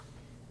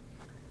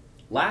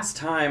Last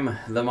time,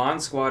 the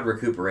MonSquad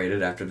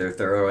recuperated after their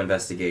thorough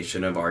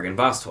investigation of Argon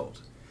Vosthold,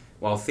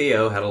 while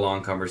Theo had a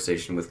long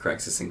conversation with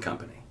Crexus and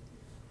company.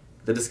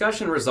 The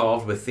discussion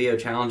resolved with Theo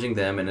challenging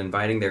them and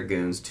inviting their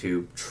goons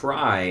to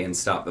try and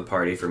stop the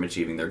party from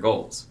achieving their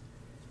goals.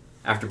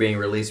 After being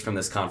released from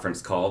this conference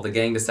call, the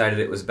gang decided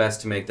it was best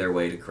to make their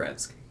way to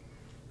Krezk.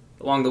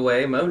 Along the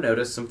way, Mo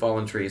noticed some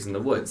fallen trees in the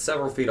woods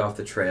several feet off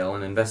the trail,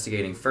 and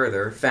investigating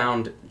further,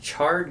 found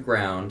charred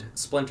ground,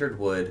 splintered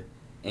wood,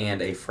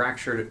 and a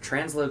fractured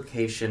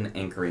translocation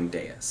anchoring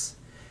dais,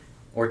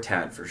 or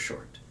TAD for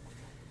short,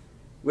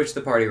 which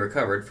the party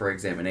recovered for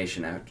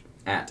examination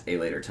at a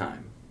later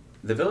time.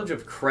 The village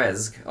of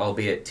Krezk,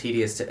 albeit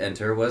tedious to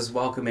enter, was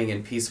welcoming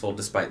and peaceful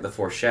despite the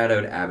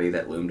foreshadowed abbey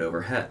that loomed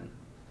overhead.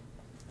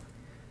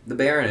 The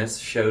Baroness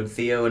showed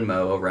Theo and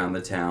Mo around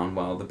the town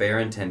while the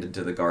Baron tended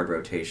to the guard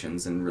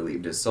rotations and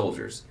relieved his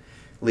soldiers,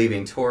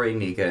 leaving Torri,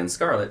 Nika, and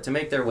Scarlet to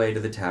make their way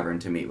to the tavern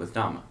to meet with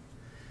Nama.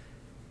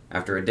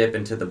 After a dip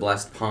into the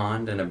blessed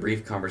pond and a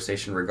brief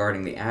conversation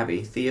regarding the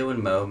abbey, Theo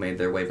and Mo made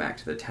their way back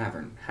to the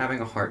tavern, having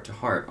a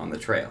heart-to-heart on the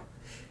trail.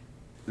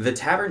 The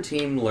tavern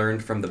team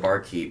learned from the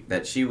barkeep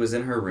that she was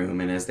in her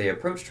room, and as they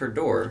approached her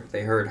door,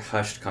 they heard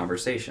hushed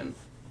conversation.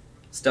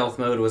 Stealth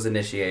mode was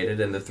initiated,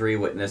 and the three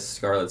witnessed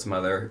Scarlet's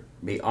mother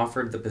be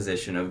offered the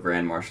position of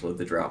Grand Marshal of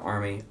the Drow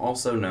Army,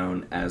 also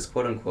known as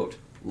quote-unquote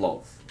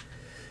Lolth.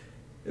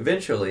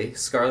 Eventually,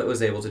 Scarlet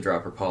was able to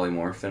drop her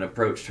polymorph and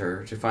approached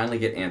her to finally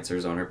get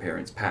answers on her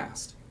parents'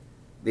 past.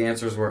 The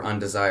answers were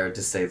undesired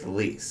to say the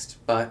least,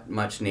 but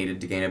much needed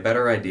to gain a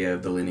better idea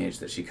of the lineage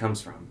that she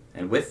comes from,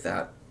 and with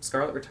that,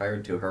 Scarlet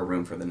retired to her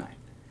room for the night.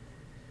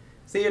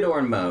 Theodore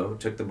and Mo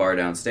took the bar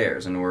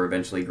downstairs and were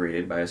eventually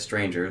greeted by a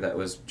stranger that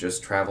was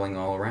just traveling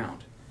all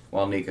around,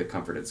 while Nika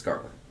comforted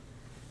Scarlet.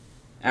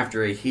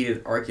 After a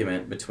heated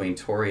argument between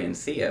Torri and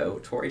Theo,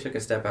 Torri took a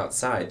step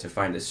outside to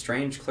find a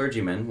strange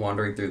clergyman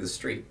wandering through the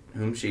street,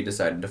 whom she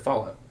decided to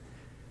follow.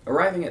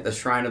 Arriving at the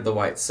Shrine of the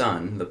White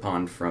Sun, the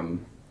pond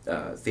from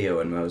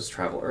Theo and Mo's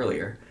travel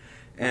earlier,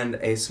 and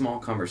a small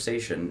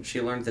conversation, she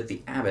learned that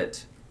the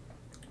abbot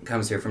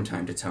comes here from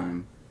time to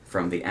time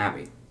from the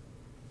abbey,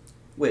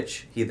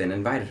 which he then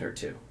invited her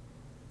to.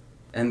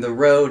 And the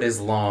road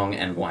is long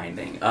and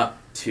winding up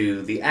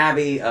to the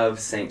Abbey of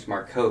St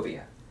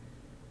Markovia.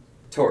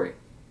 Torri.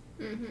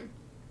 Mm-hmm.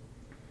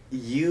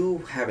 You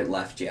haven't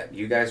left yet.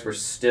 You guys were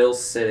still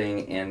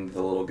sitting in the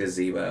little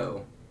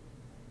gazebo.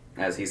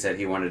 As he said,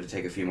 he wanted to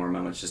take a few more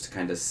moments just to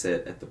kind of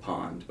sit at the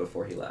pond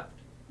before he left.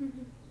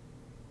 Mm-hmm.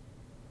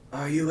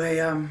 Are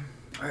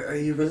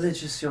you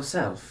religious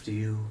yourself? Do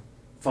you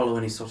follow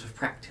any sort of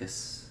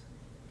practice?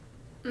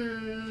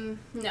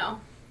 No.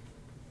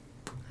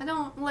 I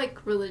don't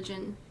like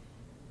religion.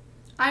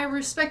 I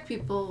respect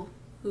people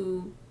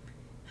who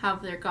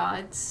have their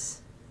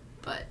gods,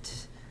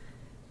 but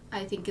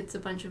I think it's a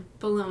bunch of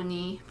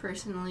baloney,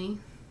 personally.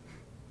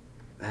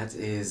 That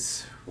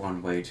is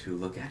one way to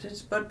look at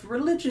it, but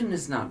religion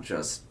is not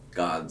just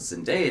gods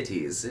and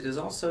deities. It is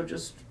also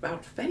just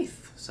about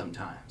faith,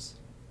 sometimes.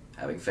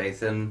 Having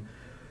faith in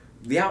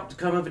the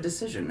outcome of a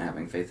decision,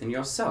 having faith in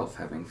yourself,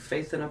 having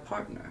faith in a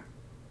partner.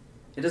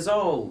 It is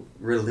all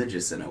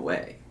religious in a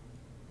way.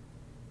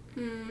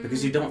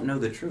 Because you don't know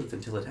the truth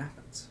until it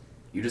happens.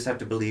 You just have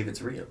to believe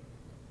it's real.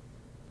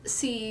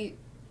 See,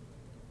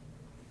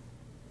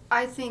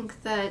 I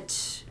think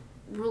that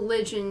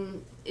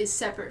religion is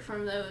separate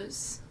from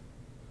those.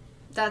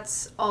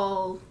 That's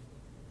all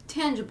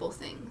tangible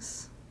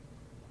things.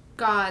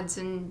 Gods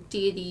and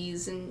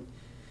deities and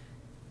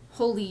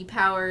holy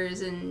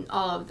powers and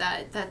all of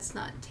that, that's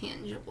not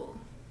tangible.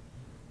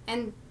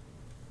 And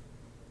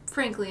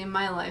frankly, in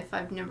my life,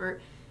 I've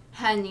never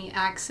had any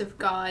acts of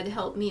God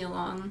help me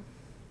along.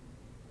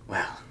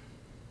 Well,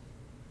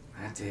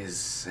 that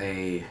is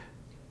a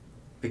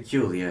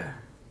peculiar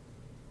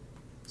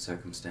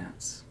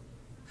circumstance.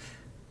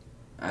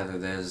 Either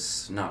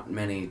there's not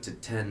many to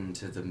tend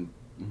to the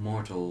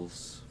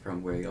mortals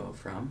from where you're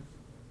from,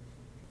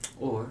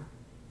 or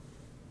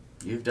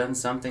you've done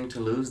something to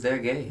lose their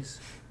gaze.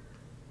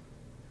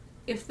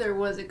 If there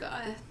was a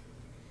God,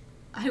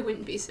 I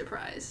wouldn't be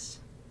surprised.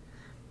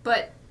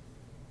 But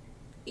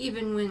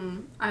even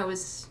when I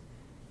was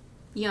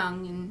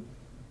young and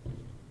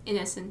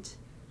innocent,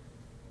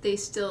 they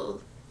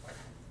still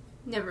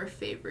never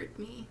favored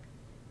me.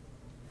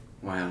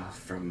 Well,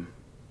 from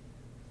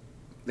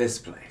this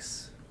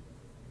place,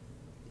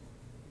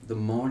 the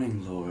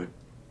Morning Lord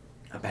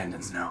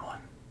abandons no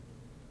one.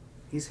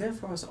 He's here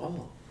for us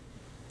all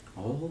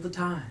the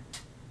time.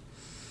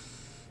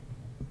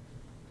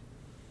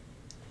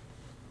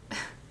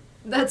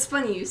 That's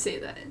funny you say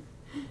that,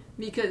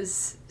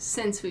 because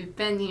since we've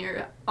been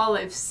here, all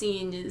I've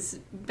seen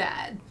is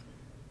bad.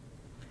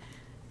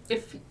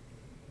 If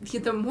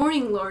the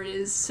Morning Lord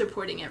is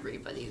supporting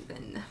everybody,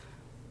 then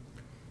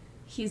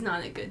he's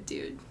not a good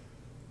dude.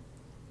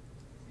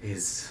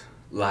 His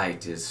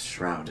light is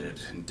shrouded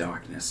in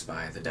darkness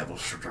by the Devil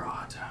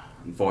Strahd,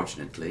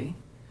 unfortunately.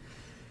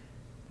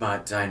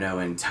 But I know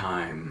in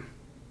time,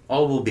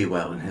 all will be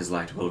well and his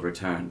light will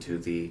return to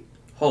the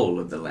whole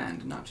of the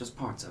land, not just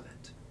parts of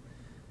it.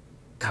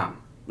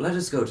 Come, let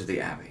us go to the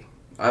Abbey.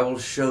 I will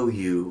show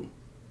you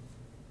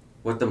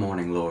what the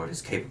Morning Lord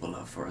is capable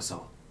of for us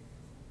all.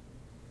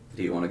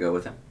 Do you want to go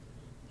with him?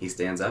 He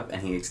stands up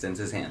and he extends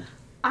his hand.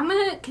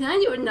 Can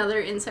I do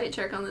another insight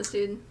check on this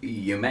dude?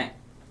 You may.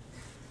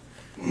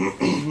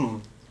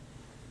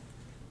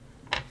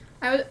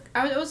 I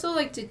would also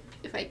like to,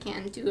 if I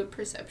can, do a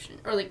perception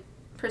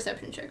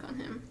check on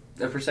him.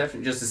 A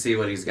perception, just to see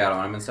what he's got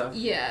on him and stuff?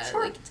 Yeah,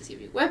 Sure. like to see if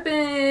he has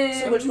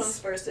weapons. So which one's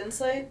first?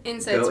 Insight?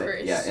 Insight's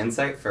first. Yeah,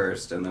 insight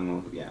first, and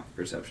then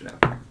perception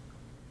after.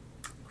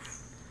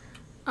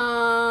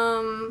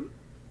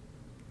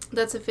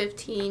 That's a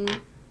 15.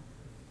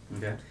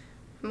 Okay.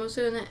 I'm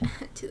also gonna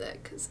add to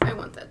that because I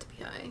want that to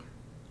be high.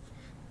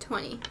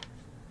 20.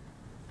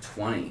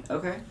 20.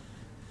 Okay.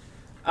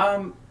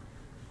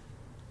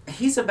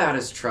 He's about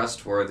as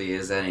trustworthy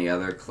as any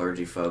other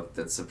clergy folk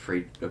that's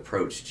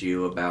approached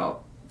you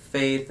about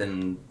faith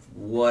and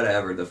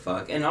whatever the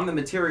fuck. And on the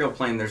material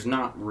plane, there's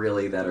not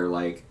really that are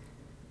like...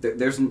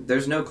 There's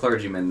no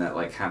clergymen that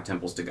like have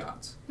temples to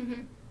gods.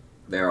 Mm-hmm.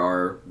 There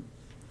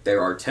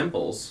are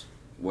temples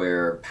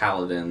where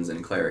paladins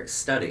and clerics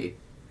study,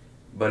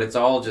 but it's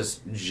all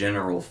just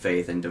general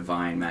faith and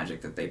divine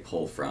magic that they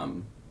pull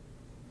from,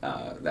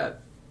 that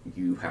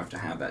you have to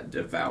have that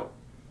devout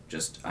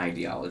just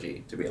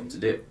ideology to be able to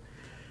do.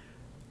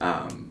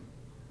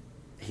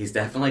 He's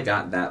definitely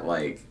got that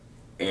like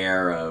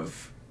air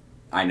of,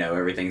 I know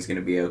everything's going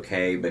to be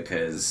okay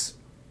because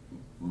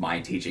my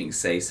teachings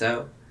say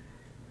so.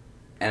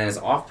 And as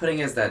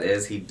off-putting as that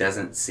is, he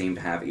doesn't seem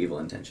to have evil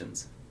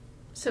intentions.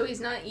 So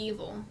he's not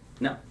evil.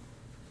 No.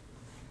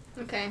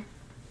 Okay.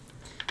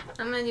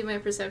 I'm gonna do my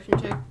perception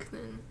check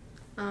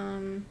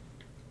then.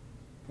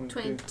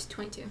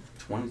 22.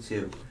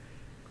 22.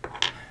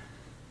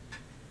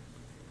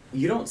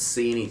 You don't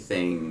see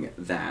anything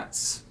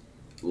that's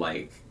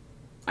like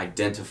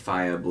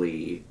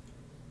identifiably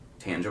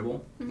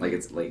tangible. Mm-hmm. Like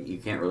it's like you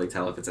can't really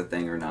tell if it's a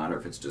thing or not, or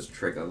if it's just a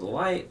trick of the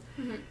light.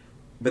 Mm-hmm.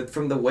 But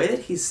from the way that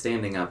he's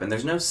standing up, and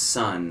there's no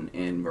sun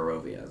in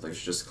Markovia, there's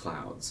just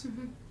clouds.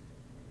 Mm-hmm.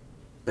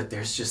 But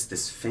there's just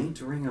this faint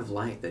ring of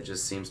light that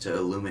just seems to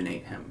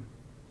illuminate him.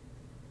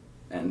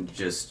 And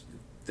just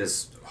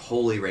this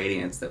holy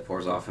radiance that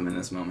pours off him in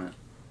this moment.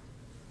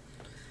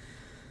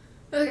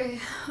 Okay.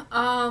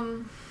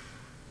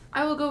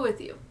 I will go with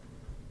you.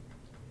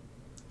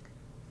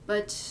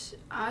 But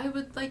I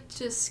would like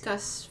to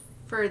discuss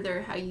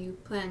further how you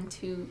plan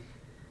to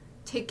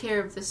take care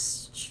of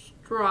this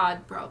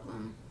Strahd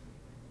problem.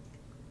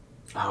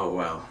 Oh,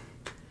 well.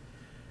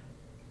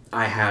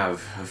 I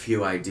have a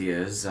few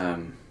ideas.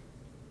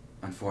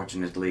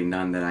 Unfortunately,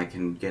 none that I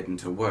can get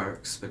into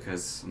works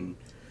because,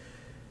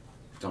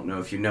 don't know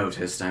if you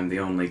noticed, I'm the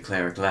only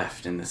cleric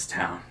left in this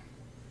town.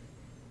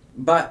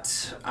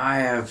 But I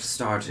have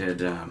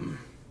started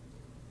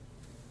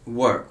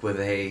work with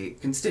a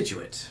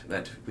constituent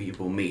that we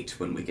will meet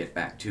when we get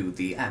back to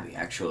the Abbey,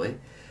 actually.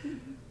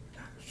 Mm-hmm.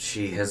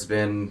 She has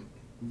been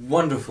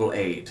wonderful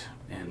aid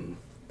in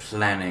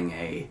planning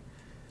a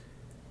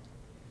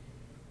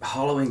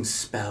hollowing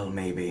spell,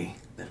 maybe,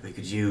 that we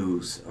could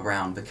use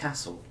around the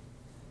castle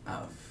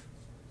of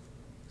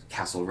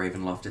Castle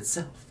Ravenloft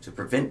itself to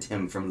prevent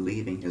him from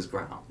leaving his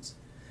grounds.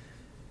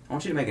 I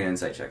want you to make an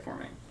insight check for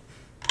me.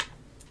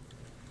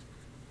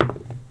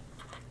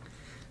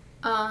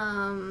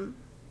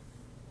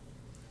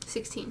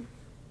 16.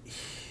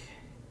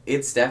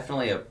 It's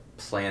definitely a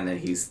plan that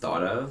he's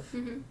thought of.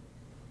 Mm-hmm.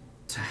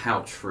 To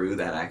how true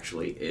that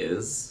actually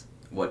is,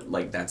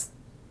 that's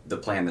the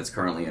plan that's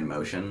currently in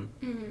motion.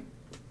 Mm-hmm.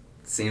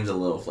 Seems a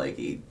little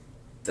flaky.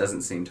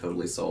 Doesn't seem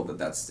totally sold that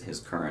that's his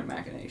current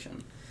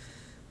machination.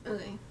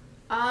 Okay.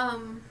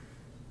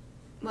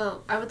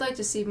 Well, I would like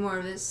to see more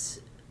of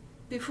this.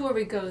 Before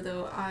we go,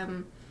 though, I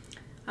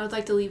would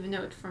like to leave a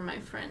note for my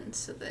friends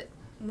so that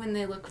when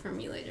they look for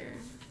me later...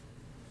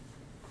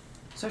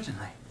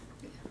 Certainly.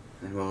 Yeah.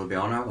 Then we'll be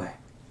on our way.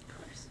 Of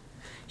course.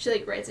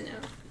 She, writes a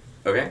note.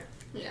 Okay.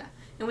 Yeah.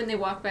 And when they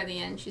walk by the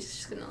end, she's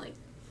just gonna,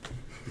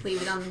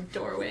 leave it on the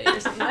doorway or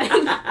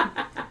something.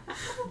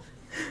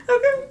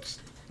 Okay.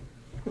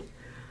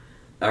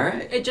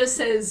 Alright. It just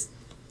says,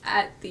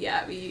 at the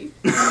Abbey.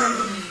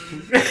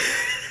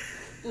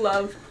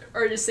 Love.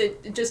 Or just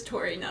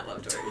Torri, not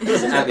love Torri.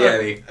 At the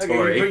Abbey,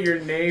 Torri. You put your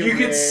name You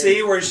there. could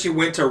see where she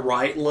went to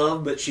write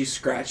love, but she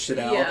scratched it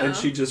out Yeah. and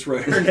she just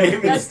wrote her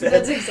name That's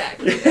instead.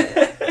 exactly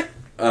it.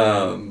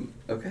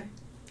 Okay.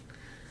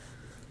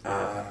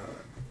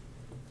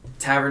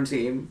 Tavern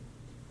team.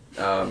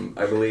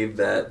 I believe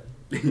that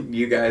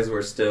you guys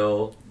were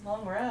still...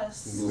 Long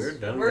rest. We're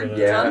done We're for the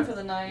night. done for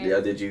the night.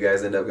 Yeah, did you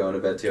guys end up going to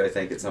bed too, I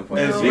think, at some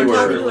point? As No, you we're were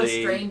talking to a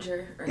really-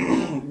 stranger right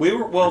now. We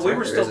were That's we right,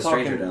 were there still is a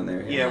stranger talking down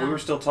there. Yeah, we Yeah. were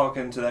still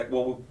talking to that.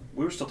 Well,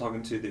 we were still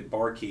talking to the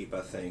barkeep,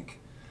 I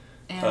think.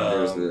 And There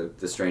was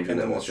the stranger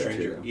And that then the was there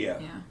stranger. too. Yeah.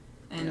 yeah.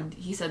 And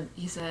he said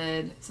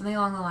something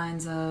along the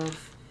lines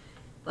of,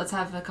 let's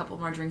have a couple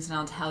more drinks and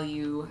I'll tell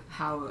you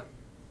how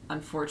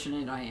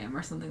unfortunate I am,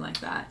 or something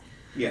like that.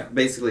 Yeah.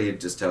 Basically, he'd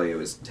just tell you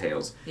his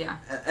tales. Yeah.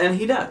 And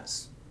he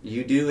does.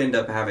 You do end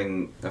up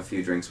having a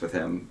few drinks with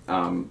him.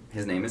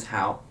 His name is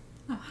Hal.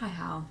 Oh, hi,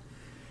 Hal.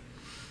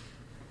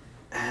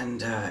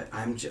 And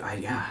I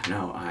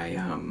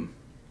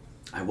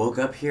woke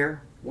up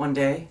here one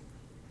day,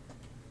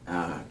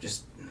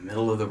 just in the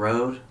middle of the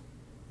road,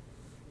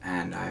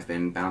 and I've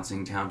been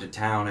bouncing town to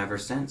town ever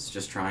since,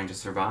 just trying to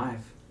survive.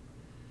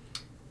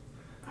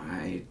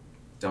 I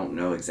don't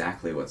know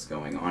exactly what's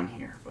going on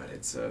here, but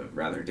it's a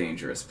rather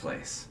dangerous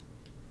place.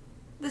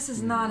 This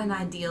is not an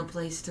ideal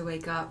place to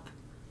wake up.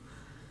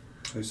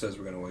 Who says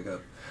we're gonna wake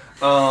up?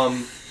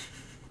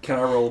 Can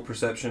I roll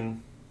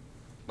perception?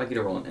 I'd like you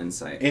to roll an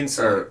insight.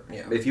 Insight, Or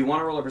yeah. if you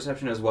want to roll a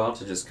perception as well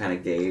to just kind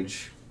of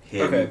gauge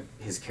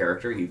his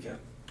character, you can.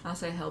 I'll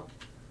say help.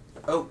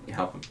 Oh, You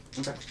help him.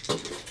 Okay.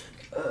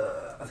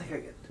 I think I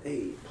get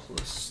a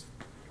 +2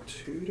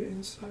 to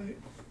insight.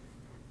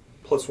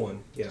 +1.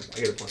 Yeah, I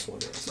get a +1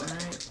 to insight.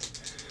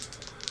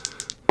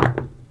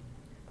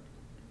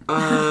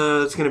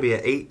 Alright. It's gonna be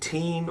an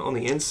 18 on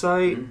the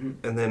insight, Mhm.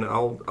 and then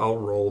I'll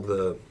roll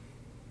the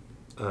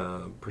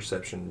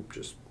perception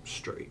just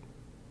straight.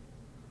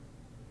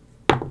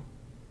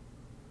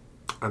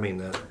 I mean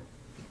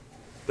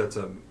that's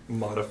a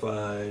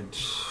modified.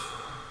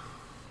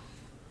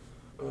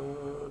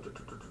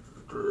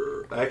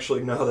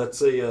 Actually, no,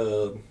 that's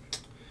a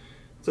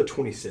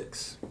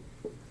 26.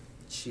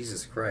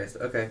 Jesus Christ.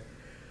 Okay.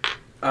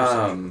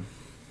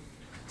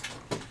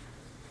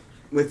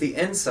 With the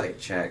insight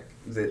check,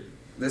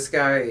 this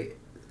guy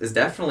is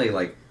definitely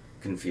like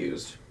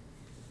confused,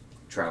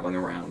 traveling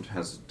around,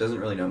 doesn't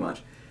really know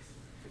much.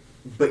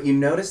 But you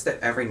notice that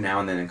every now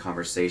and then in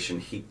conversation,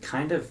 he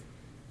kind of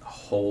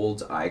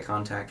holds eye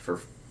contact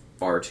for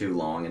far too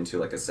long into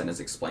like a sentence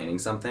explaining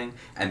something,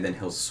 and then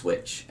he'll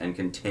switch and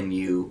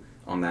continue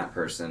on that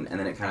person, and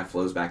then it kind of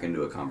flows back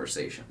into a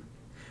conversation.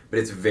 But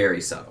it's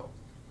very subtle.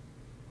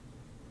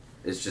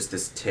 It's just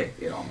this tick,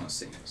 it almost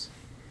seems.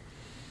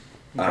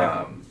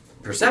 Okay.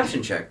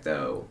 Perception check,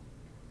 though.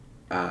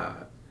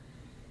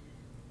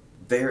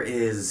 There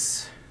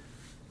is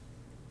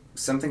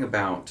something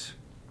about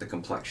the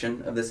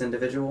complexion of this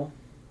individual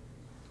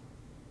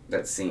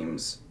that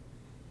seems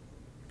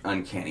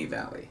uncanny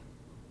valley.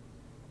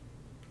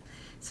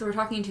 So we're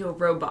talking to a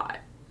robot.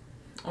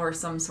 Or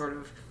some sort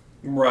of...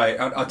 Right,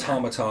 an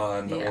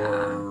automaton Yeah.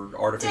 or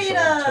artificial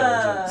Data!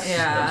 intelligence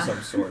Yeah. of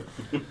some sort.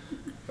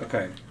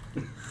 Okay.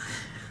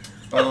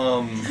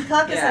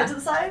 Cock his Yeah. head to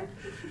the side.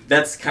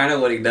 That's kind of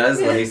what he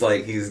does when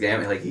he's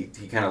gambling. Like he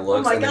kind of Oh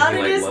looks. my and god,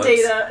 then it he is looks.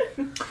 Data.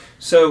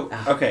 So,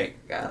 Ah. okay,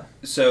 Yeah.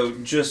 so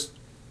just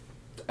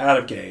out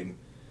of game,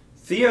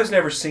 Theo's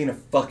never seen a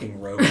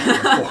fucking robot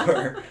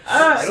before.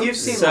 You've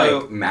seen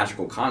So-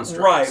 magical constructs,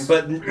 Right,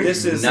 but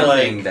this is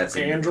nothing like that's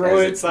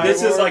Android as-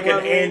 this is like an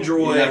level?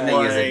 android. Nothing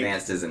like, as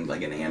advanced as in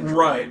like an android.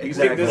 Right,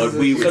 exactly. this What is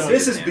we a- would So see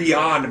this as is an android.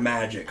 beyond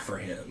magic for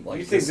him. Like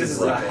You think this is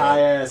a like high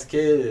ass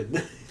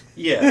kid?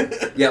 Yeah,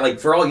 Yeah, like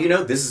for all you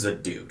know, this is a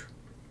dude.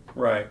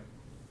 right.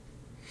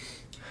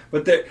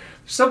 But there's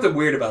something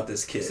weird about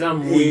this kid.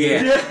 Some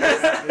weird.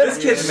 This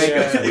kid's Yeah.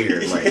 makeup's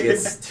weird. Like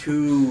it's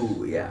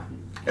too. Yeah.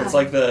 It's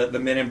like the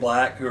Men in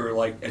Black who are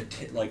like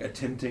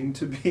attempting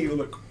to be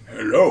like,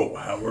 "Hello,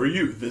 how are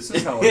you? This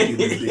is how a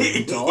human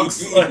being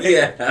talks." Like,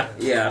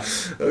 Yeah.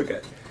 Okay.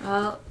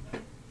 Well,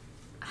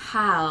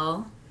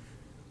 Hal...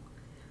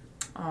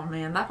 Oh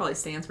man, that probably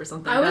stands for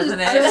something, I was doesn't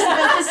just it?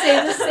 about to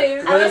say the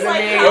same. I was like,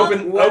 mean?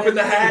 Hal, Open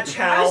the hatch,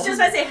 I Hal. was just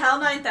about to say HAL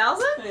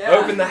 9000.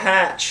 Open the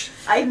hatch.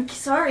 I'm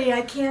sorry,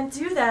 I can't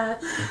do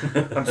that.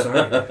 I'm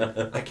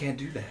sorry, I can't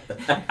do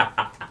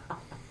that.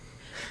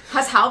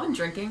 Has Hal been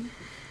drinking?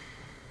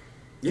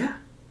 Yeah.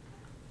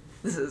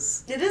 This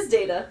is... It is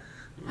Data.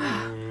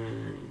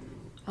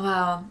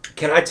 Well,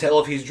 Can I tell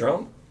if he's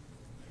drunk?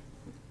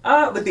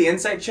 With the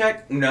insight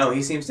check, no,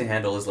 he seems to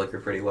handle his liquor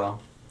pretty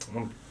well.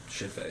 I'm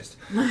shit-faced.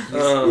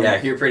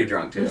 Yeah, you're pretty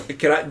drunk too.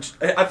 Can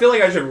I feel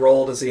like I should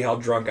roll to see how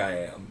drunk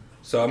I am,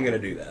 so I'm gonna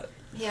do that.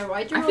 Yeah,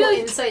 why'd you I roll feel like-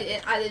 insight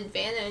at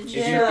advantage?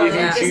 Yeah. If you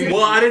Yeah. choose,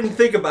 Well, I didn't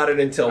think about it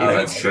until Oh, now.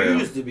 that's true.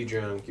 choose to be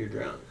drunk, you're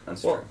drunk.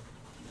 That's Well-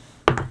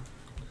 true.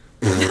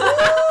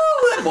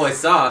 That boy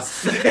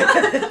sauce.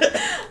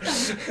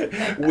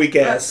 Weak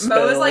ass.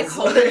 Mo is like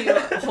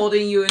spells.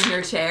 holding you in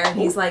your chair, and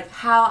he's like,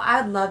 Hal,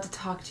 I'd love to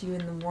talk to you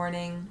in the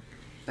morning.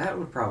 That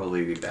would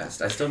probably be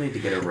best. I still need to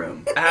get a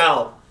room.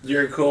 Al,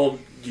 you're cool.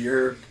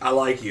 I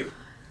like you.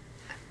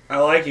 I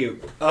like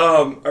you.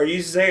 Are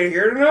you staying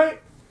here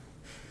tonight?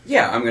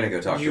 Yeah, I'm gonna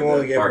go talk Do to you want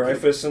the to get barkeep.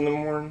 breakfast in the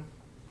morning?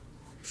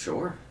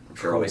 Sure. I'm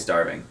sure I'll be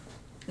starving.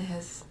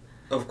 Yes.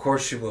 Of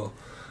course you will.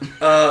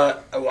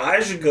 Well, I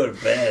should go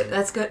to bed.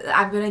 That's good.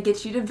 I'm gonna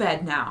get you to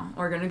bed now.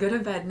 We're gonna go to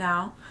bed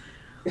now.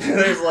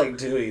 There's like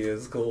two of you.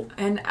 It's cool.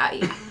 And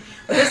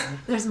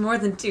there's more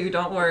than two,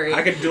 don't worry.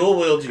 I could dual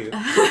wield you.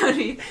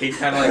 He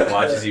kind of like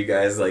watches you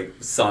guys like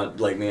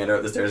meander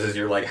up the stairs as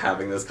you're like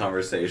having this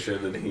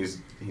conversation, and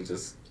he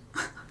just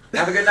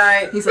have a good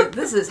night. He's like,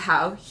 this is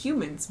how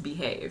humans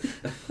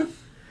behave.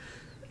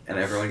 And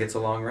everyone gets a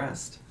long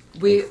rest.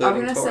 I'm Including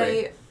gonna Torri.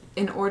 say,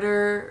 in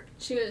order,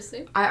 She go to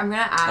sleep. I'm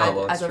gonna add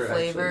well, as that's a true,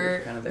 actually. flavor You're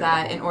kinda there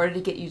that the in whole order to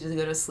get you to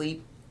go to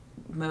sleep,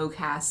 Mo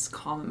casts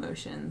Calm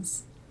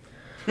Emotions.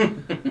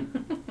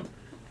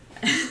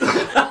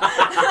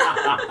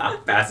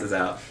 Passes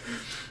out.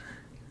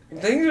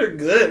 Things are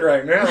good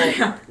right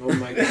now. Oh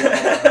my god.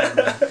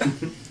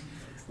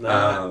 It's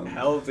not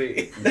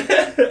healthy.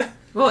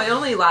 Well, it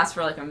only lasts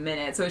for like a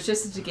minute, so it's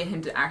just to get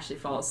him to actually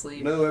fall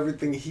asleep. Know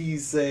everything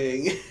he's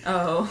saying.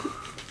 Oh.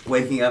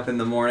 Waking up in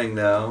the morning,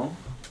 though.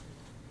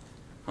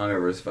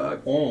 Hungover as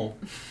fuck. Oh.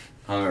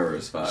 Hungover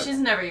as fuck. She's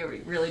never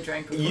really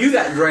drank before. You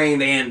got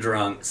drained and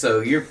drunk, so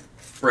you're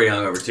pretty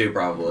hungover too,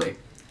 probably.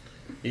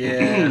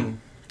 Yeah.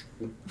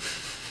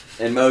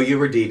 And Mo, you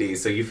were DD,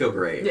 so you feel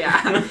great.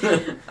 Yeah.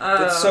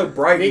 It's so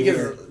bright in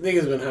here.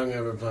 Nigga's been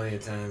hungover plenty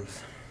of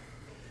times.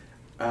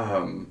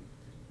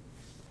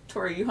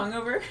 Torri, you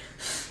hungover?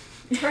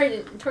 Torri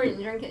didn't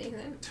drink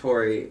anything.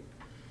 Torri,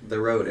 the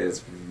road is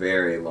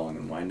very long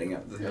and winding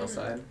up the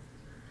hillside. And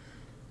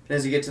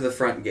as you get to the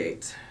front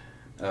gate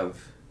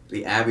of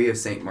the Abbey of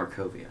St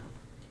Markovia,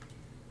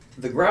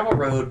 the gravel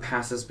road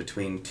passes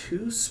between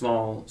two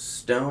small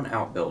stone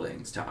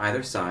outbuildings to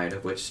either side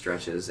of which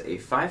stretches a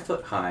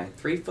 5-foot-high,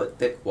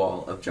 3-foot-thick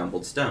wall of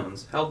jumbled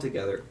stones held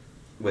together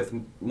with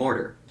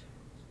mortar.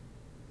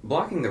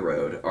 Blocking the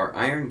road are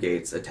iron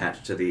gates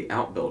attached to the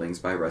outbuildings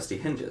by rusty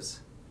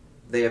hinges.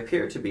 They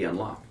appear to be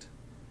unlocked.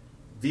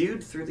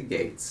 Viewed through the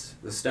gates,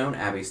 the stone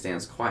abbey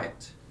stands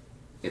quiet.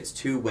 Its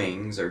two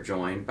wings are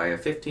joined by a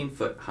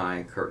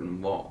 15-foot-high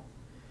curtain wall.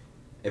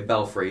 A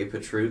belfry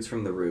protrudes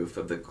from the roof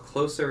of the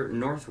closer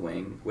north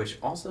wing, which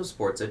also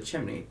sports a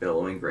chimney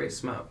billowing gray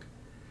smoke.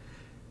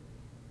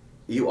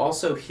 You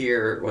also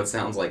hear what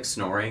sounds like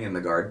snoring in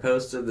the guard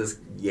post of this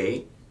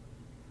gate,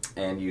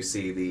 and you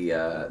see the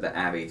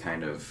abbey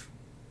kind of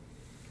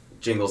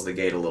jingles the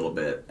gate a little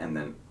bit and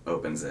then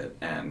opens it,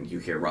 and you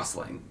hear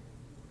rustling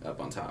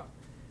up on top.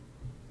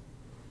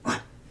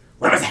 What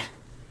was that?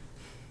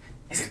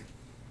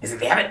 Is it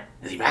the abbot?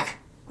 Is he back?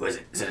 Who is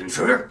it? Is it an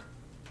intruder?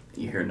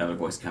 You hear another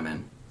voice come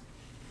in.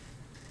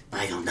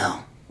 I don't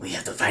know. We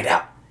have to find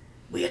out.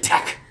 We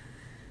attack.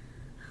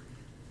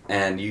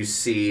 And you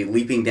see,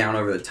 leaping down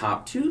over the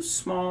top, two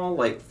small,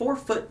 like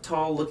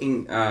 4-foot-tall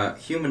looking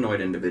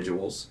humanoid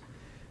individuals.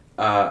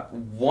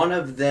 One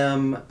of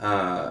them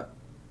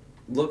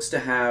looks to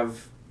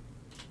have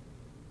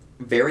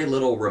very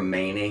little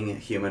remaining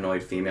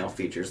humanoid female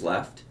features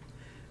left.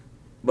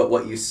 But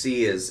what you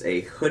see is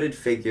a hooded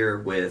figure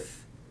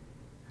with...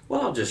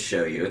 Well, I'll just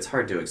show you. It's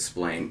hard to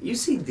explain. You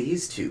see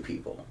these two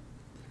people.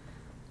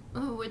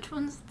 Oh, which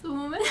one's the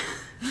woman?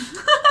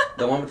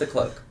 The one with the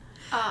cloak.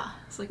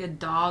 It's like a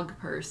dog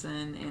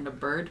person and a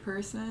bird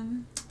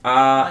person.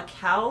 A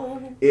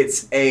cow?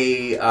 It's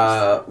a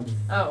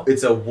Oh.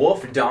 it's a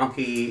wolf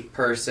donkey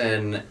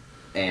person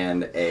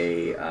and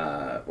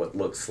a what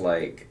looks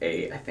like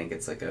a, I think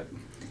it's like a...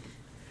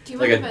 Do you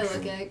Like mind a- if I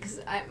look at it? Because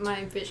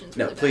my vision's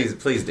No, really bad.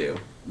 please do.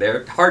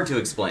 They're hard to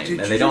explain, Did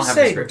and you they don't just have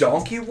say descriptions.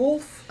 donkey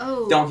wolf?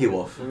 Oh, Donkey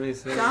wolf. Let me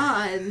see.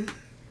 God.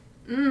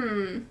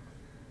 Mmm.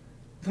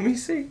 Let me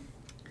see.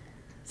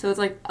 So it's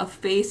like a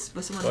face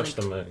with someone Watch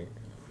like... the mic.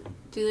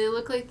 Do they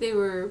look like they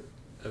were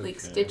like Okay.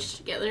 stitched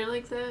together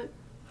like that?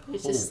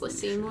 It's just Holy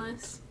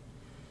seamless.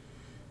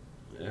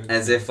 Okay.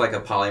 As if like a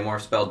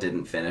polymorph spell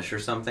didn't finish or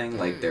something.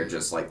 Like they're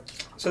just like...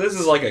 So this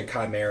is like a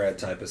chimera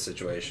type of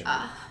situation.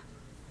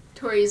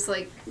 Tori's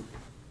like,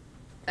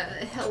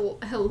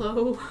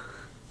 hello.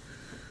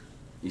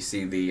 You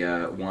see the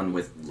one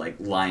with like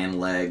lion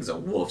legs, a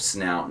wolf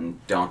snout,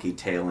 and donkey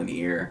tail and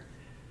ear.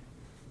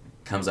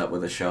 Comes up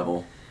with a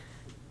shovel.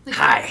 Like,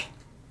 Hi.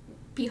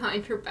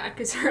 behind her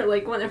back is her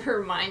like one of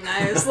her mine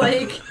knives,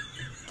 like.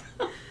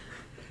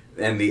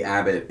 And the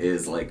abbot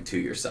is like to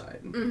your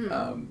side.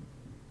 Mm-hmm.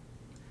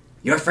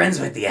 You're friends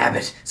with the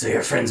abbot, so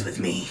you're friends with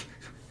me.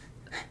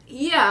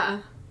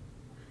 Yeah.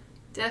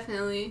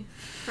 Definitely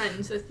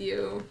friends with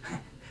you.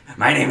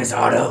 My name is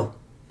Otto.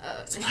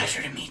 It's It's a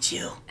pleasure to meet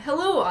you.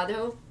 hello,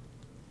 Otto.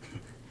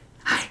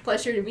 Hi.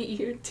 Pleasure to meet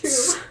you too.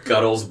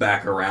 Scuttles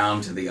back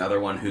around to the other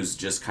one who's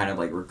just kind of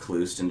like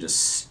reclused and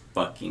just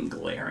fucking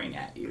glaring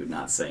at you,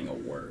 not saying a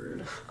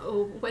word.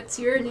 Oh, what's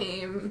your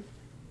name?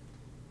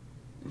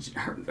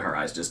 And her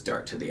eyes just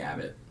dart to the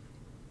abbot.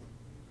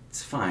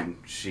 It's fine.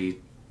 She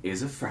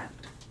is a friend.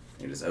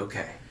 It is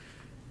okay.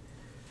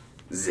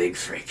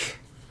 Siegfried.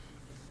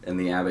 And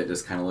the abbot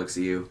just kind of looks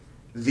at you.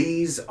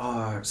 These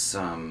are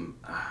some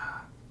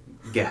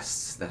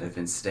guests that have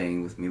been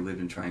staying with me. We've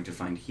been trying to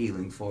find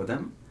healing for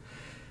them.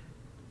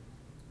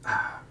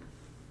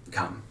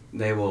 Come.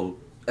 They will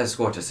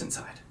escort us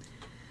inside.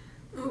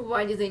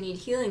 Why do they need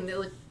healing? They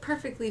look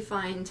perfectly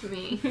fine to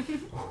me.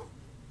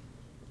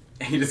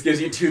 He just gives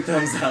you 2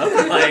 thumbs up,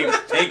 like,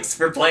 thanks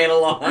for playing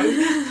along.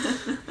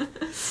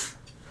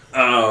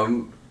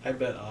 I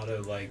bet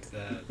Otto liked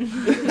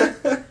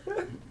that.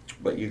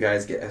 But you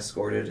guys get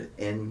escorted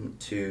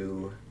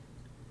into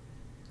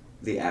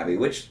the abbey,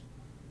 which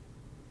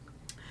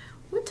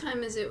What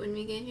time is it when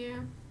we get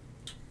here?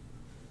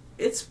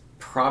 it's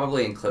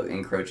probably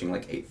encroaching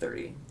like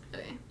 8:30.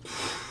 Okay.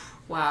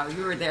 Wow,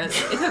 you were there. It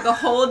took a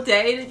whole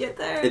day to get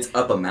there. It's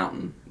up a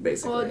mountain,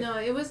 basically. Well, no,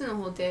 it wasn't a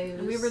whole day.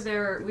 We were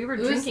there. We were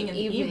drinking in the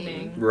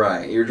evening.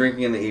 Right, you're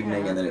drinking in the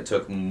evening, Yeah. and then it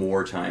took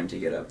more time to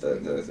get up the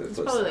It's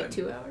cliffside. probably like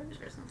 2 hours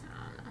or something.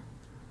 I don't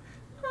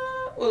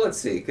know. Well, let's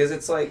see, because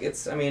it's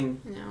I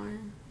mean, An hour.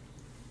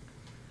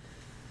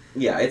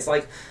 yeah, it's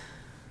like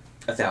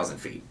 1,000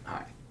 feet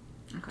high.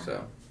 Okay.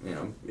 So,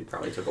 it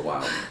probably took a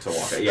while to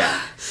walk it.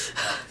 Yeah.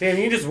 Damn,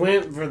 you just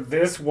went for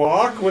this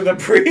walk with a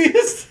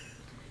priest?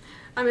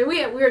 I mean,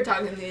 we were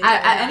talking the entire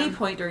At time. any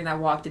point during that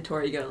walk, did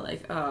Torri go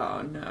like,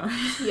 "Oh no"?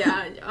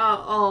 Yeah,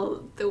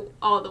 all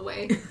the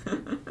way.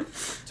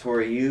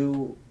 Torri,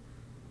 you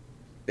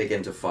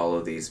begin to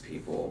follow these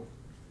people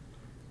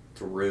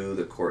through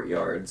the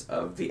courtyards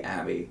of the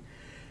Abbey.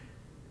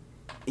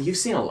 You've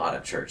seen a lot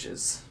of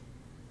churches.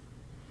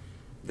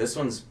 This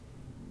one's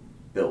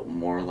built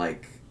more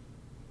like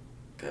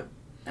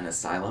an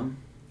asylum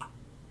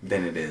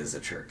than it is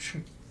a church.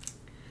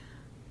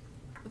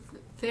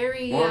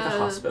 Very, More like a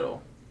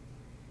hospital.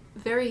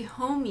 very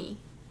homey.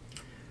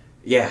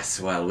 Yes,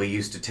 well, we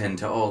used to tend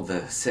to all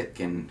the sick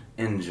and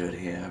injured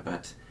here,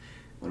 but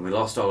when we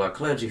lost all our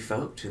clergy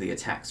folk to the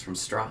attacks from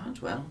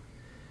Strahd, well,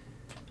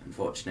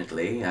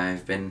 unfortunately,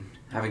 I've been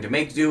having to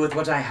make do with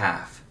what I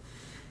have.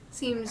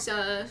 Seems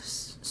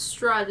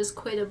Strahd is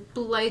quite a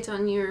blight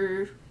on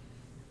your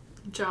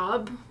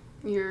job,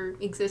 your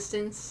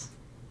existence.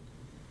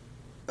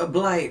 A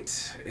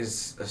blight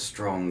is a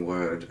strong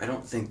word. I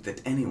don't think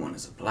that anyone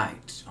is a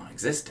blight on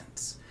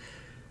existence.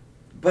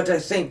 But I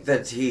think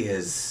that he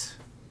is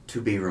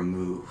to be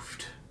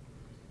removed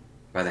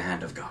by the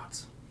hand of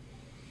gods.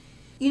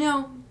 You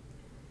know,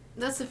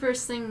 that's the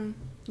first thing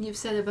you've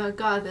said about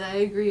God that I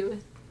agree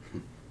with.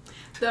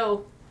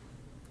 Though,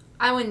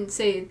 I wouldn't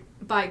say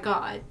by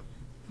God.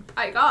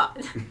 By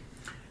God.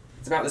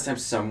 It's about this time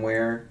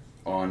somewhere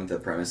on the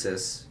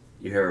premises,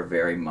 you hear a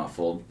very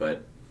muffled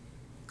but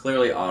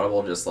clearly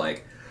audible, just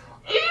like...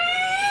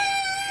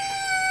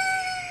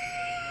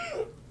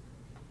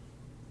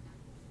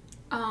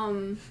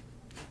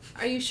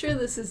 Are you sure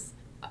this is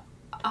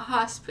a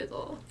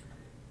hospital?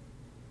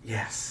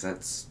 Yes,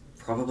 that's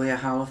probably a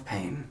howl of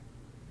pain.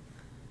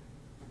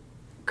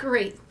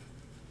 Great.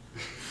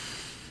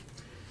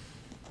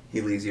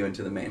 He leads you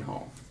into the main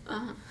hall.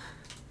 Uh-huh.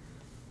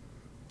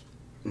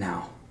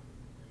 Now,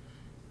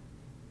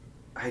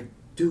 I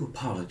do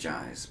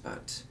apologize,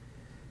 but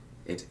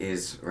it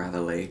is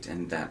rather late,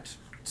 and that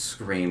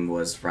scream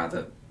was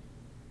rather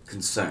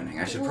concerning.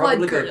 I should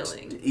probably go...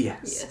 Blood-curdling.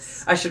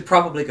 Yes. I should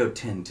probably go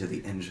tend to the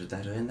injured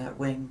that are in that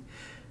wing.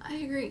 I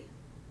agree.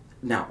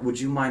 Now, would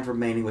you mind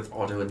remaining with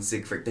Otto and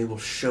Siegfried? They will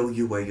show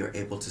you where you're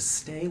able to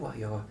stay while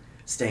you're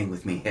staying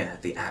with me here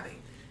at the Abbey.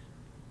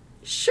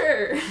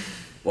 Sure.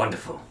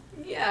 Wonderful.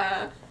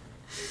 Yeah.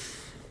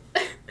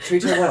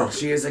 Treat her well.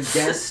 She is a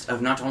guest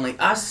of not only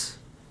us,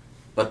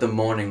 but the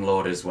Morning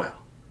Lord as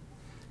well.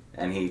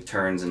 And he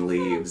turns and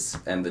leaves,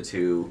 and the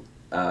two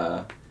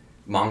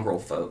mongrel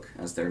folk,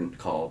 as they're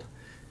called,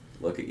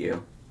 look at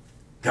you.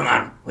 Come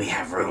on, we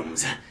have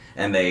rooms.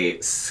 And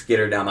they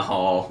skitter down the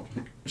hall,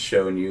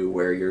 showing you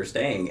where you're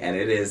staying. And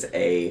it is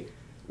a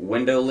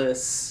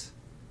windowless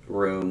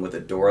room with a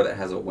door that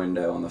has a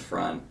window on the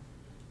front.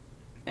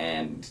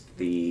 And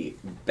the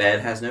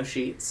bed has no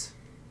sheets.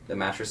 The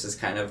mattress is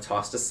kind of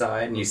tossed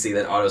aside, and you see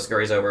that Otto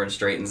scurries over and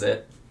straightens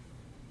it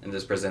and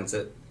just presents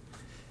it.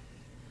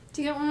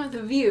 Do you get one with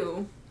a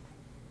view?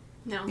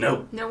 No.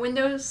 No. No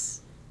windows?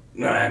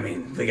 No, I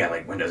mean, we got,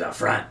 like, windows out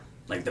front.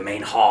 Like, the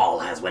main hall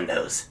has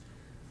windows.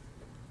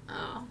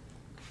 Oh.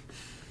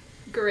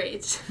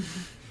 Great.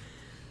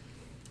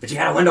 But you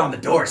got a window on the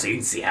door so you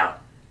can see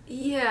out.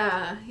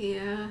 Yeah.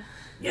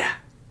 Yeah.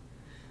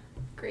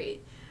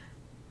 Great.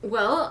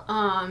 Well,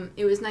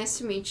 it was nice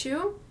to meet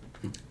you.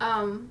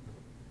 And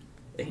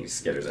he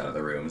skitters out of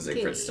the room.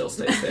 Siegfried still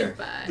stays there.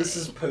 Bye. This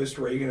is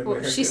post-Reagan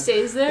America. Well, she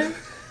stays there?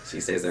 She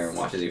stays there and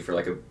watches you for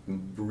like a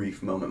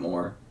brief moment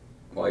more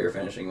while you're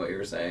finishing what you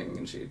were saying,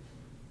 and she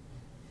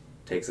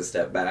takes a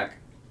step back,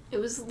 It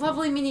was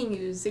lovely meeting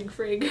you,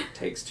 Siegfried.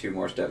 takes 2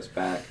 more steps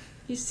back,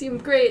 You seem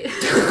great.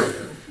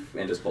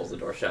 and just pulls the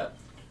door shut.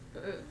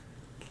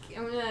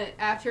 I'm gonna,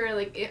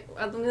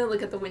 I'm gonna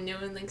look at the window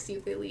and, like, see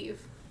if they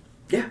leave.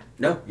 Yeah,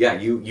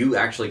 you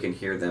actually can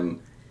hear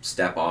them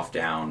step off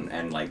down,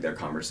 and like their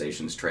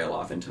conversations trail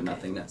off into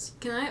nothingness.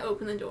 Can I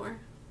open the door?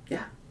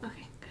 Yeah.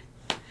 Okay, good.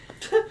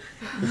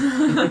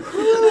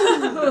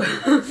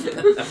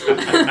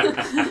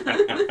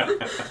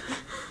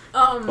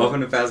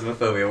 Welcome to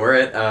Phasmophobia. We're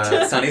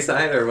at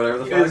Sunnyside or whatever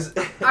the fuck.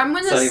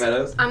 Sunny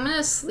Meadows. I'm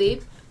gonna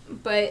sleep,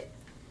 but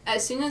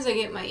as soon as I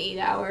get my 8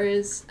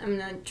 hours, I'm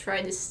gonna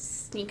try to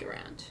sneak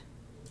around.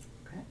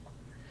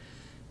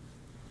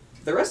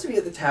 The rest of you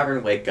at the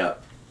tavern wake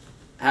up,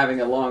 having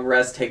a long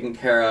rest taken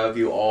care of.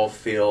 You all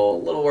feel a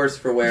little worse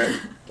for wear,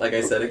 like I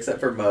said, except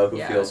for Mo, who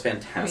Yeah. feels I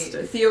mean,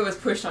 fantastic. Theo was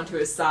pushed onto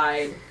his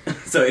side.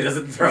 So he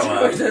doesn't throw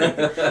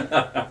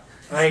up.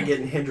 I ain't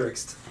getting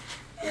Hendrixed.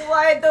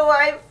 Why do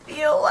I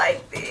feel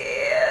like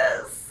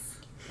this?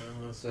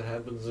 That's what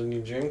happens when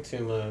you drink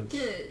too much.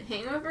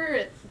 Hangover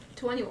at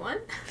 21?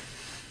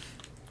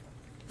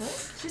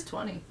 She's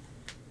 20.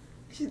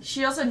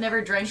 She also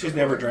never drank She's before.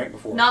 never drank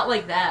before. Not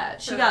like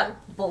that. She got,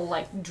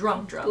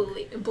 drunk.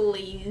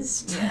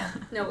 Blazed. Yeah.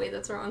 No, wait,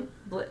 that's wrong.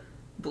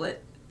 Blit.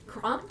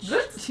 Crunch?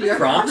 She got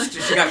Crunched?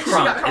 She got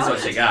crump, is what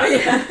she got.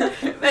 Yeah.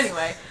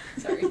 Anyway.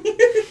 Sorry.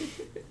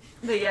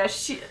 But yeah,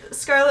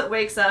 Scarlet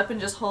wakes up and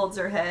just holds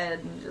her head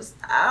and just,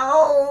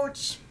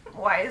 ouch!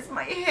 Why does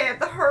my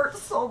head hurt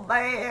so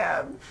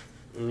bad?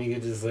 And he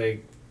just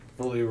like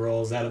fully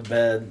rolls out of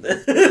bed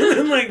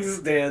and like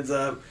stands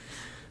up.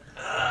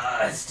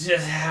 It's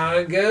just how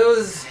it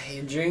goes.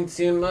 You drink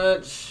too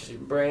much, your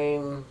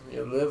brain,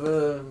 your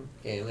liver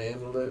can't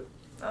handle it.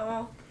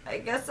 Oh, I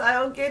guess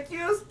I'll get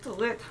used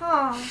to it,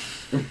 huh?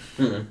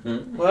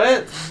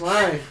 What?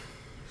 Why?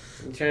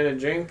 You trying to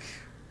drink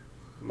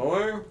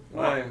more?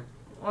 Why?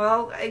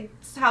 Well,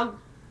 it's how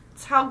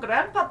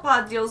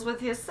Grandpapa deals with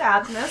his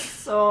sadness,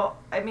 so,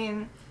 I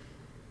mean,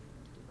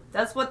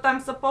 that's what I'm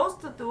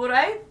supposed to do,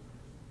 right?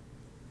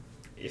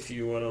 If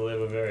you want to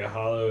live a very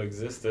hollow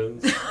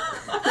existence.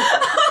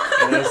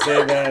 And I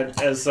say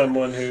that as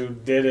someone who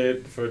did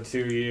it for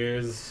 2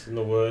 years in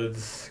the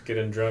woods,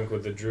 getting drunk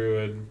with a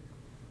druid.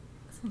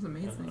 Sounds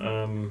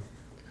amazing.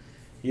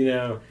 You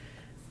know,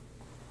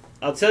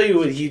 I'll tell you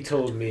what he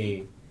told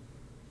me.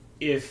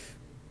 If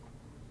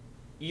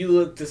you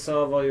look to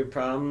solve all your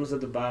problems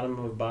at the bottom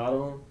of a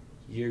bottle,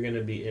 you're going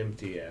to be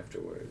empty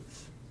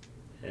afterwards.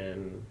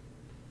 And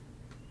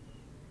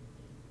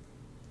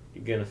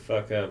you're going to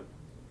fuck up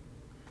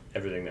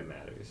everything that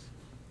matters.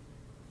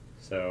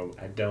 So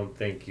I don't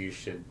think you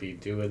should be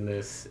doing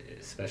this,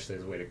 especially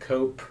as a way to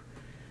cope.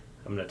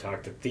 I'm going to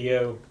talk to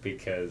Theo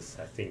because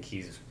I think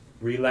he's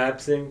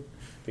relapsing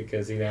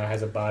because he now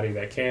has a body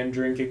that can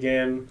drink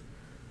again.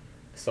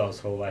 I saw his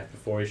whole life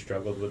before he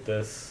struggled with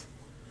this.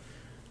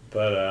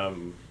 But,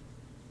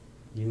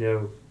 you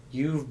know,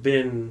 you've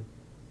been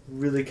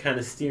really kind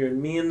of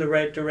steering me in the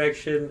right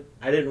direction.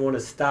 I didn't want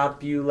to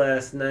stop you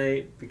last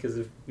night because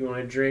if you want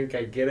to drink,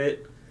 I get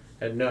it.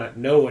 And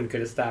no one could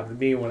have stopped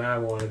me when I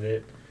wanted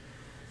it.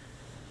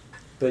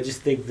 But I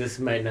just think this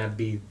might not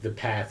be the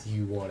path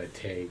you want to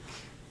take.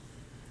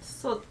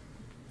 So,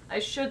 I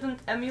shouldn't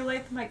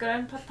emulate my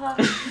Grandpapa?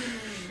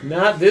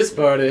 Not this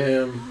part of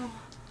him.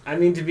 I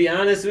mean, to be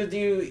honest with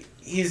you,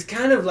 he's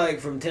kind of like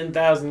from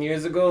 10,000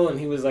 years ago, and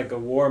he was like a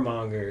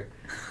warmonger.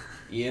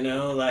 You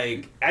know,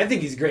 like, I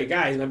think he's a great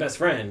guy. He's my best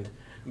friend.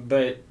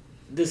 But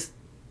this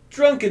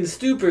drunken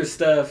stupor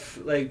stuff,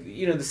 like,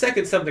 you know, the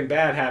second something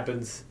bad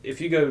happens, if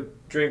you go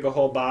drink a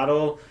whole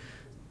bottle,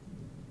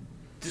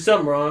 do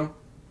something wrong.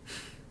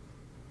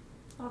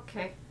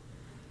 Okay.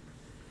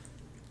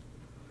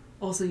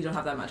 Also, you don't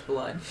have that much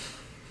blood.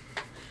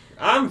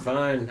 I'm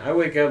fine. I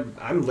wake up,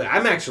 I'm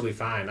actually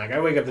fine. Like,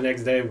 I wake up the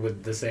next day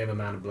with the same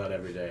amount of blood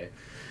every day.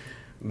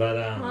 But,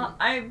 Well,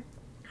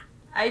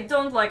 I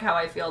don't like how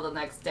I feel the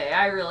next day.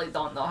 I really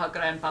don't know how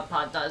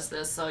Grandpapa does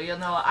this, so, you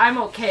know, I'm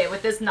okay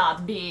with this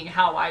not being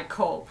how I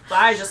cope. But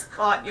I just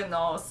thought, you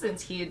know,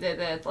 since he did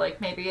it, like,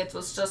 maybe it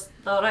was just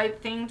the right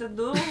thing to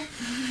do.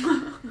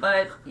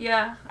 But,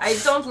 yeah, I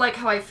don't like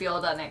how I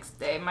feel the next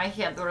day. My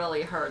head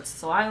really hurts,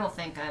 so I don't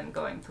think I'm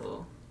going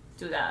to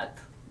do that.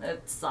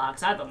 It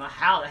sucks. I don't know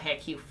how the heck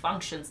he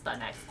functions the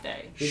next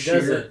day. he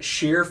doesn't.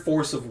 Sheer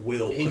force of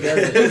will. He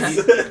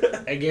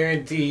doesn't. I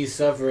guarantee he's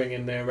suffering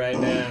in there right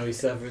now. He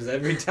suffers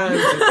every time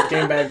since he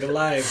came back to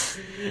life.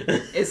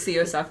 Is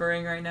Theo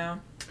suffering right now?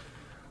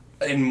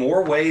 In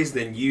more ways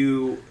than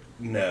you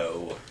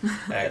know,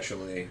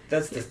 actually.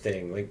 That's the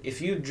thing. Like, if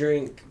you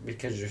drink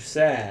because you're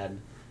sad,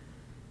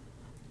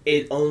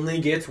 it only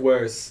gets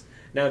worse.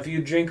 Now, if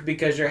you drink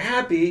because you're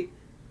happy,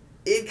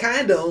 it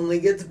kind of only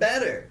gets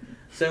better.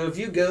 So if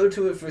you go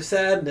to it for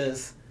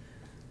sadness,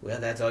 well,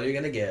 that's all you're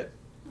going to get.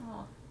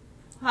 Oh,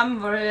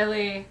 I'm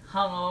really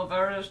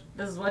hungover,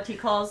 is what he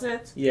calls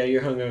it. Yeah,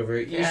 you're hungover.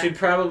 You Yeah. should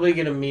probably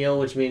get a meal,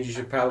 which means you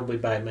should probably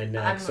bite my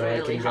neck I'm so I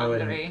really can go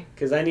hungry. in.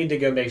 Because I need to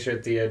go make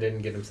sure Theo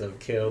didn't get himself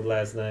killed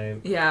last night.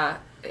 Yeah.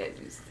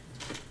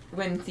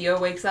 When Theo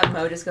wakes up,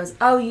 Mo just goes,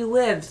 "Oh, you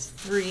lived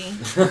 3."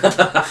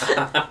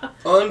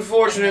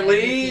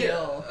 Unfortunately,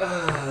 And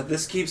then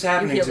this keeps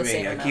happening feel to the me.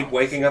 same I amount. keep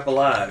waking up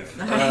alive.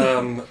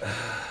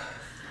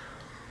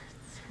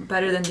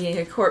 Better than being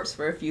a corpse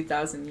for a few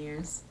thousand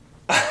years.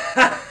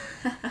 I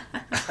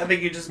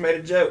think you just made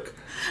a joke.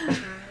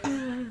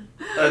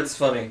 That's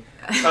funny.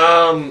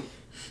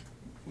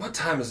 What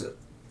time is it?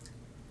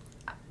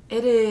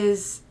 It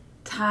is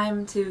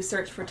time to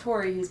search for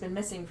Torri, who's been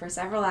missing for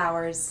several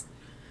hours.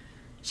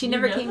 She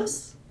never You know came.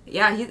 this?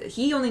 Yeah,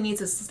 he only needs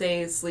to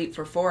stay asleep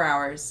for 4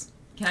 hours.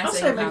 Can I I'll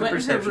say say how make a many?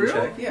 perception room?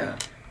 check. Yeah.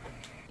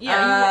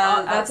 Yeah,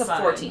 you were That's outside.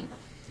 a 14.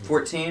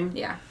 14.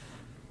 Yeah.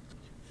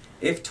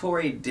 If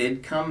Torri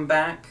did come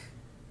back,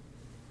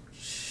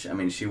 I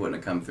mean, she wouldn't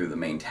have come through the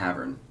main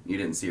tavern. You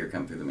didn't see her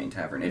come through the main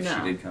tavern if she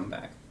No. did come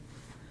back.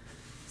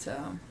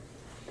 So.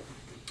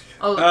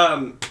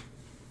 I'm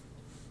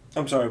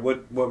sorry,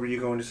 what were you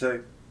going to say?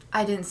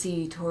 I didn't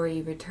see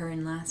Torri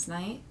return last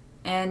night.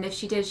 And if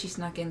she did, she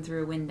snuck in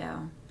through a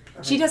window.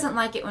 She doesn't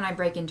like it when I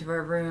break into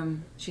her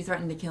room. She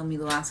threatened to kill me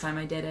the last time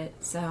I did it,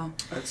 so...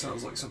 That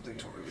sounds like something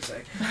Torri would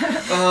say.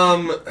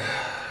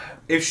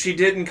 If she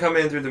didn't come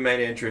in through the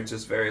main entrance,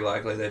 it's very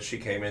likely that she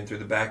came in through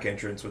the back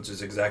entrance, which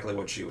is exactly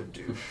what she would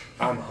do.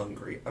 I'm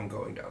hungry. I'm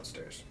going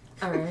downstairs.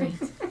 Alright.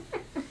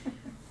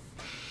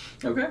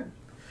 Okay.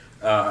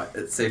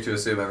 It's safe to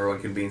assume everyone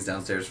convenes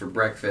downstairs for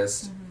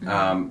breakfast.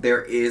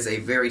 There is a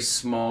very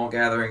small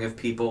gathering of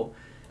people.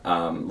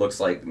 Looks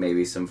like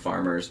maybe some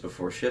farmers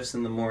before shifts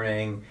in the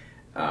morning.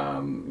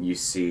 You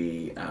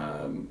see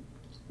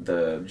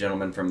the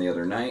gentleman from the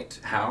other night,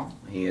 Hal.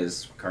 He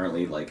is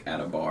currently at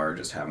a bar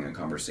just having a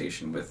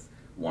conversation with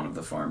one of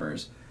the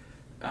farmers.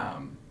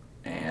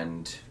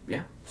 And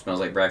yeah, smells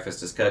like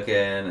breakfast is cooking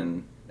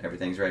and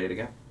everything's ready to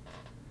go.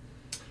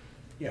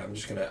 Yeah,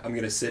 I'm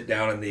gonna sit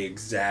down in the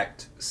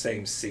exact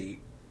same seat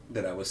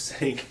that I was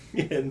sitting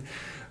in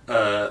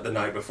the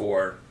night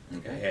before,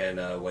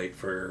 and wait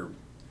for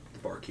the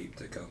barkeep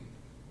to come.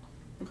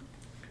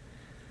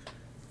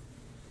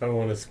 I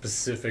want to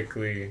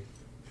specifically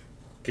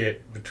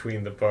get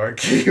between the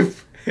barkeep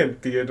and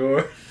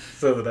Theodore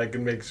so that I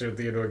can make sure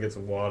Theodore gets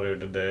water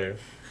today.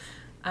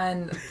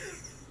 And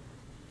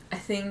I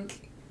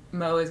think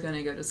Mo is going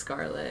to go to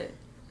Scarlet.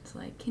 It's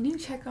like, can you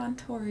check on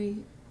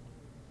Torri?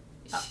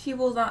 She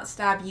will not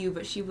stab you,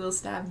 but she will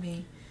stab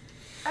me.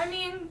 I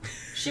mean,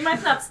 she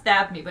might not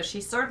stab me, but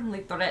she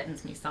certainly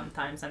threatens me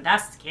sometimes, and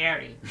that's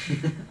scary.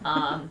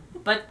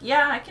 But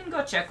yeah, I can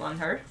go check on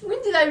her.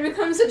 When did I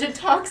become such a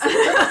toxic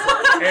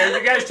person? Hey, are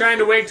you guys trying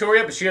to wake Tori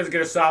up, but she doesn't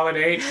get a solid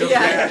 8? She'll You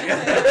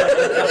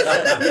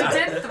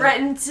did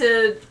threaten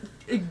to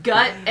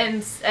gut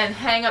and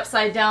hang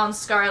upside down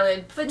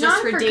Scarlet, But just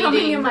not for for dating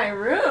coming in my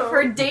room.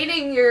 for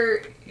dating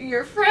your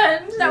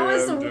friend. That Yeah,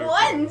 was I'm joking.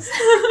 once.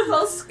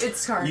 Well, it's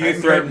Scarlet. You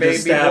threatened to baby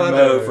stab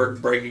brother. Mo for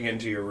breaking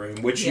into your room,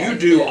 which Yeah, you you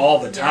do did. all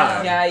the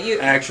time. Yeah, you...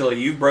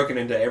 Actually, you've broken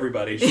into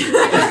everybody's room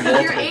You're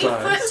multiple 8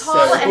 times. foot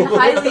tall so- and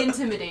highly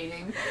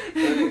intimidating.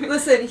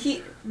 Listen,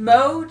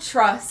 Mo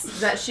trusts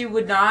that she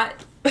would not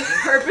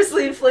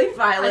purposely inflict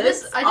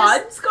violence I just-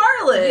 on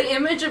Scarlet. The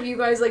image of you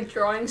guys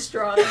drawing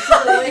straws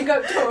to wake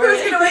up Tori.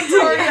 Who's gonna wake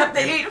Tori up, the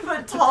 8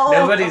 foot tall?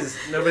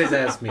 Nobody's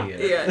asked me yet.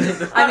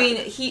 Yeah. I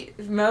mean,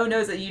 Mo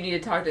knows that you need to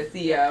talk to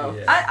Theo.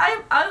 Yeah.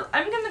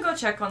 I'm gonna go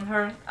check on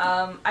her.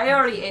 I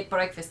already ate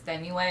breakfast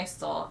anyway,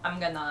 so I'm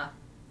gonna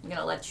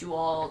let you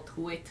all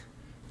to it.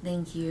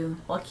 Thank you.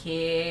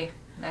 Okay.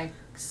 And I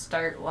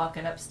start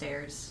walking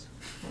upstairs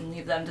and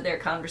leave them to their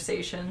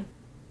conversation.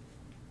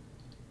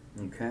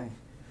 Okay.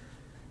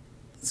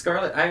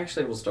 Scarlet, I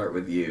actually will start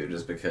with you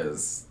just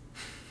because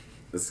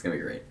this is going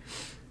to be great.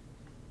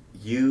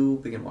 You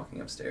begin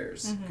walking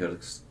upstairs, go to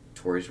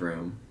Tori's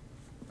room.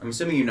 I'm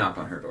assuming you knock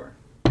on her door.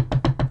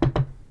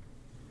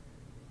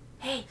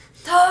 Hey,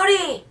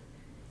 Tori!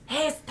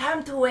 Hey, it's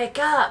time to wake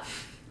up.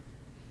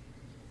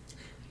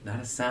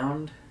 Not a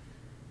sound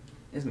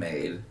is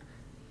made.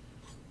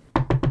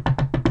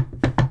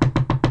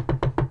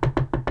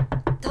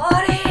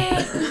 Tori!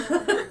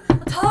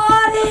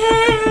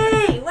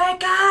 Tori!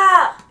 Wake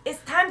up! It's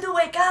time to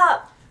wake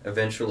up!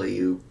 Eventually,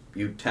 you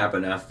tap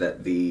enough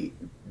that the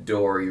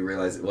door, you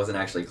realize it wasn't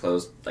actually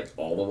closed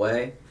all the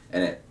way,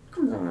 and it...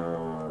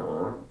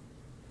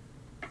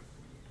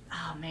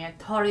 Oh man,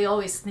 Tori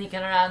always sneaking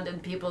around in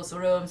people's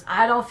rooms.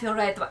 I don't feel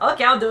right.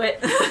 Okay, I'll do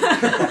it.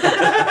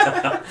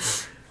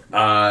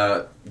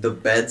 The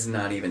bed's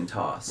not even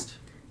tossed.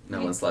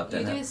 No one slept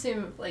in You do it.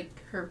 assume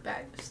her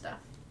bag of stuff.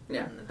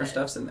 Yeah, in the her bed.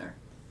 stuff's in there.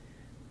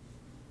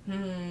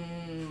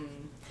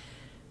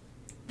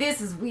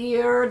 This is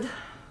weird.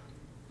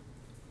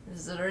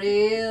 This is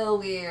real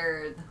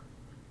weird.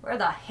 Where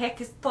the heck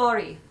is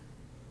Tori?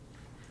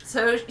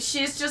 So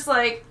she's just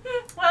like,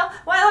 well,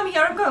 while I'm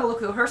here, I'm gonna look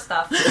through her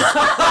stuff.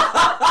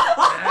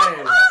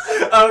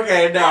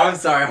 Okay, no, I'm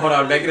sorry. Hold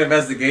on, make an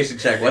investigation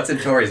check. What's in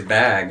Tori's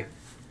bag?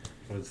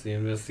 What's the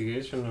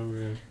investigation over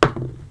here?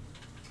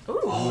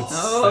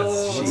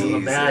 Oh. What's in the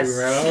bag,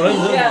 Jesus. bro?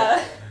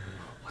 Yeah.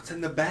 What's in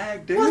the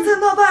bag, dude? What's in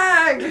the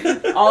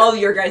bag? All of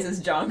your guys'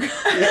 junk.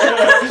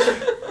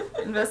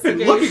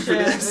 Investigation. Looking for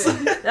this.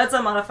 That's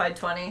a modified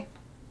 20.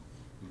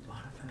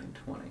 Modified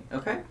 20.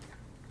 Okay.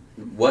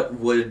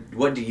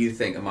 What do you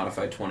think a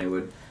modified 20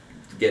 would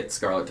get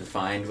Scarlet to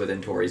find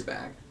within Tori's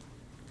bag?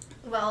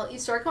 Well, you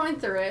start going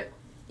through it.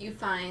 You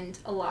find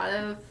a lot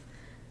of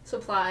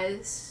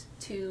supplies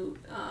to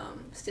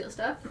steal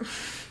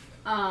stuff.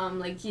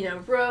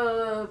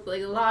 Rope, a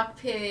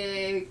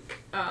lockpick.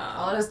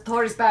 Oh, that's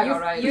Tori's bag,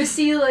 alright. You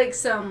see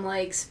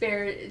some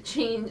spare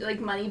change,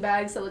 money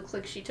bags that look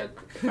like she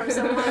took from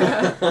someone.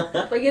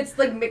 It's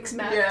mixed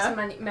match Yeah.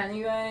 money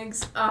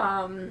bags.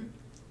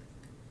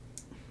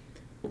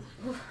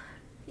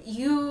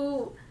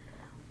 You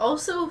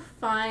also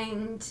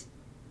find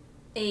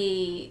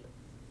a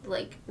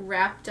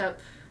wrapped up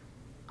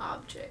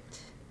object.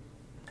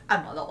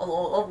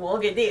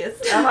 Look at this.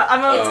 It's kind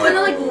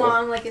Oh. of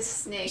long like a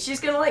snake. She's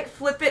gonna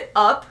flip it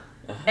up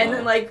and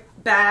then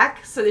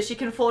back so that she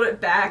can fold it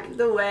back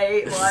the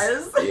way it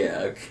was.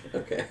 Yeah,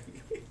 okay.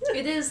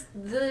 It is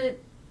the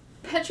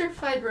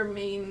petrified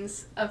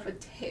remains of a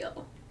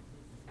tail.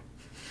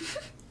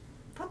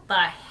 What the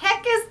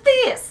heck is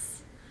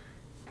this?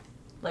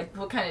 Like,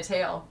 what kind of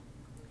tail?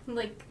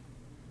 Like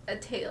a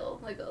tail,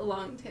 like a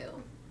long tail.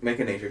 Make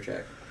a nature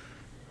check.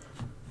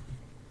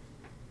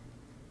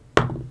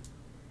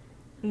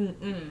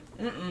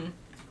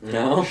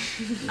 No?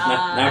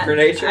 Not for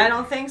nature? I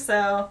don't think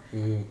so.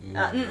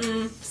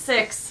 Mm-mm.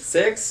 6.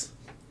 6?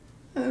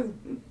 A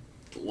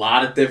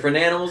lot of different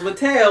animals with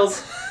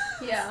tails.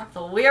 Yeah.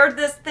 The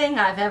weirdest thing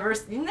I've ever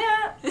seen.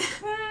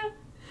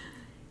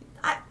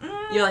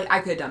 You're like, I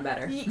could have done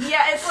better.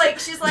 Yeah, it's like,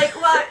 she's like,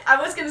 well,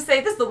 I was going to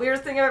say this is the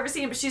weirdest thing I've ever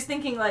seen, but she's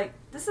thinking like,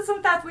 this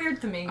isn't that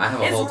weird to me. I have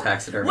a whole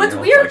taxidermy. What's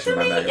animal weird collection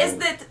to in me my bag. is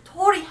that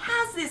Torri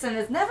has this and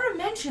has never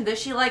mentioned that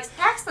she likes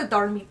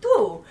taxidermy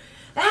too.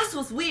 That's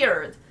what's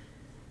weird.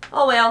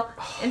 Oh well.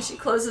 And she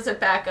closes it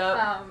back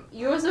up.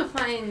 You also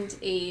find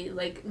a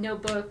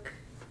notebook.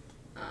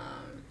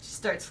 She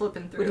starts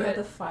flipping through Would you it. have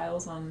the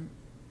files on?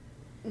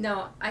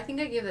 No, I think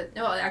I gave it.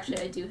 No, actually,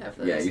 I do have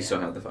those. Yeah, you still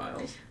have the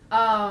files.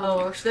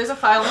 Oh, there's a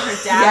file with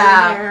her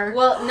dad in there.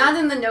 Well, not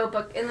in the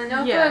notebook. In the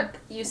notebook, Yeah.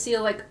 you see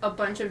a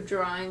bunch of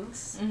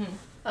drawings Mhm.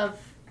 of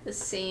the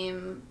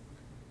same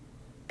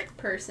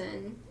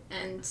person,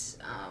 and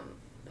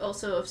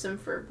also of some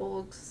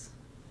furbolgs.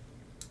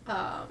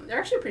 They're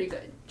actually pretty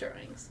good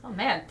drawings. Oh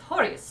man,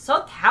 Torri is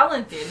so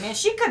talented. Man,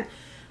 she could.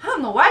 I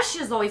don't know why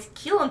she's always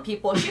killing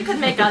people. She could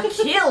make a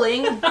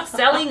killing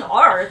selling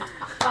art.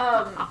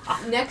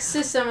 Next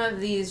to some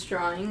of these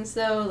drawings,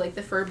 though, like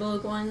the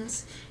furbolg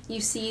ones, you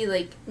see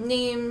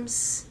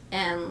names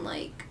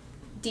and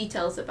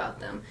details about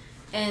them.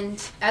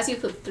 And as you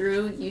flip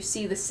through, you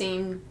see the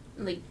same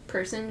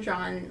person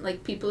drawn,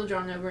 people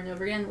drawn over and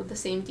over again with the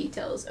same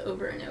details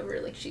over and over.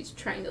 Like she's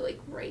trying to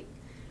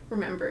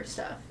remember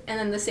stuff. And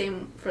then the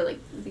same for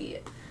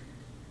the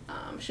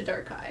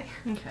Shadarkai.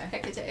 Okay.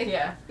 Hecate.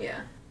 Yeah. Yeah.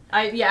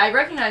 I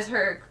recognize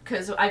her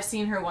because I've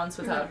seen her once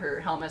without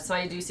her helmet, so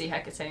I do see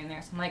Hecate in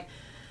there. So I'm like,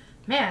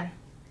 man,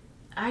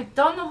 I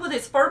don't know who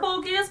this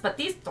furbolg is, but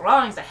these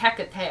drawings of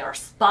Hecate are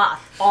spot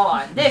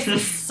on. This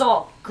is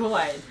so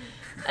good.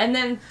 And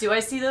then, do I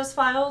see those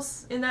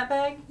files in that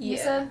bag? You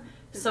Yeah. said?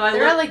 So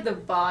They're look- at the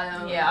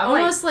bottom. Yeah, I'm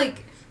almost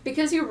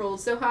because you rolled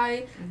so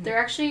high, they're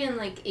actually in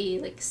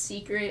a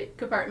secret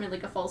compartment,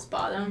 a false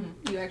bottom.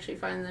 You actually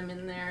find them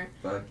in there.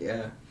 Fuck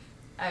yeah.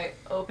 I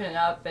open it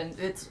up, and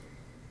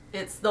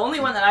it's the only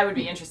one that I would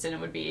be interested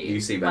in would be... You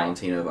see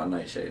Valentino von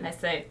Nightshade. I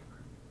say,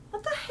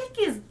 what the heck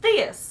is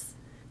this?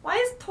 Why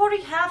does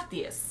Torri have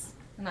this?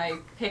 And I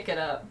pick it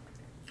up,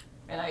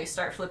 and I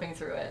start flipping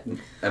through it.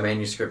 A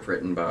manuscript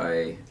written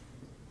by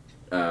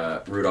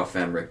Rudolf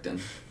van Richten.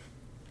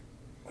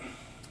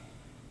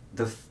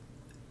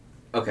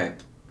 Okay,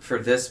 for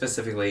this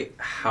specifically,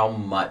 how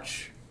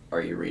much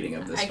are you reading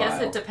of this I file?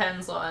 guess it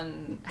depends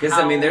on Because,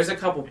 how... there's a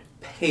couple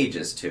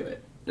pages to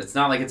it. It's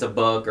not like it's a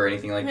book or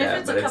anything like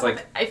that, but it's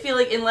I feel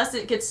like unless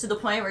it gets to the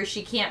point where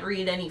she can't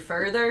read any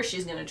further,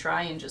 she's going to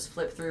try and just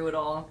flip through it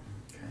all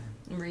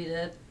and read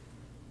it.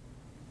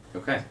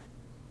 Okay.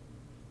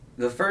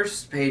 The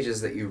first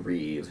pages that you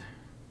read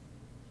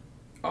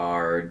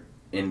are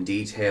in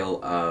detail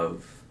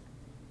of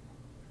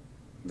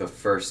the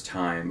first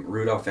time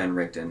Rudolf van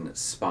Richten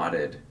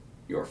spotted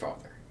your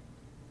father.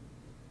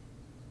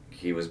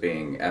 He was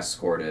being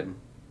escorted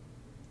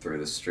through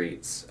the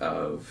streets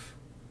of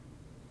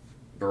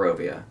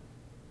Barovia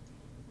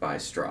by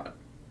Strahd,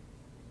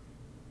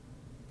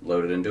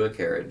 loaded into a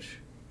carriage,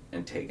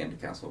 and taken to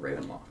Castle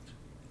Ravenloft.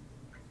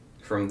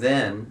 From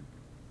then,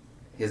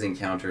 his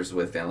encounters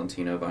with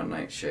Valentino von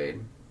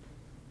Nightshade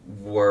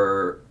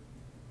were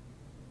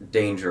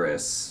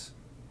dangerous,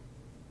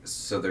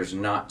 so there's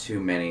not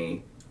too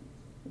many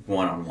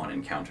one-on-one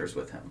encounters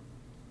with him.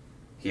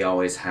 He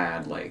always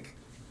had,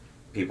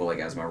 people like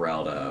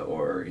Esmeralda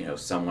or,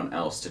 someone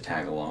else to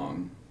tag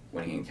along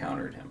when he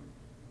encountered him.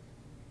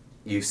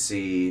 You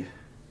see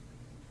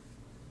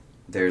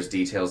there's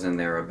details in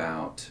there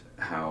about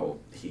how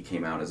he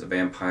came out as a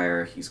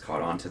vampire. He's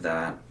caught on to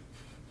that.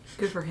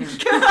 Good for him.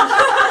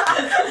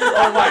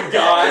 Oh my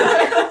god!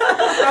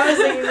 I was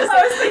thinking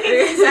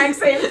the exact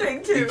same thing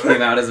He too.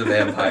 came out as a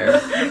vampire.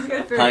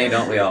 Good for Honey, him.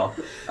 don't we all?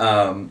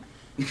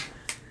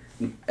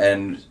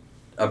 And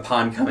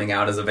upon coming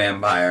out as a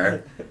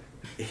vampire,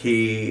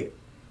 he,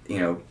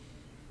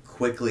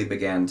 quickly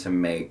began to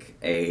make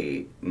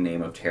a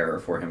name of terror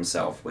for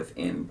himself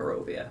within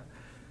Barovia.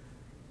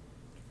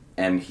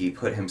 And he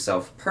put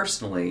himself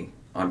personally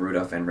on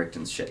Rudolf van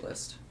Richten's shit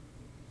list.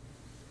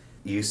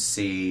 You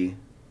see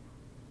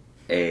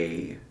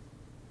a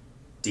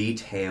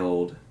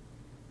detailed,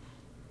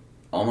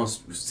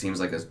 almost seems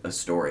like a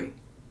story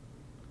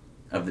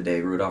of the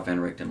day Rudolf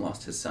van Richten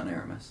lost his son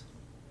Aramis.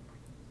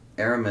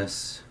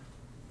 Aramis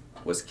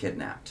was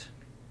kidnapped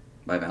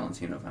by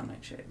Valentino von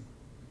Nightshade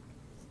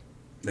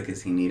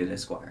because he needed a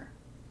squire.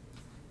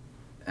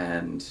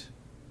 And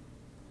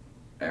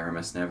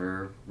Aramis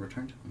never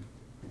returned to him.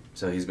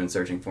 So he's been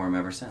searching for him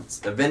ever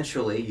since.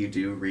 Eventually, you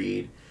do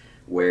read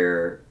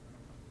where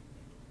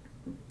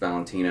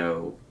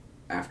Valentino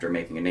after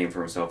making a name for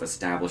himself,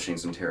 establishing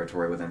some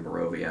territory within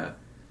Barovia,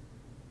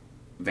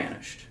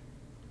 vanished.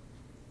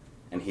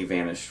 And he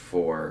vanished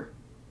for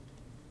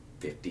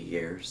 50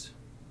 years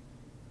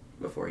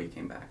before he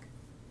came back.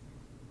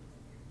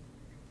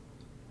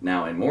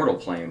 Now, in mortal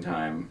plane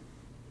time,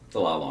 it's a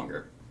lot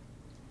longer.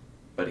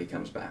 But he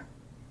comes back.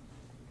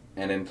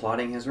 And in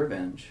plotting his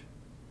revenge,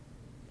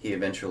 he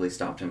eventually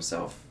stopped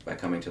himself by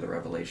coming to the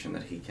revelation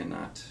that he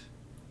cannot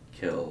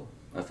kill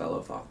a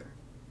fellow father.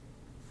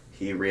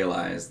 He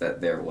realized that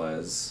there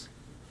was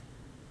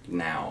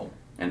now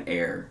an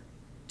heir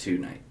to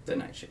the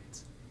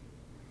Nightshades.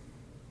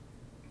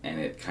 And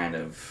it kind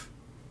of...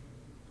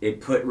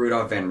 It put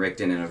Rudolf van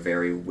Richten in a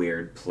very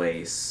weird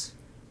place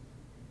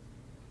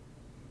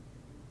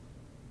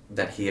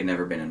that he had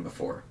never been in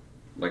before.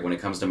 Like, when it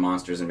comes to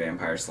monsters and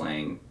vampire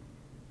slaying,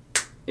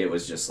 it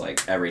was just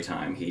like every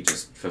time he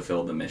just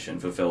fulfilled the mission,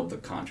 fulfilled the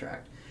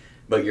contract.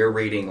 But you're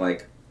reading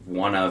like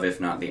one of, if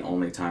not the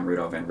only time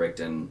Rudolf van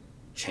Richten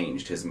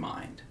changed his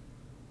mind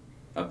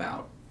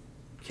about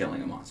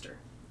killing a monster.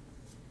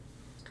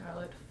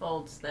 Scarlet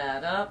folds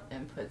that up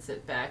and puts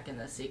it back in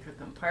the secret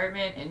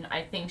compartment, and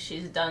I think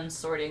she's done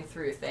sorting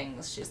through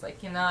things. She's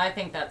like, I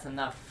think that's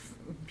enough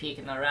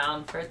peeking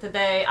around for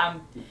today.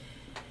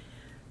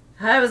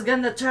 I was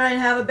gonna try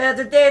and have a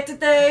better day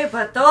today,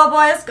 but oh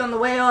boy, it's gonna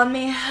weigh on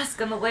me. It's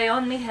gonna weigh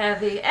on me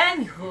heavy.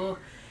 Anywho.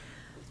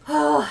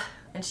 Oh.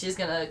 And she's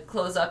gonna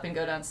close up and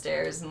go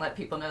downstairs and let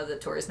people know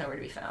that Torri's nowhere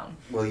to be found.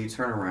 Well, you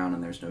turn around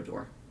and there's no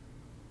door.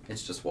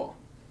 It's just wall.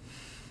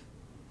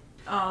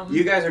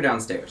 You guys are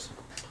downstairs.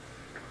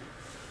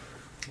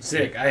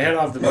 Sick. I head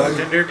off the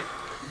bartender,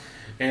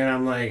 and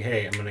I'm like,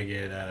 hey, I'm gonna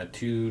get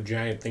 2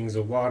 giant things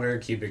of water,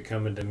 keep it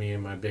coming to me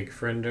and my big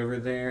friend over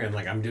there, and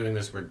like I'm doing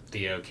this where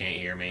Theo can't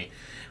hear me,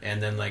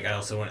 and then like I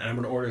also want, and I'm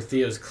gonna order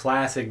Theo's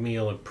classic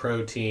meal of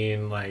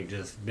protein, like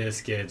just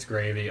biscuits,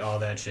 gravy, all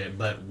that shit,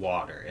 but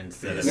water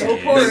instead of No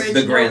eggs. porridge,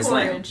 The no Grand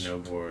Slam. porridge. No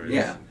porridge.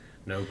 Yeah.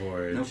 No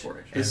porridge. No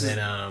porridge. And This then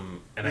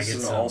and I This get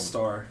is an some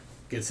all-star.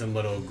 get some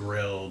little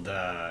grilled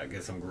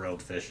get some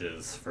grilled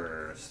fishes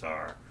for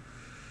Star.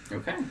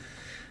 Okay.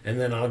 And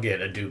then I'll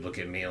get a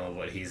duplicate meal of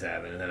what he's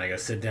having. And then I go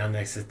sit down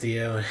next to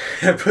Theo and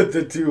I put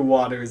the 2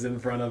 waters in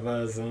front of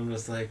us. And I'm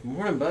just like,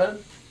 morning,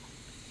 bud.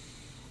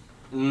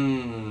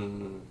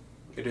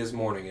 It is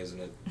morning, isn't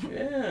it?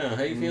 Yeah,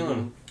 how you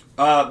feeling?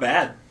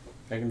 Bad.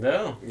 I can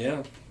tell.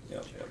 Yeah.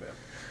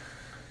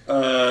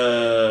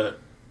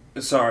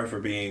 Sorry for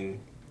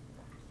being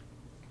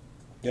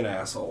an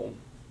asshole,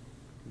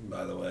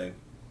 by the way.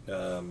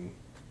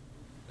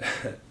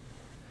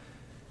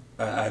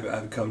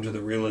 I've come to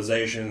the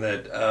realization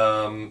that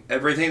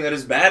everything that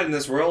is bad in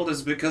this world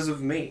is because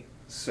of me.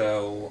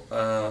 So,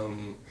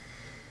 I'm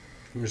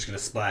just going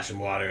to splash some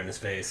water in his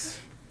face.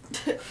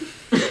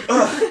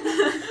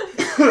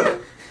 I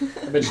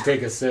bet you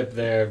take a sip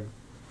there,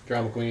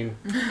 Drama Queen.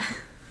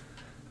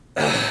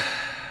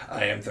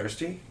 I am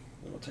thirsty.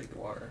 I'll take the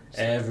water.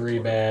 Every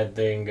bad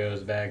thing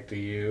goes back to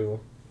you.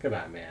 Come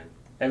on, man.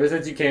 Ever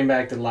since you came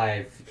back to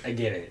life, I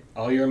get it.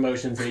 All your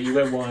emotions hit you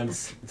at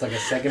once. It's like a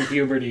second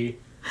puberty.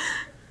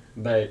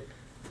 But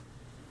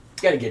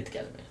you gotta get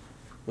together, man.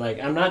 Like,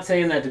 I'm not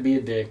saying that to be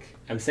a dick.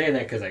 I'm saying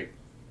that because I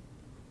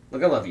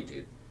love you,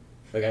 dude.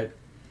 Like, I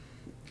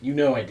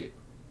do.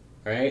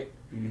 Alright?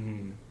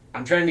 Mm-hmm.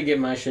 I'm trying to get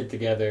my shit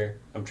together.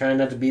 I'm trying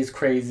not to be as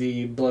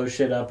crazy, blow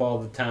shit up all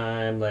the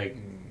time. Like,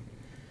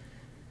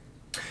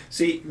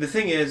 See, the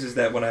thing is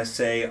that when I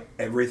say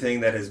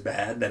everything that is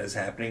bad that is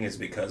happening is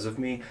because of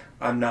me,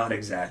 I'm not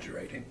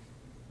exaggerating.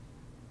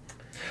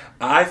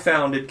 I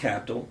founded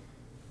Capital.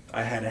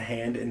 I had a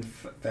hand in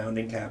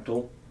founding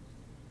Capital.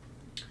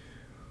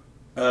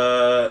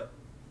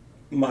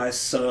 My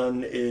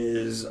son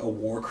is a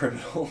war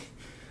criminal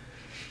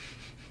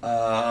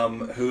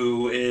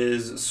who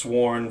is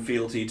sworn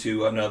fealty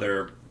to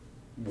another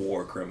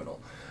war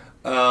criminal.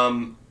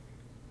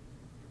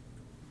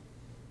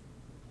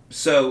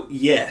 So,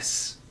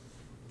 yes,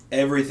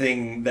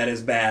 everything that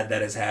is bad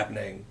that is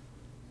happening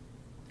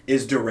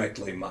is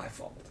directly my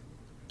fault.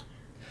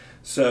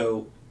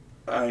 So,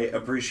 I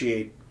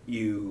appreciate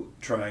you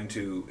trying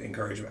to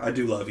encourage me. I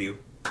do love you.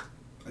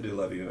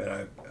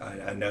 And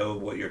I know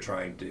what you're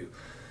trying to do.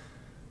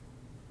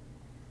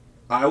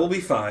 I will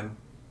be fine.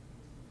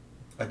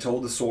 I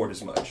told the sword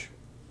as much.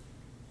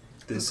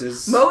 This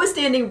is... Mo is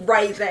standing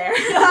right there.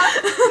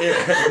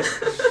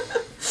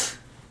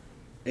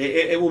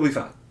 It will be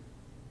fine.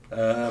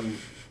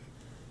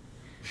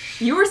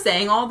 You were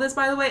saying all this,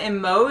 by the way,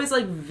 and Mo is,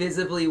 like,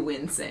 visibly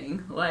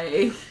wincing.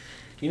 Like...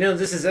 you know,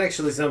 this is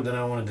actually something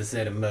I wanted to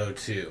say to Mo,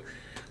 too.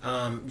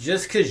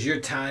 Just because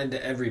you're tied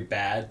to every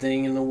bad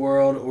thing in the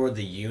world or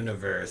the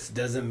universe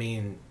doesn't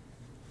mean...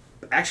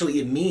 Actually,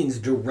 it means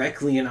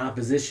directly in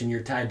opposition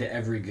you're tied to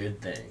every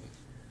good thing.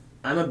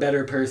 I'm a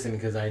better person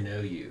because I know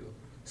you.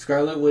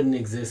 Scarlet wouldn't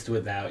exist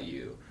without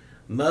you.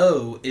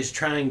 Mo is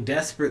trying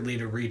desperately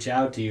to reach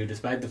out to you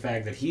despite the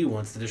fact that he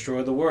wants to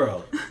destroy the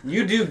world.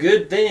 You do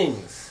good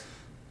things.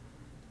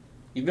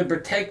 You've been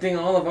protecting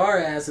all of our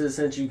asses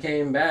since you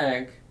came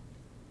back.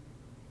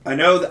 I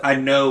know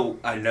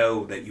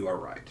that you are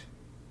right.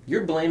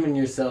 You're blaming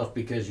yourself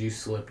because you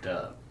slipped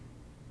up.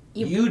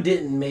 You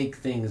didn't make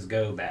things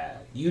go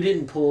bad. You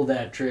didn't pull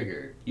that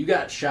trigger. You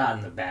got shot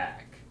in the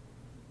back.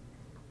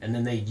 And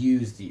then they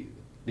used you.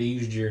 They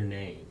used your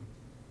name.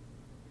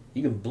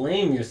 You can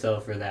blame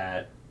yourself for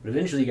that, but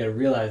eventually you gotta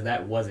realize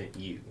that wasn't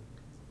you.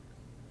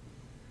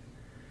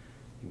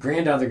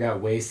 Granddaughter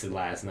got wasted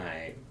last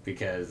night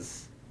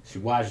because she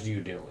watched you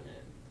doing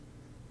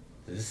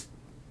it. Just,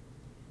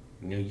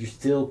 you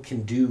still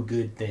can do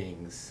good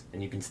things,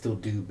 and you can still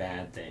do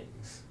bad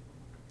things.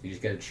 You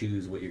just gotta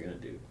choose what you're gonna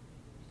do.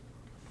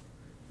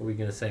 What were you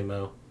gonna say,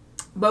 Mo?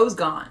 Mo's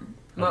gone.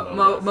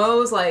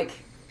 Mo's like,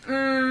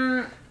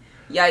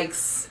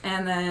 yikes,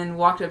 and then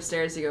walked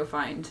upstairs to go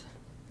find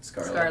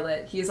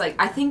Scarlet. He's like,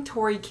 I think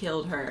Torri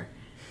killed her.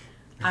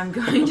 I'm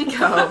going to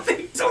go I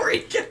think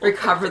Torri killed her.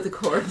 recover the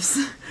corpse.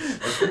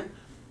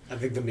 I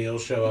think the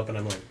meals show up, and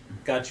I'm like,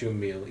 got you a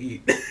meal,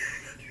 eat.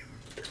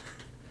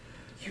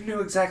 You knew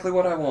exactly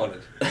what I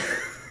wanted.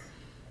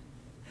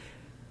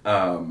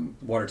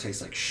 Water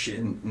tastes like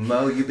shit.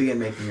 Mo, you begin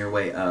making your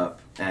way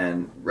up,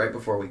 and right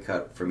before we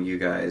cut from you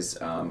guys,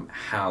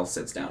 Hal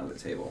sits down at the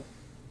table.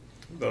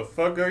 The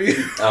fuck are you?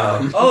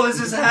 Oh,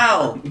 this is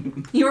Hal.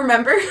 You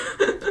remember?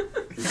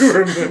 You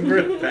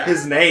remember that?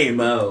 His name.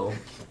 Mo,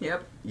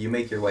 Yep. you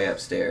make your way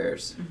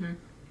upstairs. Mm-hmm.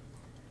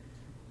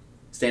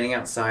 Standing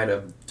outside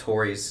of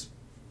Tori's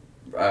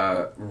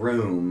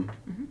room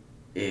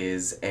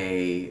is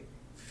a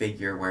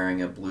figure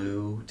wearing a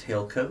blue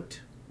tailcoat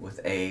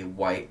with a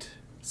white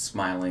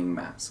smiling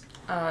mask.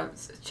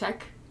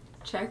 Check.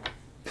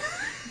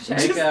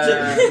 Make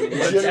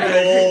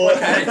What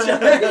kind of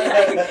check?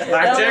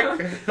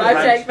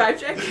 Vibe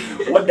check.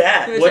 What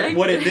that? Check.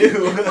 What it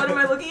do? What am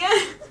I looking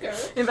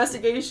at?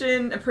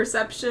 Investigation,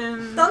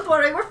 perception. Don't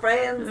worry, we're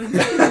friends.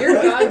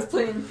 Your god's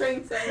playing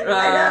pranks on you.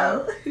 I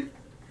know.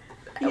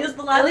 Use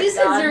the At least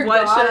it's your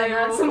What god, should I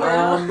not roll? someone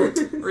else.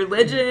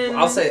 Religion.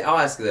 I'll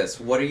ask this.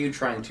 What are you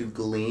trying to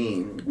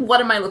glean?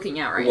 What am I looking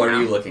at right now? What are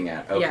you looking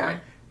at? Okay. Yeah.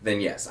 Then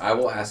yes, I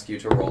will ask you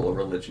to roll a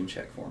religion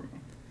check for me.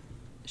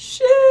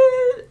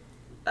 Shit.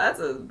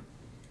 That's a...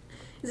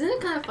 Isn't it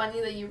kind of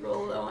funny that you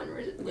roll low on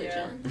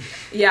religion?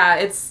 Yeah,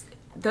 it's...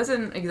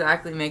 doesn't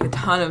exactly make a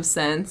ton of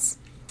sense.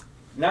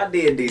 Not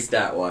D&D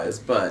stat-wise,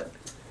 but...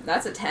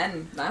 That's a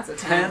 10. That's a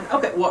 10. 10?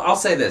 Okay, well, I'll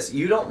say this.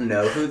 You don't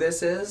know who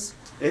this is,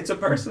 It's a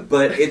person.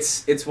 but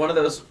it's one of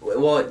those...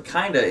 Well,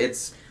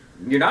 it's...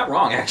 You're not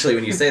wrong, actually,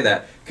 when you say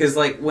that. Because,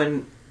 like,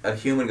 when a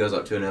human goes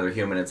up to another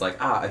human, it's like,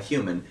 a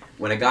human.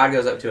 When a god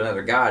goes up to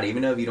another god,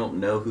 even though you don't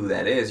know who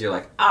that is, you're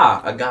like,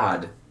 a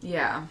god.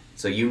 Yeah.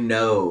 So you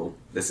know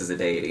this is a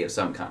deity of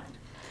some kind.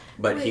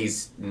 But Wait.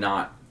 he's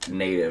not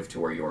native to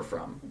where you're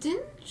from.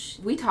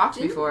 We talked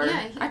Didn't- before.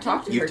 yeah, he I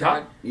talked to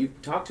her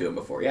You've talked to him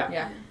before, yeah. God.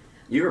 Yeah.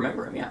 You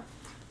remember him, yeah.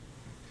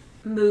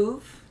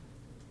 Move.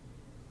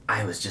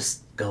 I was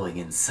just going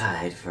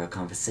inside for a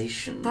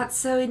conversation. That's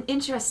so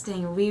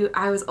interesting.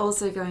 I was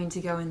also going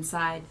to go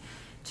inside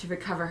to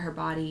recover her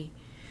body.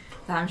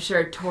 I'm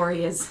sure Torri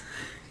is...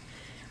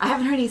 I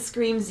haven't heard any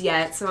screams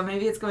yet, so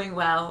maybe it's going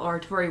well,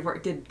 or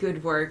Torri did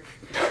good work.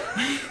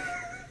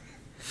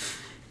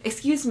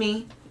 Excuse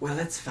me. Well,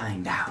 let's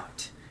find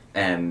out.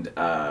 And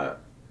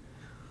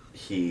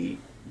he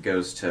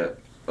goes to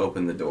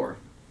open the door.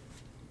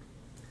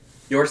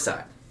 Your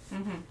side.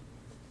 Mm-hmm.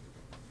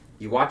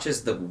 You watch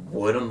as the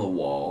wood on the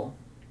wall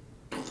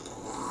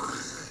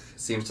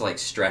seems to like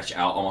stretch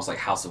out almost like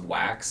House of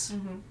Wax.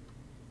 Mm-hmm.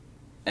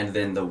 And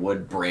then the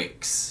wood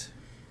breaks.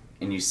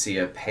 And you see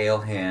a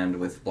pale hand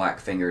with black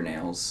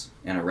fingernails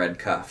and a red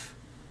cuff.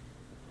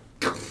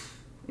 And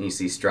you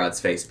see Strahd's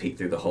face peek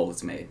through the hole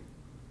it's made.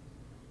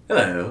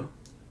 Hello.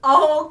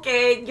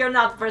 Okay, you're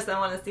not the person I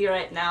want to see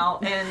right now.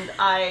 And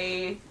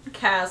I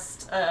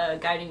cast a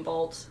guiding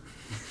bolt.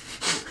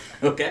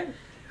 Okay.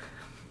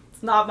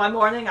 It's not my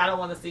morning, I don't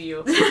want to see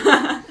you.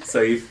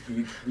 So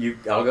you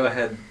I'll go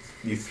ahead,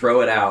 you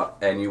throw it out,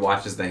 and you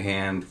watch as the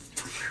hand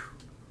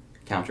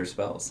counter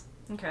spells.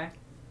 Okay.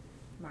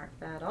 Mark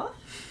that off.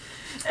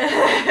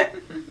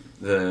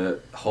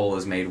 The hole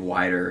is made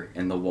wider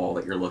in the wall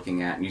that you're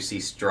looking at, and you see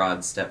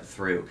Strahd step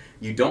through.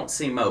 You don't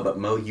see Mo, but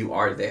Mo, you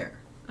are there.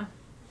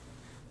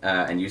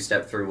 And you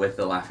step through with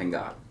the Laughing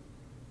God.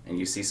 And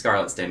you see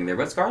Scarlet standing there,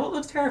 but Scarlet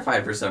looks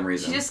terrified for some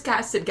reason. She just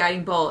casted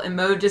Guiding Bolt, and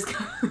Mo just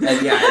goes... And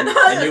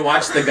and you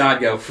watch the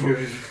god go...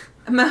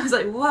 Mo's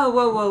like,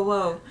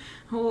 whoa.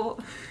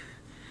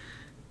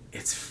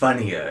 It's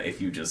funnier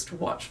if you just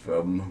watch for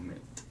a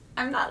moment.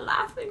 I'm not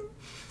laughing.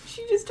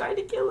 She just tried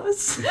to kill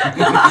us.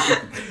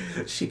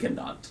 She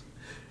cannot.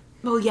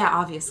 Well, yeah,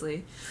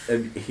 obviously.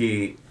 And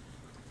he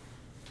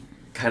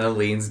kind of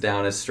leans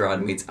down as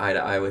Strahd meets eye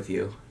to eye with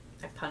you.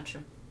 I punch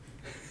him.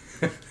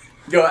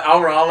 Go,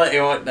 I'll let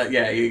you want that.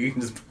 Yeah, you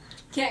can just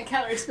Can't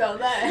counterspell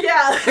that.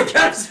 Yeah.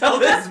 counterspell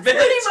this bitch. Pretty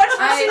much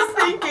what she's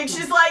thinking.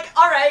 She's like,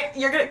 alright,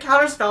 you're gonna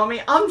counterspell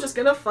me. I'm just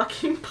gonna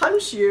fucking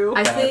punch you.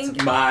 I That's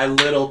think... my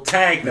little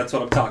tank. That's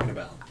what I'm talking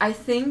about. I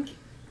think...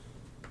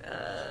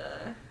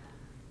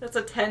 That's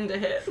a 10 to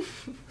hit.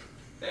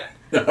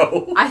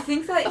 No. I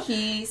think that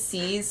he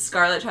sees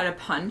Scarlet try to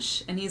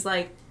punch, and he's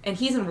like, and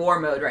he's in war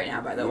mode right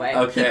now, by the way.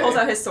 Okay. He pulls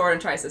out his sword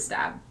and tries to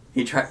stab.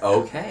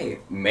 Okay,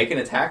 make an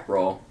attack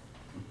roll.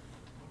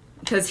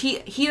 Because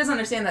he doesn't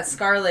understand that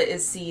Scarlet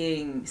is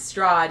seeing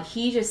Strahd.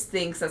 He just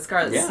thinks that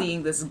Scarlet's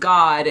seeing this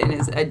god and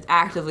is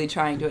actively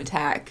trying to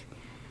attack.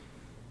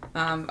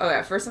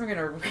 First I'm going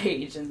to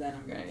rage, and then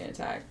I'm going to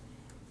attack.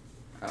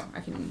 Oh, I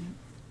can...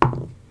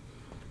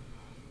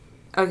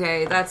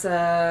 Okay, that's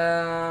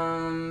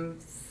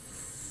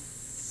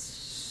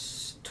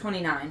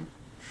 29.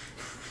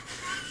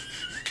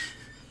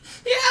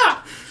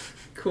 Yeah!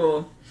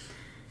 Cool.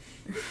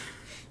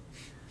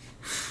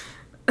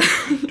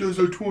 Does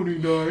a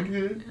 29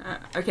 hit?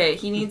 Okay,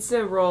 he needs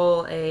to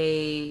roll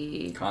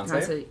a... Con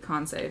save?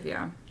 Con save,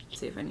 yeah.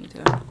 See if I need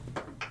to...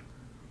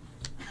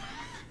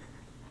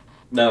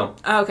 No.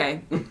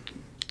 Okay.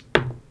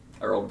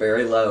 I rolled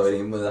very low, and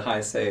even with a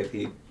high save,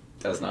 he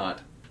does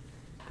not.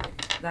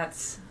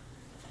 That's...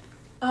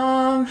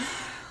 19...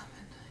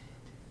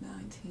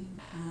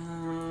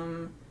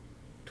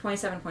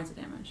 27 points of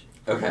damage.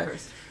 Okay.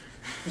 First.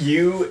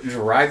 You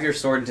drive your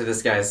sword into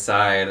this guy's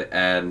side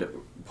and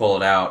pull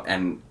it out,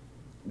 and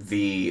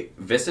the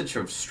visage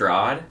of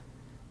Strahd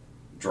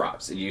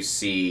drops, and you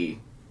see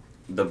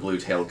the blue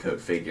tailcoat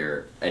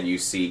figure, and you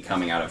see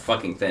coming out of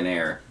fucking thin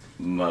air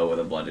Mo with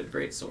a blooded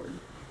greatsword.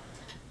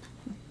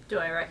 Do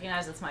I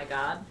recognize it's my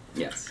god?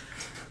 Yes.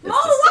 Mo,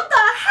 what the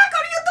heck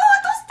are you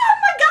doing? Don't stab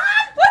my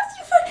god! What?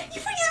 You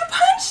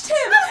punched him!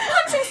 I was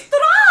punching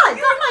Strahd!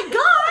 You're my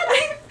god!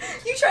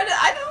 You tried to...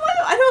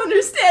 I don't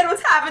understand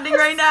what's happening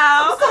right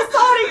now.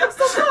 I'm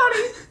so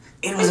sorry.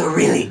 It was a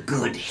really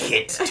good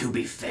hit, to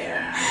be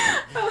fair.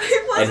 Oh,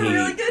 it was And a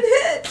really good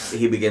hit.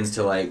 He begins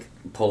to, like,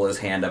 pull his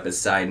hand up his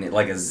side, and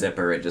like a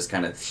zipper, it just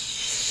kind of...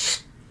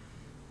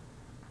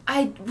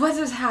 What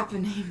is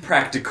happening?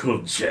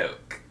 Practical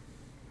joke.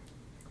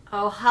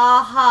 Oh,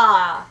 ha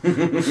ha.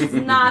 It's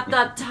not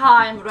the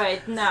time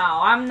right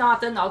now. I'm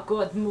not in a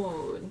good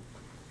mood.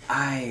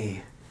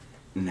 I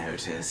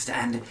noticed,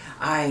 and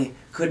I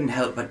couldn't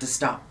help but to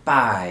stop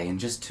by and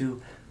just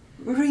to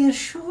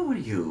reassure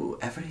you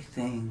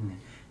everything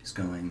is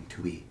going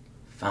to be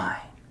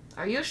fine.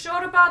 Are you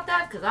sure about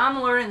that? Because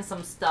I'm learning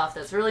some stuff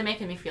that's really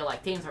making me feel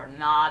like things are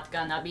not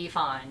gonna be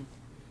fine.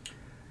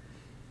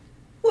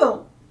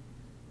 Well,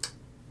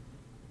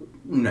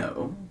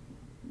 no.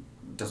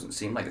 Doesn't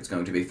seem like it's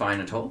going to be fine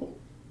at all.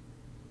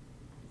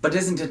 But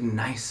isn't it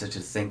nicer to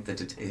think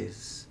that it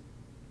is?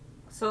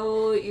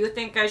 So you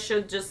think I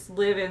should just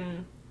live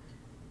in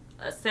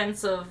a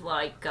sense of,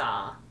 like,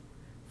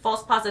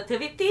 false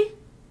positivity?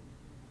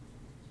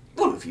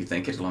 Well, if you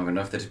think it long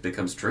enough that it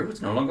becomes true,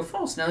 it's no longer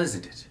false now,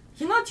 isn't it?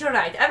 You know what, you're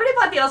right.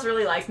 Everybody else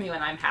really likes me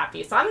when I'm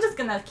happy, so I'm just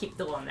gonna keep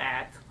doing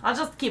that. I'll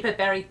just keep it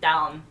buried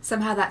down.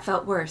 Somehow that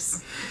felt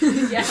worse.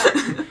 Yeah.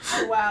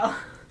 Oh, wow.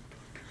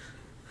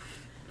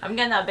 I'm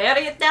gonna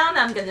bury it down.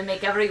 I'm gonna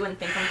make everyone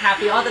think I'm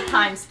happy all the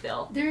time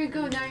still. There you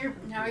go. Now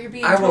you're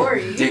being I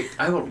Torri.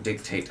 won't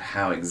dictate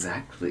how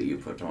exactly you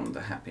put on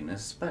the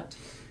happiness, but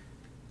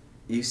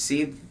you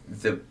see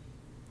the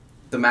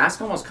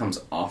mask almost comes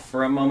off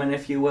for a moment,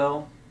 if you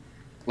will.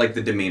 Like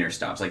the demeanor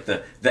stops, like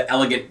the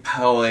elegant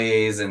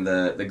poise and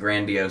the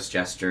grandiose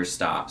gesture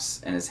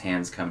stops, and his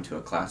hands come to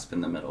a clasp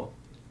in the middle.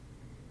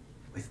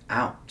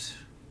 Without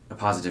a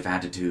positive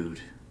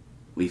attitude,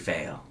 we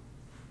fail.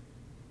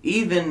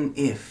 Even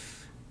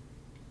if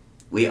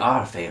we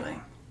are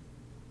failing,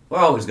 we're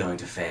always going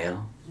to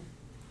fail.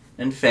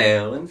 And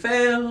fail, and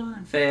fail,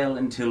 and fail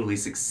until we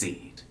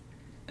succeed.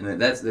 And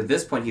that's at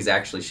this point, he's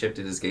actually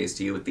shifted his gaze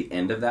to you at the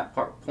end of that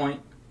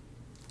point.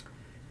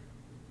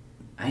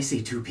 I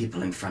see two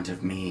people in front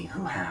of me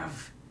who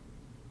have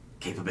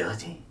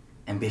capability,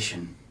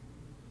 ambition,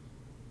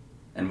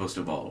 and most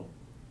of all,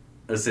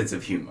 a sense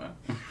of humor.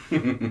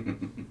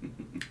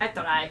 I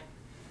try.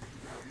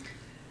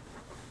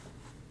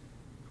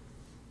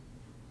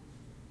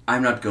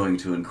 I'm not going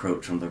to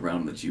encroach on the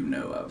realm that you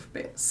know of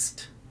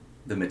best,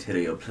 the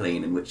material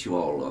plane in which you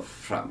all are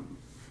from.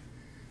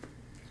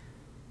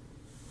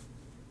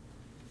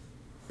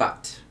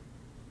 But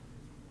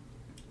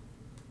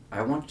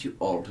I want you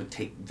all to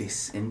take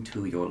this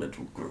into your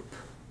little group.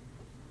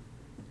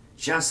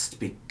 Just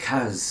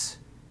because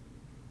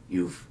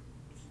you've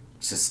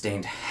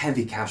sustained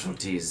heavy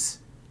casualties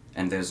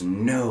and there's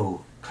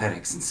no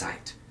clerics in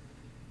sight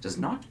does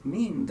not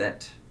mean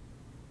that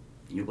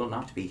you will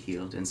not be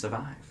healed and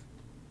survive.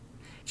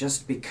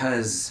 Just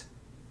because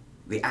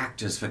the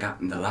actor's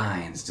forgotten the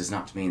lines does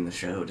not mean the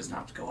show does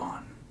not go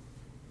on.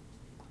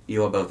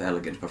 You are both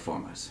elegant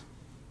performers.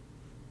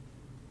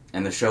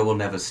 And the show will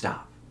never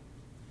stop.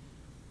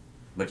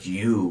 But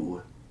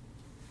you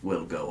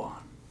will go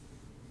on.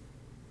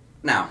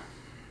 Now,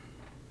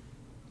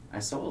 I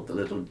saw the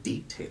little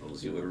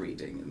details you were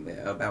reading in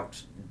there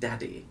about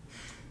Daddy.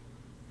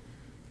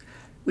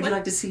 Would you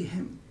like to see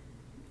him?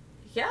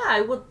 Yeah,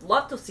 I would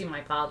love to see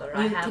my father.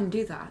 You can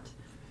do that.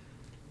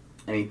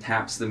 And he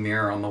taps the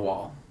mirror on the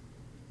wall.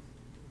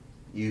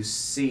 You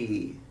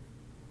see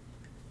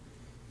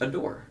a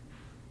door.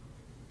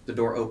 The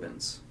door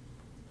opens.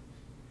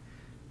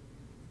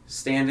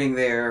 Standing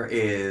there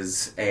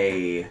is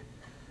a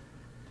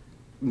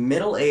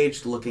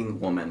middle-aged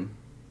looking woman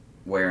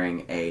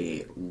wearing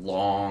a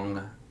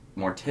long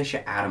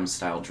Morticia Addams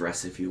style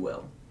dress, if you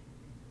will.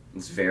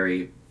 It's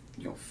very,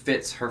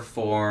 fits her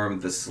form.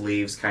 The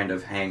sleeves kind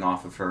of hang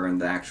off of her, and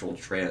the actual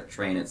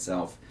train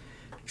itself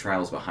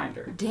trails behind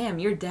her. Damn,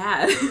 your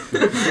dad.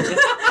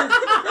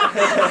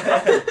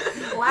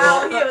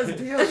 Wow, he was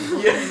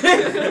beautiful.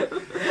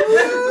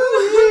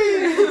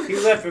 He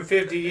left for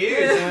 50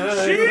 years.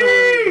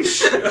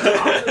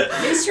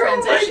 His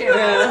transition.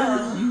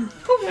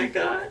 Oh my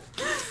god.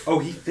 Oh,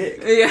 he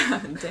thick.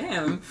 Yeah,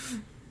 damn.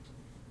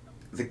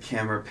 The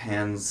camera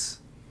pans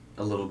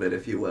a little bit,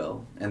 if you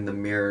will, and the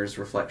mirror's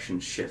reflection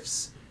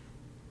shifts.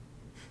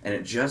 And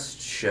it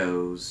just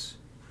shows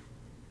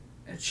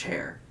a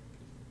chair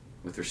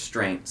with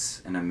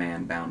restraints and a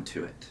man bound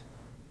to it.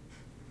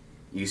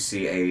 You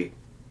see a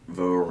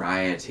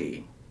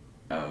variety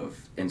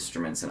of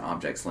instruments and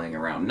objects laying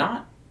around.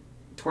 Not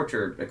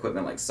torture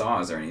equipment like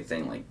saws or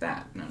anything like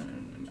that. No.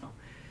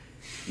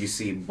 You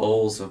see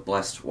bowls of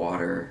blessed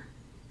water,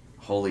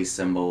 holy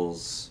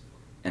symbols,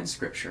 and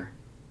scripture.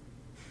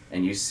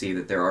 And you see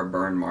that there are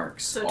burn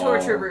marks. So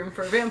torture room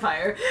for a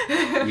vampire.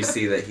 You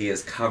see that he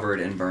is covered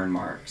in burn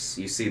marks.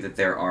 You see that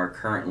there are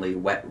currently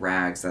wet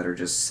rags that are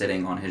just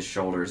sitting on his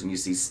shoulders, and you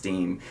see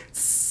steam.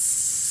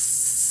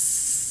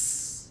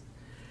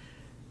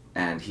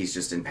 And he's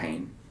just in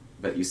pain.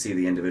 But you see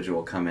the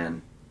individual come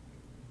in.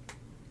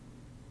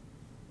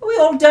 Are we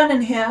all done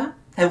in here?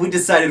 Have we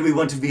decided we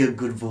want to be a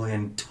good boy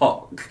and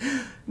talk?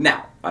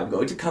 Now, I'm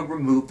going to come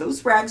remove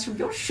those rags from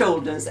your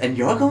shoulders, and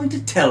you're going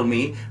to tell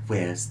me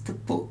where's the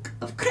Book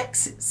of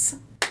Crexes.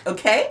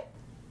 Okay?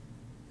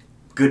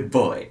 Good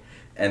boy.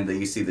 And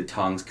you see the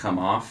tongs come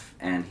off,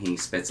 and he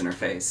spits in her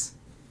face.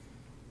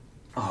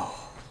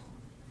 Oh.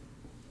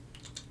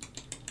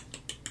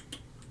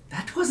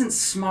 That wasn't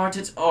smart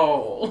at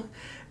all.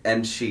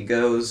 And she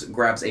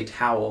grabs a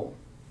towel,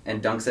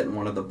 and dunks it in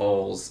one of the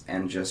bowls,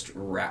 and just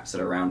wraps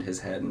it around his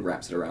head and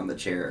wraps it around the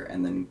chair,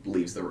 and then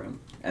leaves the room.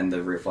 And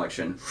the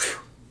reflection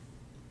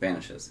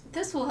vanishes.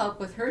 This will help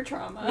with her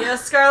trauma. Yeah,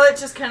 Scarlet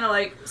just kind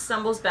of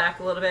stumbles back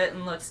a little bit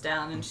and looks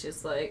down, and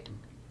she's like,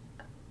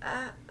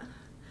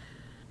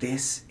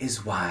 This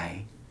is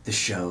why the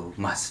show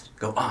must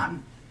go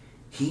on.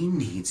 He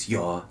needs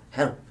your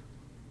help.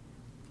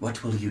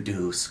 What will you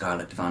do,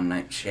 Scarlet von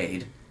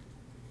Nightshade?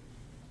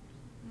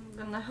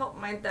 I'm gonna help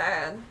my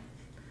dad.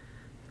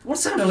 We'll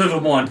sound a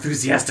little more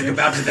enthusiastic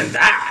about it than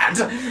that.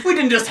 We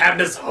didn't just have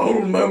this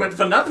whole moment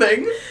for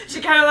nothing. She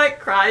kind of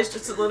cries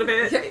just a little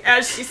bit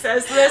as she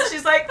says this.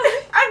 She's like,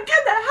 I'm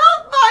gonna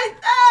help my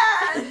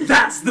dad!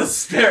 That's the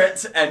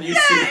spirit! And you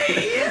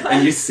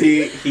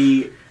see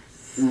he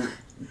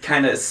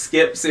kind of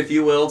skips, if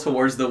you will,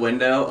 towards the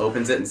window,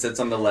 opens it and sits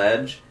on the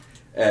ledge,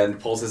 and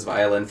pulls his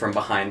violin from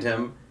behind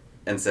him,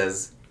 and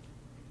says,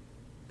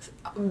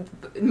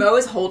 Mo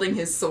is holding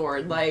his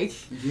sword,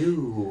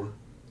 You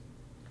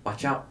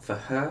watch out for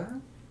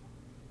her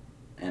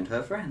and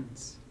her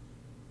friends.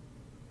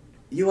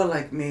 You are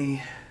like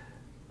me.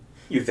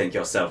 You think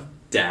yourself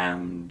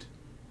damned.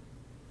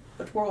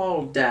 But we're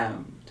all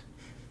damned.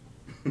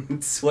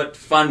 It's what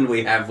fun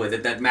we have with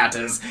it that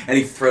matters. And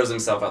he throws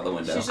himself out the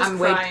window. She's just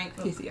crying.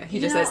 He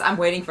just says, I'm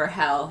waiting for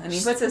hell. And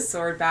he puts his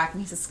sword back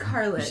and he says,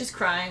 Scarlet. She's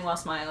crying while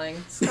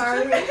smiling.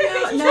 Scarlet.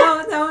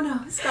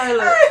 No,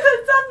 Scarlet.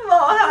 What's up, Mo?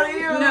 How are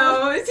you?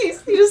 No,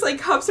 he just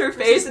cups her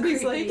face and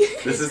he's like...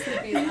 This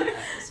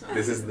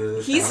is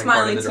the... He's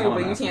smiling too,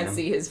 but you can't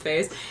see his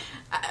face.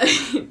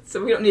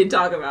 So we don't need to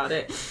talk about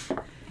it.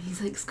 He's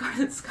like,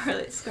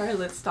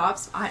 Scarlet, stop.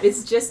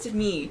 It's just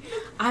me.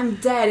 I'm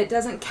dead. It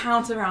doesn't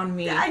count around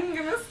me. I'm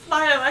gonna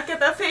smile. I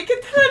gotta fake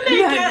it till I make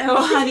it. No,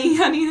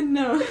 honey,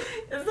 no.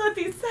 Is what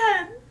he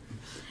said.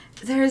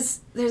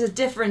 There's a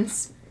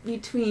difference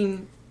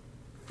between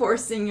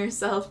forcing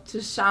yourself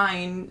to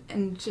shine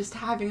and just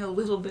having a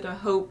little bit of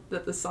hope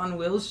that the sun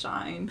will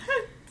shine.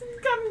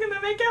 I'm gonna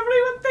make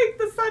everyone think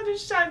the sun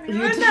is shining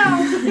right now.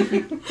 You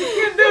can do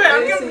it.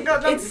 I'm gonna go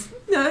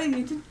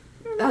down.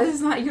 That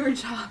is not your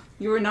job.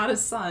 You are not a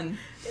son.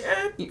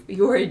 Yeah.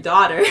 You are a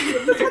daughter.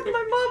 That's what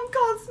my mom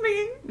calls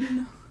me.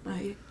 No,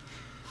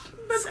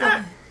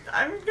 But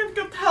I'm gonna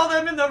go tell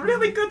them in a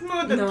really good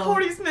mood that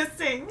Torri's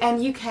missing.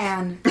 And you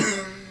can.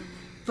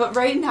 But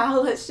right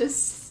now, let's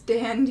just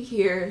stand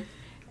here.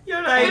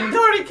 You're right.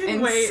 Torri can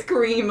wait. And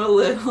scream a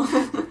little.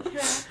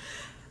 Yeah.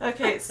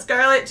 Okay,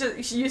 Scarlet,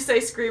 you say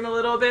scream a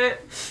little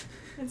bit.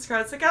 And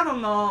Scarlet's like, I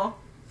don't know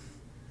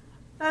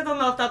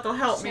if that'll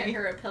help me. Send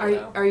her a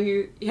pillow. Are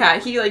you... Yeah,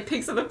 he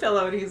picks up a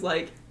pillow and he's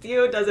like,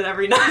 Theo does it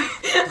every night.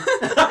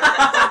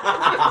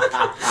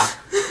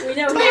 We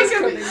know his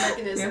coping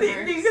mechanism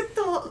works. You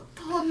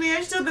told me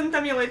I shouldn't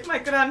emulate my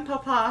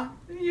grandpapa.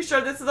 You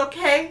sure this is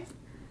okay?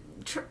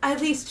 At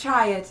least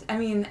try it. I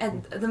mean,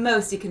 at the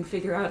most you can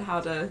figure out how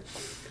to...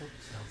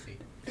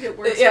 If it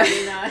works,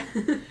 maybe not.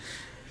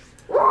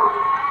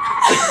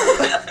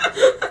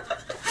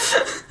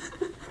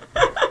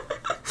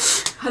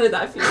 How did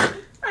that feel?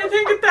 I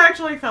think it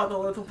actually felt a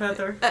little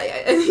better.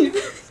 I mean,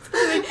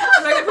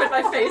 I'm not gonna put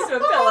my face to a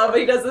pillow, but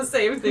he does the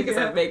same thing because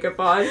I have makeup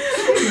on.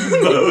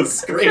 Bo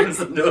screams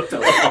into a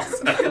pillow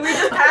also. Can we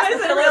just pass the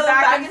pillow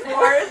back and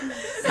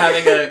forth?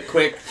 Having a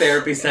quick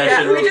therapy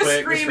session Yeah, we real just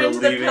quick. scream for into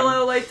the leaving.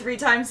 pillow like 3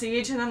 times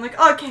each, and I'm like,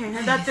 okay,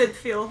 that did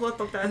feel a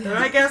little better.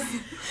 I guess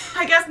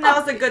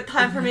now's a good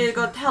time for me to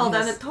go tell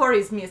them that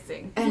Torri's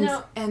missing. And You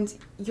know- and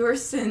your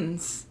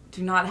sins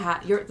do not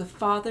have the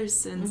father's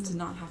sins do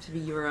not have to be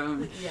your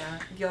own. Yeah,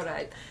 you're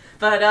right.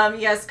 But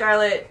yeah,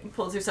 Scarlett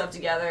pulls herself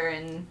together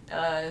and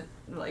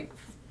like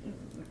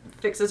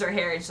fixes her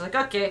hair, and she's like,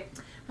 okay,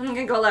 I'm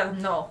gonna go let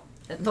them know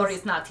that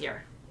Torri's not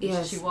here.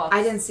 Yes, She walks.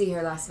 I didn't see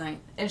her last night.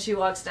 And she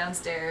walks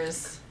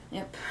downstairs.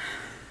 Yep.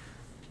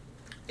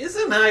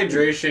 Isn't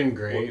hydration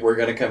great? We're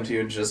gonna come to you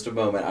in just a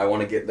moment. I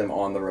want to get them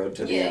on the road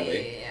to the Yeah,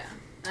 Abbey.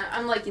 yeah.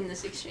 I'm liking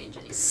this exchange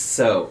anyway.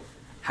 So,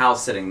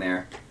 Hal's sitting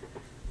there.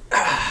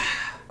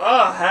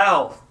 Oh,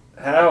 Hal.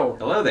 Hal.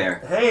 Hello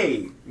there.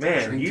 Hey,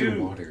 man, Drink your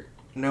you water.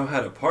 know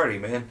how to party,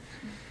 man.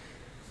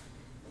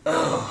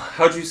 Oh,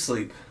 how'd you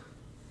sleep?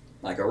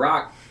 Like a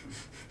rock.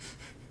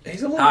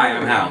 He's a little Hi,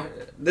 I'm Hal.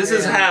 This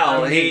is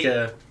Hal. I'm He.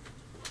 Nika.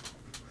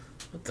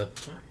 What the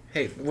fuck?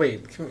 Hey,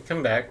 wait,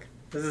 come back.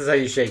 This is how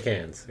you shake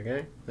hands,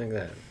 okay? Like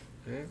that.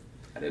 Okay?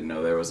 I didn't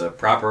know there was a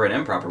proper and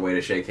improper way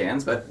to shake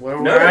hands, but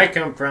Where No. I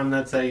come from,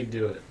 that's how you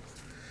do it.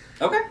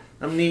 okay.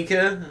 I'm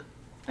Nika.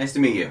 Nice to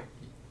meet you.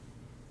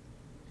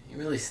 You're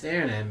really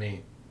staring at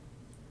me.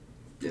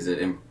 Is it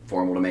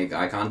informal to make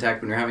eye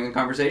contact when you're having a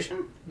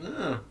conversation?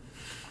 No.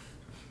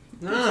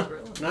 No,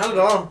 not at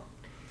all.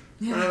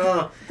 Not at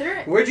all.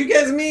 There, Where'd you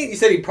guys meet? You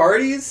said he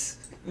parties?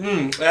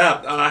 Hal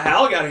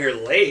got here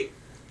late.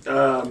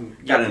 Got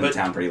Yeah, into but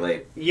town pretty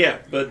late. yeah,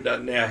 but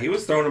yeah, he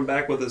was throwing him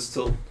back with us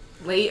till.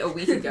 Late a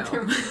week ago.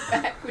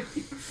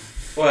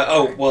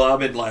 Well, I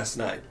meant last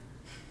night.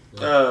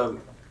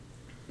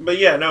 But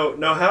yeah, no.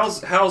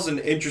 Hal's an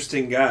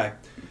interesting guy.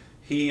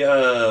 He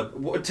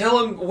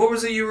tell him what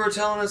was it you were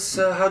telling us?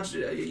 How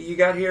you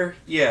got here?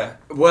 Yeah.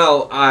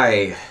 Well,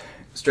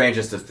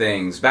 strangest of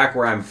things, back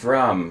where I'm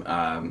from,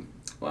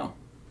 well,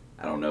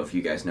 I don't know if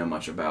you guys know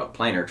much about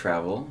planar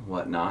travel,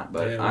 whatnot,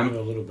 but Yeah, we I'm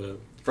know a little bit.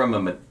 from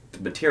a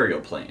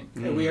material plane.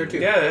 Yeah, we are too.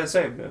 Yeah,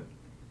 same. Yeah.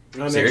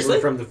 I'm Seriously?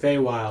 actually from the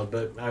Feywild,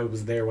 but I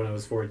was there when I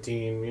was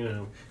 14, you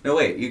know. No,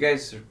 wait, you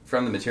guys are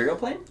from the material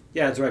plane?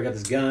 Yeah, that's where I got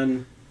this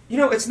gun. You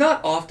know, it's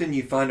not often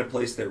you find a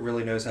place that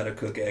really knows how to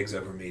cook eggs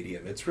over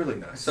medium. It's really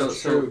nice. So,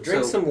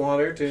 Drink some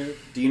water, too.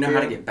 do you know how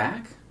to Yeah. get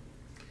back?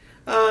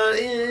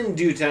 In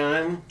due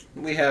time,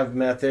 we have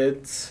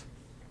methods.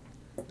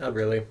 Not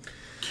really.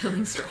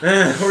 Killing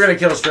Strahd. We're gonna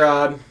kill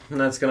Strahd, and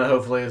that's gonna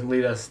hopefully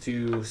lead us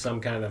to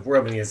some kind of. We're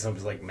hoping to get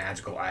some like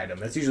magical item.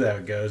 That's usually how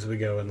it goes. We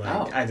go and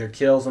like either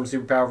kill some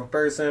super powerful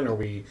person, or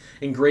we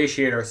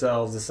ingratiate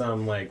ourselves to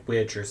some like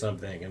witch or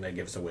something, and they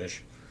give us a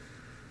wish.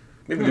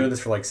 We've been doing this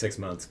for like 6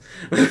 months.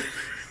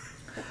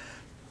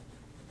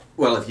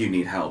 Well, if you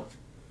need help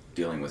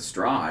dealing with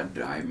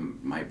Strahd, I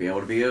might be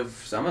able to be of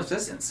some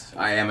assistance.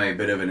 I am a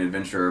bit of an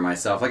adventurer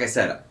myself. Like I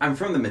said, I'm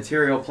from the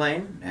material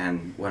plane,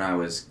 and when I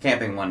was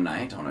camping one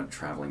night on a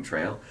traveling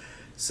trail,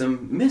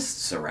 some mist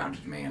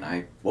surrounded me, and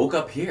I woke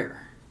up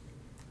here.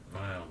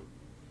 Wow.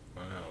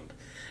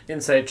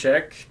 Insight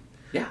check.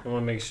 Yeah. I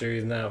want to make sure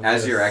he's not.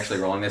 As with- you're actually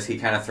rolling this, he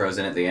kind of throws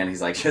in at the end.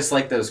 He's like, just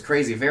like those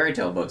crazy fairy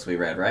tale books we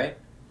read, right?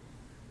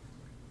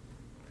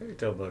 Fairy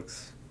tale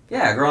books.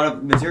 Yeah, growing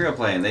up material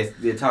plane, they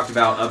talked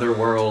about other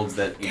worlds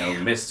that, you know,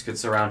 mist could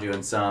surround you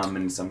in some,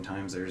 and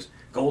sometimes there's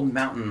golden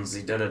mountains,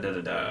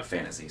 da-da-da-da-da,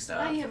 fantasy stuff.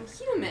 I am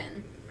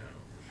human.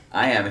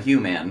 I am a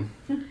human.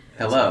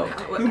 Hello.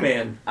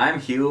 Human. I'm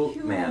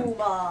human.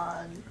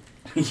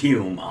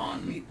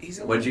 Human. He's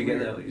a What'd you little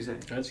get? weird. What you say?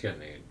 I just got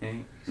an 8.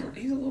 Hey.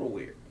 He's a little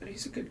weird, but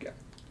he's a good guy.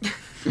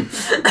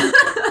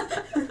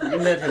 You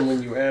met him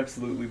when you were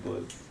absolutely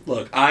blitzed.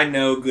 Look, I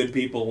know good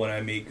people when I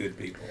meet good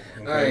people.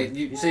 Okay? All right,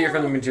 you say you're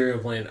from the material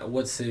plane.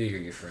 What city are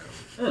you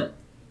from?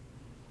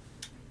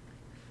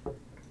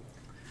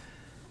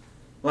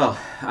 Well,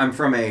 I'm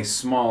from a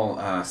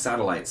small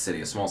satellite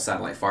city, a small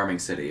satellite farming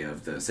city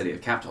of the city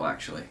of Capital,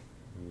 actually.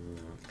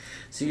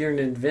 So you're an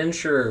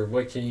adventurer.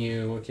 What can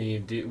you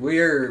do?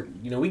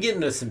 We get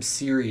into some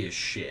serious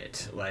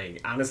shit.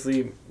 Like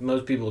honestly,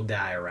 most people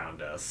die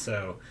around us.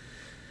 So,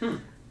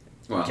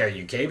 Well, are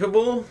you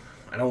capable?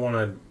 I don't want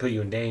to put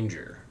you in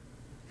danger.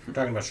 I'm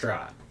talking about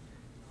Strahd.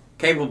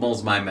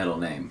 Capable's my middle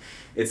name.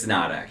 It's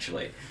not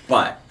actually,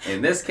 but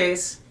in this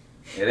case,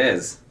 it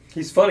is.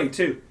 He's funny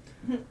too.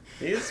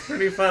 He's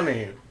pretty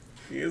funny.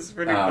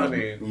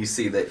 Funny. You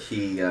see that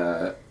he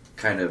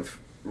kind of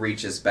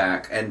reaches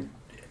back, and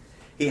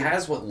he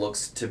has what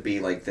looks to be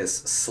like this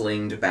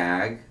slinged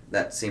bag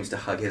that seems to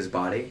hug his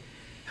body.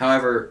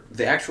 However,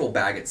 the actual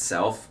bag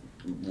itself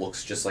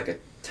looks just like a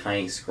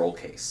tiny scroll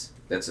case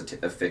that's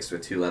affixed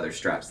with 2 leather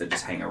straps that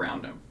just hang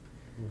around him.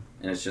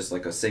 And it's just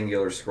like a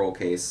singular scroll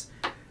case,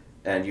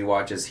 and you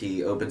watch as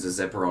he opens a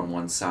zipper on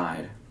one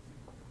side,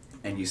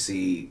 and you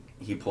see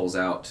he pulls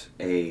out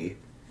a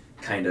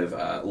kind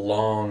of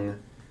long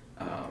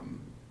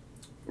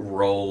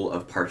roll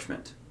of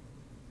parchment.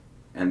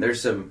 And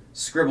there's some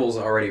scribbles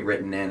already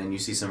written in, and you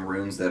see some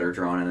runes that are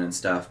drawn in and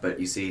stuff, but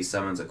you see he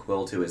summons a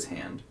quill to his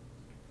hand.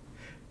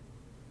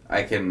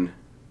 I can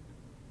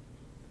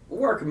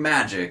work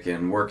magic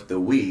and work the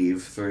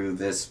weave through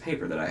this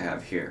paper that I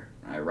have here.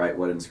 I write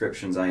what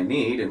inscriptions I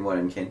need and what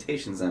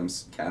incantations I'm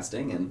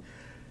casting, and,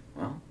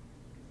 well,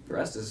 the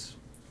rest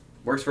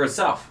works for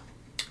itself.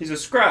 He's a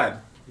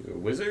scribe. You a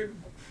wizard?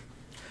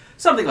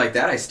 Something like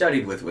that. I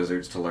studied with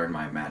wizards to learn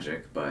my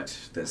magic, but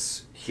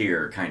this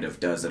here kind of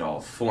does it all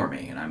for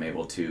me, and I'm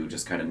able to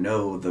just kind of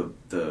know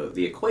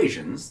the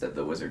equations that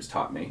the wizards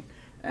taught me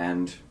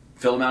and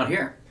fill them out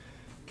here.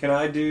 Can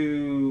I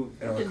do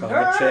an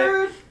Arcana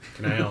check?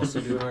 Can I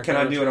also do an Arcana Can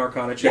I do an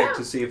Arcana check Yeah.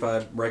 to see if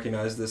I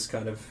recognize this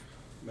kind of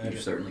magic? You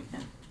certainly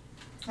can.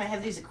 I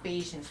have these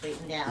equations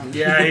written down.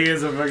 Yeah, he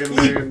is a fucking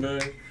weird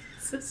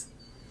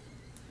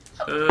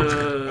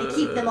I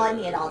keep them on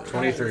me at all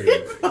times. 23.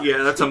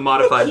 Yeah, that's a I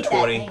modified keep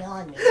 20. that thing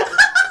on me.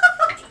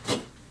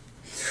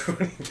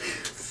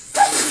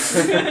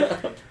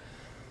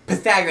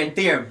 Pythagorean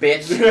theorem,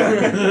 bitch!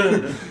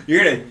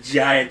 You're in a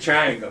giant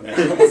triangle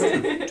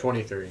now.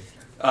 23.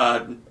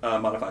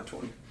 Modified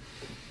 20.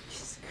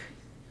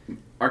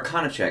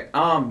 Arcana check.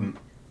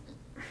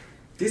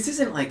 This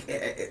isn't like...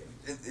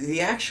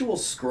 the actual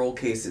scroll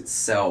case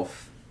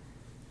itself,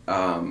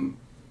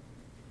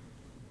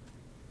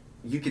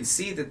 you can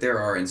see that there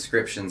are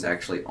inscriptions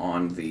actually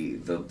on the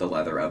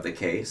leather of the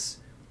case.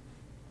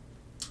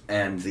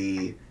 And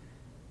the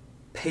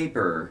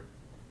paper,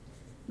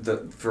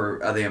 for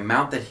the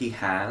amount that he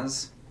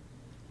has,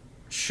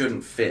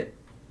 shouldn't fit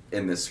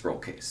in this scroll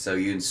case. So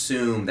you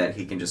assume that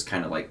he can just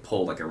kind of like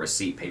pull like a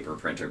receipt paper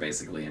printer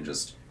basically and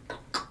just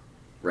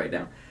write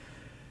down.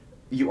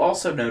 You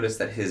also notice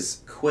that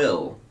his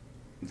quill,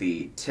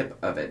 the tip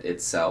of it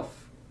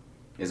itself,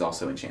 is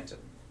also enchanted.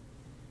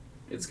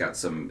 It's got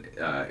some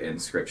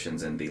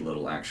inscriptions in the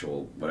little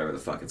actual, whatever the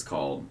fuck it's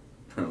called,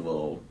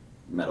 little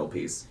metal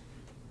piece.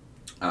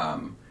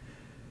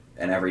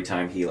 And every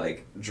time he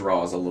like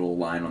draws a little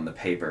line on the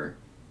paper,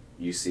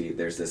 you see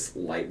there's this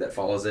light that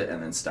follows it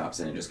and then stops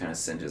and it just kind of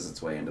singes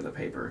its way into the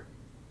paper.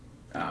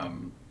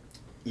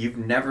 You've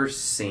never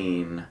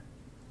seen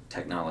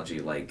technology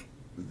like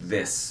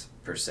this,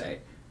 per se.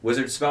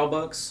 Wizard spell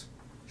books?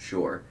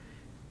 Sure.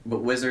 But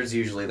wizards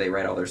usually, they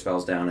write all their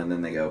spells down and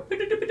then they go,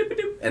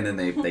 and then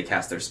they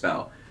cast their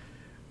spell.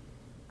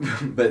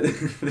 But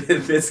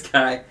this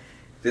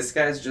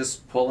guy's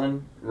just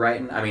pulling,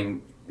 writing. I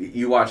mean,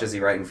 you watch as he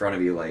right in front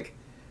of you, like,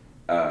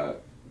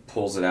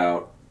 pulls it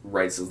out,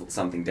 writes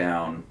something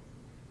down,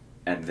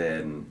 and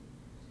then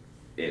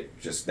it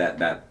just,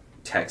 that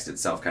text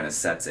itself kind of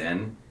sets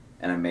in,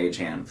 and a mage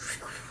hand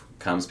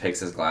comes, picks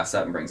his glass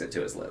up, and brings it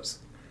to his lips.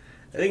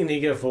 I think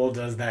Nico Full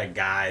does that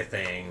guy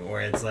thing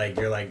where it's like,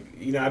 you're like,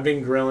 you know, I've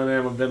been grilling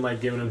him, I've been like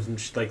giving him some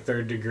like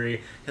third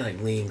degree, and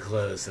like lean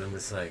close, and I'm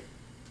just like,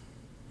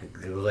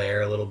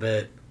 glare a little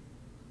bit.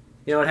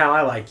 You know what, how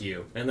I like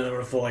you. And then I'm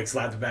gonna full like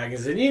slap the back and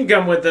say, you can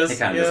come with us. He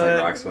kind of just like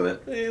rocks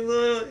with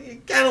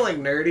it. Kind of like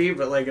nerdy,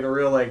 but like in a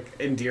real like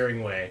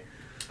endearing way.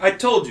 I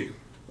told you.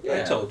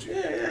 Yeah. I told you.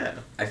 Yeah.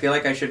 I feel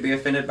like I should be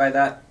offended by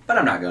that, but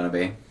I'm not gonna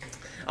be.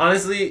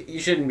 Honestly, you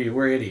shouldn't be.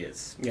 We're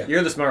idiots. Yeah.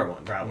 You're the smart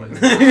one, probably.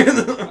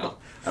 Well,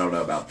 I don't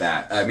know about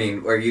that. I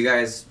mean, are you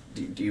guys...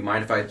 Do you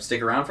mind if I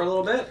stick around for a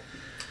little bit?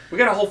 We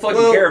got a whole fucking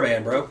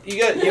caravan, bro. You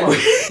got, you know,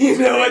 you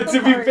know what?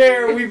 To be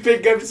fair, we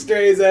pick up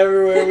strays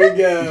everywhere we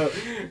go,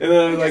 and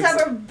then We like, just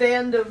have our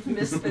band of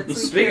misfits. we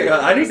Speaking carry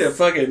of, I need to us.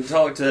 fucking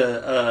talk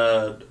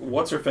to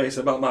what's her face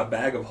about my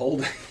bag of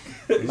holding.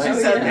 She's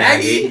Maggie? had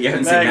Maggie? You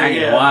haven't seen Maggie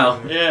in a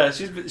while. Yeah,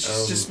 she's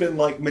just been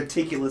like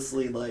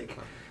meticulously like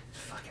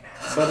fucking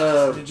ass.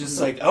 but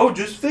Just like, oh,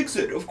 just fix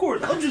it. Of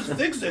course, I'll just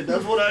fix it.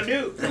 That's what I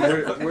do.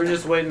 we're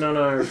just waiting on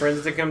our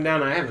friends to come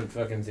down. I haven't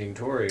fucking seen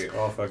Torri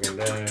all fucking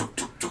day.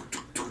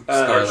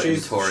 Scarlet and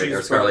she's Torri,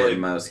 or Scarlet probably-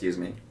 and Mo, excuse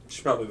me.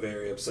 She's probably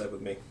very upset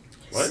with me.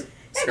 What?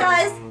 Hey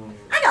guys,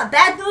 I got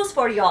bad news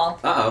for y'all.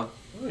 Uh-oh.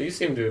 Oh, you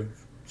seem to have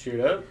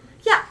cheered up.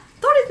 Yeah,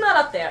 Tori's not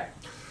up there.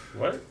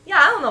 What? Yeah,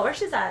 I don't know where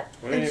she's at.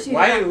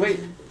 Why? Wait.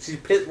 She's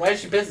pissed. Why is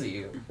she pissed at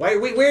you? Why?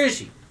 Wait. Where is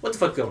she? What the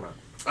fuck going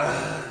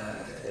on?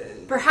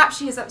 Perhaps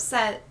she is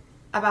upset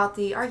about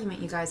the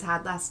argument you guys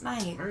had last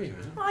night. Where are you,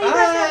 man? Oh, you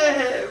guys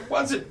have...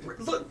 Wasn't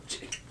look.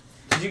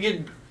 Did you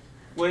get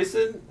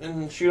wasted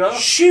and shoot off?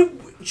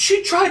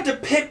 She tried to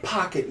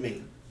pickpocket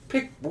me.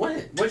 Pick what?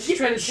 What did she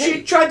try to She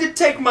take? tried to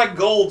take my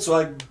gold so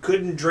I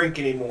couldn't drink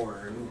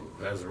anymore.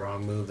 That was the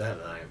wrong move that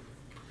night.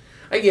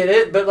 I get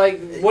it, but like,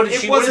 what did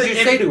It she? What did wasn't-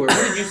 you say to her?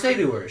 What did you say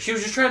to her? She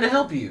was just trying to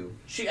help you.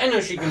 I know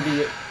she can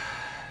be.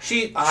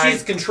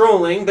 She's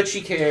controlling, but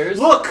she cares.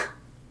 Look!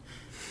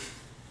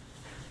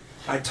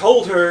 I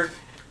told her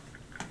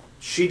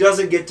she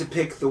doesn't get to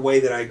pick the way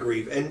that I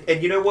grieve. And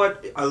you know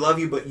what? I love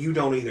you, but you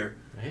don't either.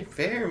 Ain't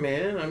fair,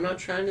 man. I'm not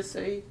trying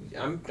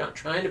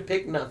to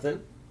pick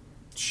nothing.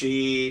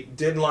 She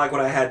didn't like what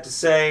I had to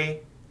say,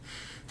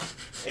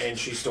 and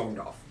she stormed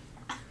off.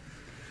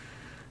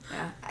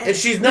 Yeah. If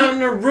she's not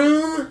in her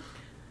room,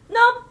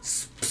 Nope.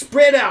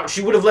 spread out.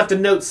 She would have left a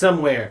note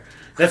somewhere.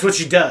 That's what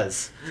she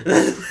does.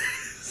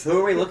 Who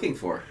are we looking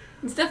for?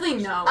 It's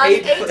definitely no. An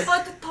 8 8 foot-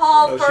 foot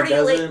tall Oh, she furry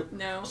lady. doesn't?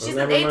 No. She's Well,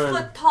 an never 8 mind.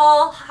 foot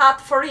tall, hot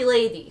furry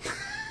lady.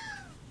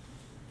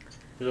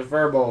 There's a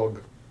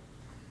furbolg.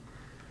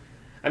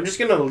 I'm just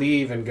gonna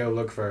leave and go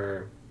look for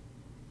her.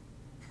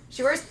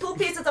 She wears 2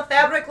 pieces of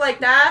fabric like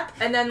that,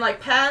 and then like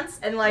pants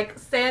and like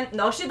sand.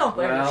 No, she don't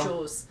wear Well,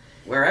 shoes.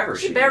 Wherever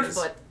she She is.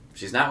 barefoot.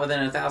 She's not within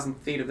 1,000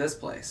 feet of this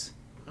place.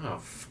 Oh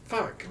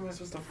fuck! How am I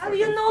supposed to How do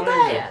you fucking know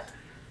find her? that?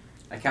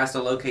 I cast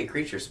a locate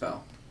creature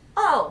spell,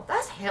 Oh,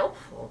 that's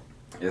helpful.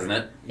 isn't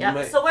it? Yeah.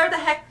 might- So where the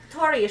heck,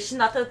 Torri, is she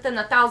not within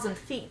 1,000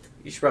 feet?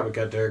 You should probably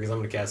cut to her because I'm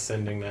gonna cast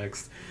sending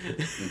next.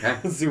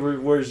 Okay. See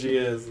where she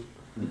is.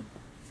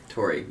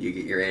 Torri, you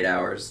get your 8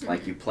 hours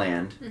like you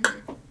planned.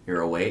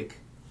 You're awake.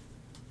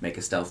 Make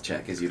a stealth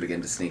check as you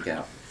begin to sneak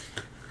out.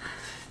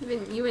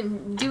 You've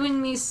been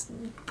doing me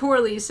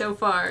poorly so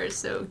far,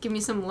 so give me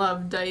some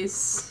love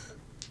dice.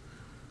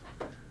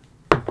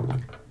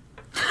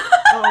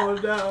 Oh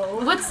no.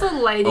 What's the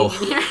lighting Oh,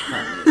 in here?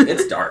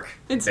 it's dark.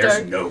 It's There's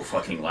dark. no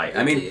fucking light.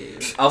 I mean,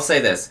 I'll say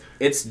this.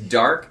 It's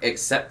dark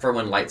except for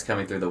when light's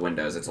coming through the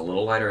windows. It's a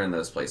little lighter in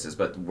those places,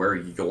 but where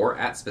you're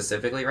at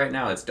specifically right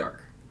now, it's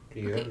dark. Do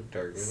you Okay. have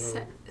dark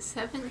vision?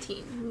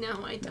 17.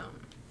 No, I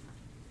don't.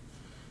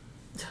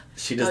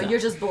 She No, does not. you're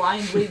just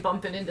blindly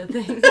bumping into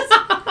things.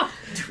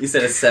 You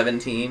said a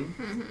 17?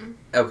 Mm-hmm.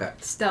 Okay.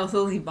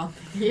 Stealthily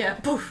bumping. Yeah.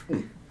 Poof.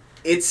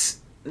 It's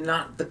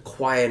not the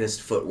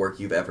quietest footwork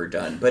you've ever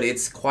done, but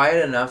it's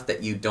quiet enough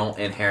that you don't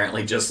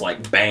inherently just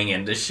like bang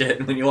into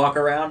shit when you walk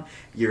around.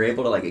 You're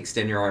able to like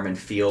extend your arm and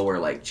feel where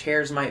like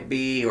chairs might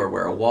be or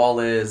where a wall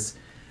is.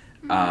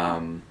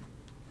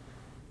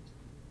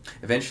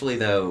 Eventually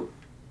though,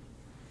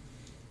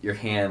 your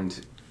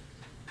hand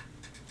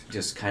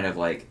just kind of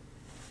like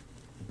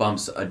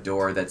bumps a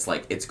door that's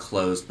like it's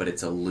closed but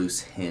it's a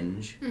loose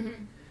hinge.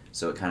 Mm-hmm.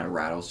 So it kind of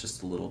rattles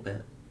just a little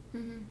bit.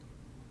 Mm-hmm.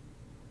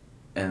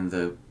 And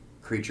the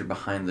creature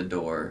behind the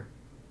door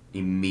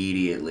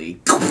immediately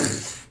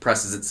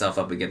presses itself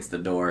up against the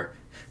door.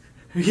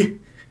 You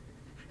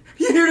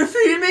here to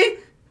feed me?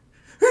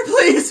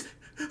 Please!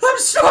 I'm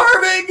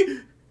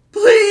starving!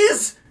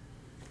 Please!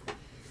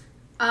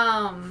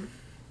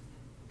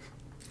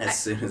 As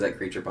soon as that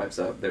creature pipes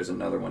up, there's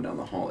another one down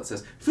the hall that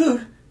says,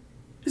 "Food?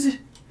 Is it...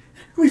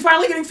 Are we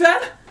finally getting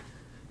fed?"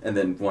 And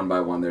then one by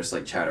one there's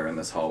like chatter in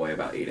this hallway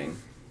about eating.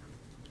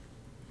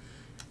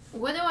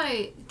 What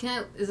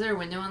do is there a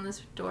window on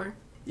this door?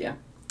 Yeah.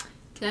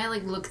 Can I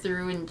like look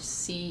through and just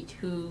see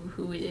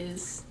who it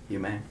is? You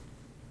may.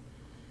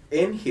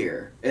 In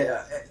here,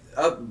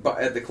 up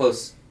at the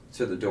close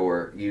to the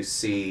door, you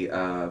see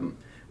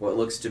what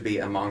looks to be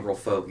a mongrel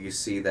folk. You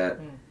see that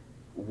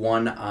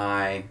one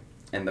eye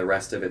and the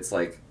rest of its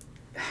like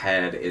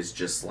head is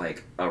just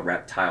like a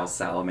reptile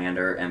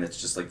salamander, and it's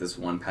just like this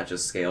one patch of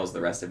scales.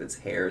 The rest of its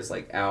hair is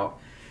like out.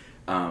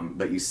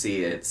 But you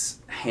see its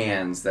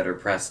hands that are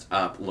pressed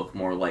up look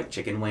more like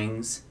chicken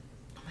wings.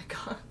 Oh my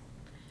god.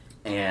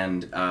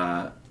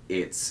 And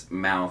its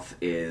mouth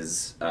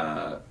is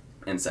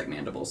insect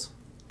mandibles.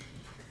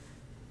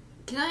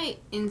 Can I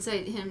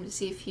insight him to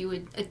see if he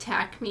would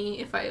attack me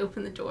if I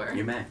open the door?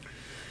 You may.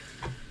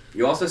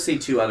 You also see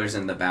 2 others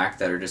in the back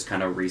that are just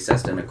kind of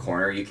recessed in a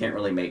corner. You can't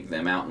really make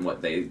them out and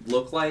what they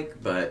look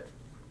like, but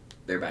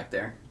they're back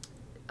there.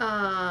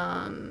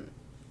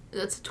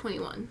 That's a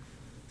 21.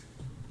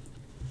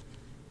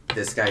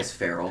 This guy's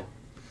feral,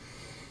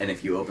 and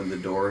if you open the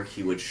door,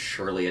 he would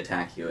surely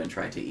attack you and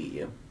try to eat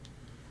you.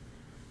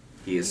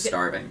 He is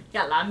starving.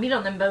 Got a lot of meat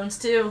on them bones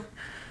too.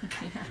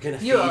 You're gonna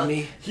feed You're-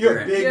 me? You're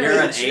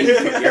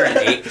an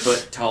 8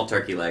 foot tall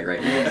turkey leg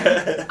right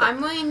now. I'm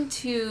going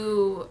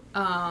to,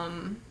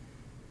 no,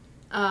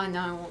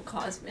 I won't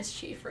cause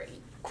mischief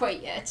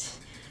quite yet.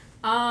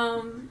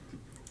 I'm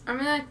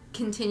gonna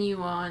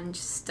continue on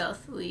just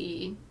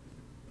stealthily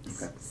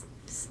Okay.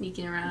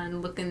 sneaking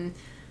around, looking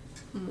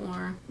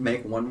more.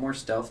 Make one more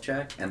stealth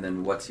check, and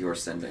then what's your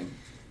sending?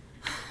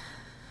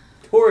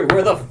 Tori,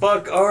 where the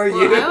fuck are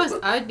you? Well,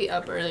 I'd be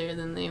up earlier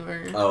than they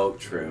were. Oh,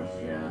 true.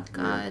 Yeah.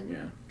 God.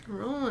 Yeah.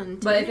 Rolling.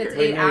 But if it's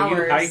teeter. 8 No, you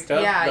hours, hiked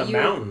up yeah, the you-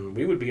 mountain.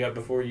 We would be up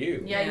before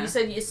you. Yeah, Yeah. you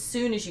said as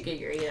soon as you get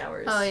your 8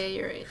 hours. Oh, yeah,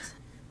 you're right. So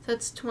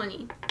that's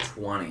 20.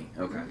 20.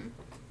 Okay.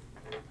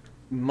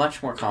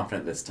 Much more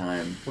confident this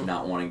time,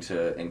 not wanting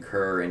to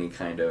incur any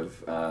kind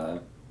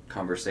of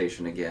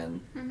conversation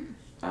again.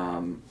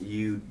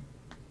 You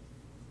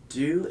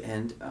do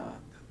end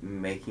up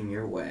making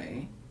your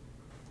way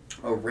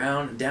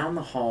around down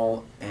the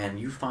hall, and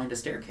you find a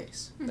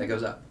staircase that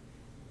goes up.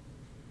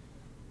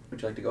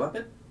 Would you like to go up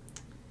it?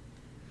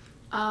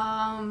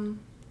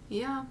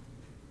 Yeah.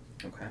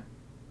 Okay.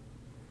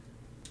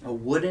 A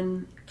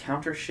wooden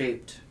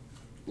counter-shaped,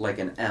 like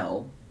an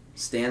L,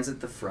 stands at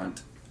the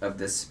front of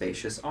this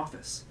spacious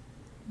office.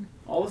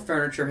 All the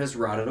furniture has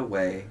rotted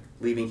away,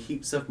 leaving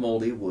heaps of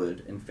moldy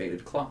wood and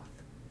faded cloth.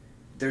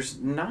 There's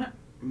not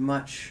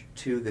much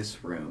to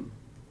this room.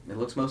 It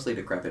looks mostly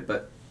decrepit,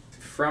 but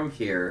from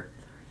here,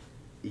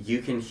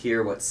 you can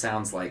hear what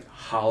sounds like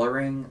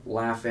hollering,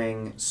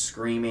 laughing,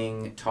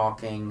 screaming,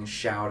 talking,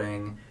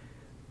 shouting,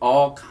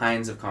 all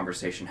kinds of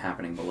conversation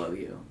happening below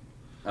you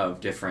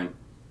of different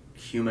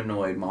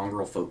humanoid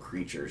mongrel folk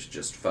creatures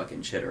just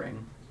fucking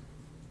chittering.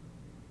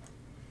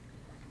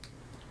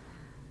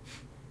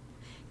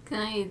 Can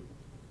I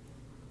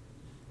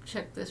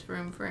check this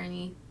room for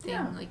anything?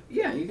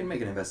 Yeah, you can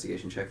make an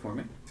investigation check for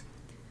me.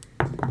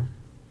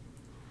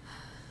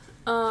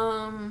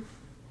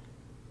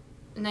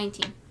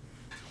 19.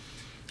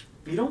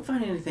 You don't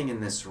find anything in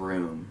this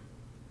room.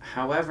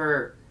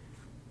 However,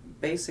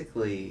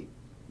 basically,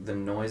 the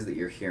noise that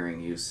you're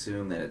hearing, you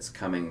assume that it's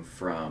coming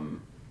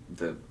from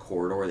the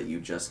corridor that you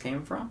just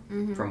came from,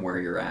 from where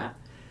you're at.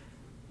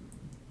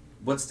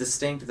 What's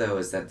distinct, though,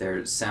 is that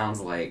there sounds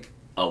like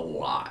a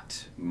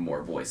lot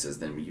more voices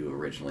than you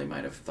originally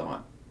might have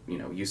thought. You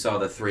know, you saw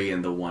the 3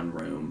 in the one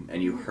room,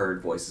 and you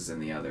heard voices in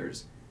the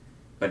others.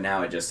 But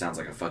now it just sounds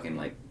like a fucking,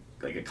 like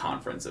a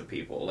conference of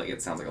people. Like,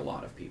 it sounds like a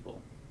lot of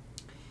people.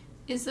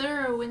 Is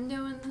there a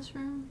window in this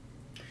room?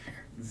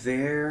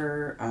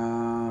 There,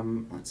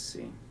 let's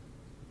see.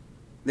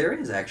 There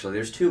is, actually.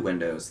 There's 2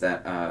 windows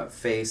that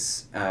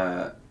face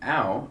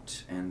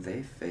out, and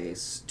they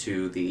face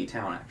to the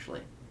town,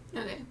 actually.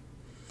 Okay.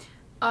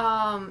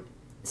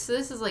 So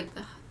this is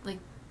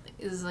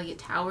is this like a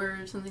tower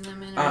or something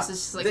I'm in, or is this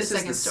just like a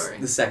second story?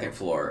 The second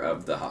floor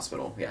of the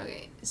hospital, yeah.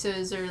 Okay. So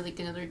is there like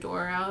another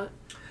door out?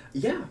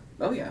 Yeah.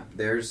 Oh, yeah.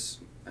 There's,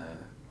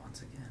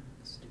 once again,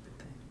 a stupid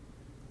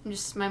thing.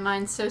 My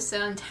mind's so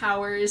set on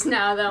towers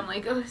now that I'm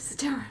like, oh, it's a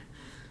tower.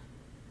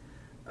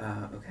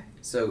 Okay.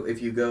 So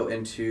if you go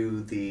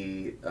into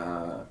the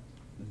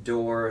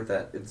door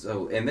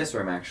so in this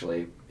room,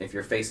 actually, if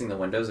you're facing the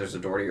windows, there's a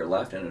door to your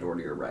left and a door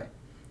to your right.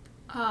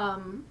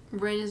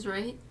 Right is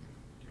right?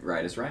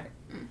 Right is right.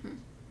 Mm-hmm.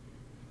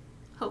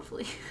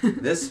 Hopefully.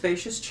 This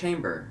spacious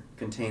chamber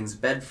contains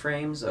bed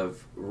frames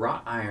of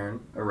wrought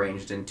iron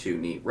arranged in 2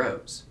 neat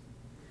rows.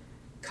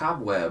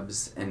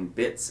 Cobwebs and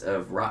bits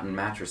of rotten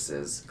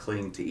mattresses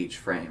cling to each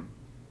frame.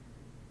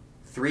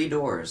 3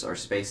 doors are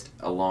spaced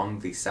along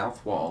the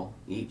south wall,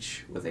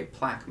 each with a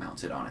plaque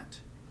mounted on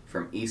it.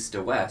 From east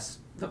to west,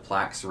 the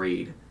plaques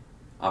read,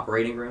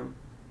 Operating Room,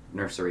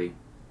 Nursery,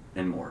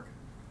 and Morgue.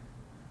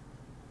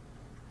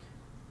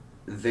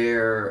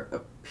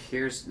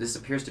 This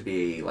appears to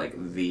be like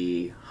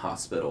the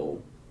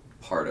hospital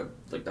part of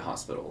like the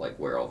hospital, like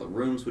where all the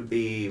rooms would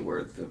be,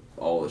 where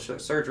all the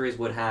surgeries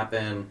would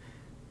happen.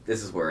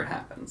 This is where it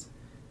happens.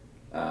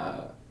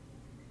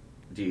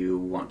 Do you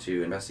want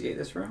to investigate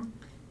this room?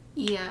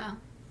 Yeah.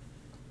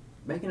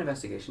 Make an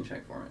investigation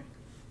check for me.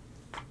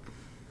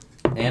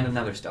 And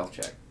another stealth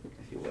check,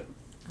 if you would.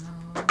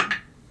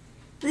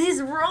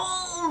 These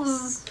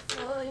rolls!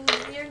 Well,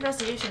 your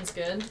investigation's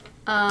good.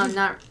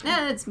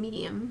 It's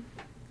medium.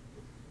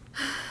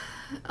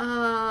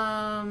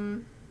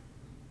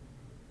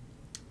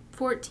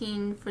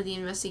 14 for the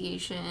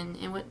investigation,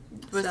 and what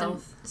was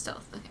Stealth.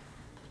 Stealth, okay.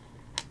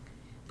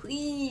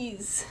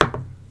 Please.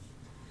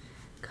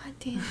 God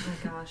damn. Oh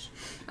my gosh.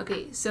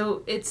 Okay,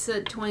 so it's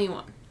a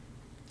 21.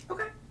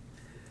 Okay.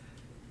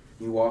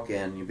 You walk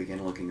in, you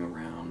begin looking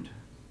around.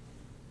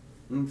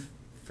 And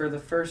for the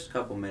first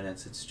couple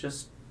minutes, it's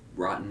just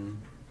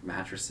rotten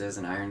mattresses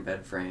and iron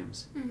bed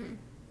frames. Mm-hmm.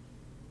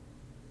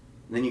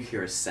 Then you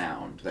hear a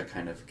sound that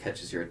kind of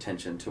catches your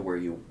attention to where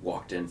you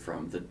walked in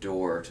from, the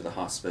door to the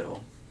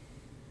hospital,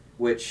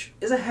 which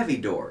is a heavy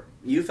door.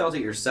 You felt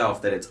it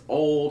yourself that it's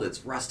old,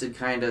 it's rusted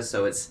kinda,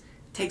 so it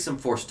takes some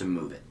force to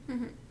move it.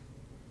 Mm-hmm.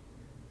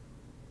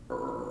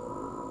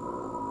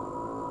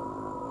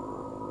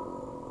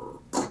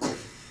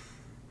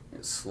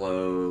 It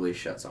slowly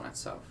shuts on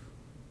itself.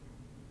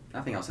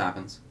 Nothing else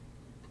happens.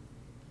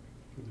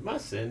 Did my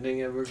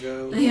sending ever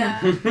go? Yeah.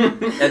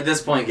 At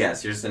this point,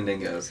 yes, your sending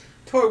goes.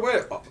 Tori,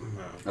 where? Oh,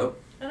 Oh.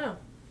 I don't know.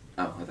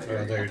 Oh, I thought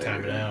I thought you were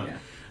timing out. Yeah.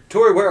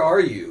 Tori, where are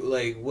you?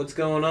 Like, what's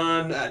going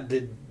on?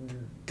 Did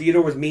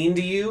Theodore was mean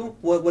to you?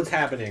 What's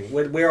happening?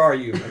 Where are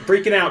you? I'm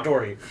freaking out,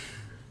 Tori.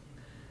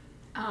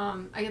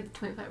 I get the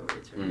 25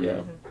 words, right?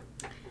 Mm.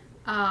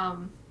 Yeah.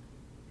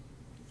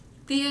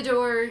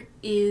 Theodore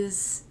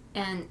is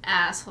an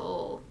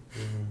asshole.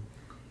 Mm-hmm.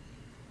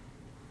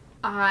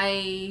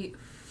 I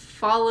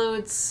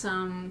followed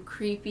some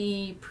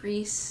creepy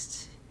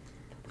priest,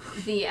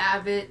 the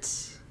abbot, ?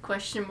 She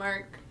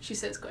says ? She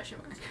says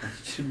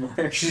question mark.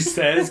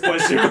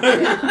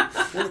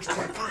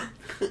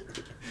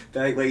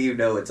 That way you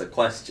know it's a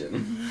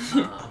question.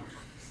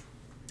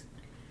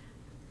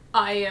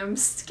 I am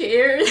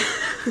scared.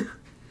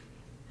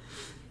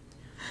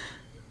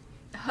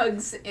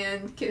 Hugs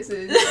and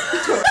kisses.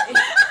 Torri.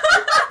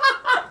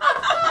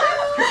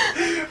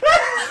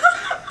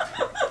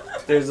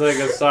 There's like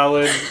a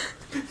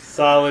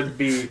solid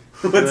beat.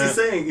 What's he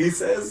saying? He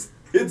says,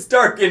 it's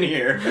dark in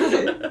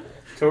here.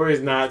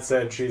 Tori's not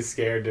said she's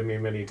scared to me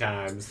many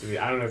times.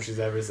 I don't know if she's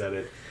ever said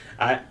it.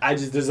 I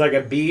just, there's like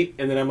a beat,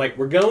 and then I'm like,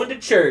 we're going to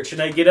church,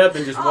 and I get up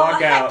and just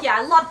walk heck out. Yeah,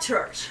 I love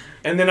church.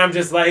 And then I'm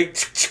just like...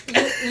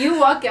 You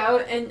walk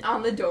out, and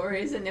on the door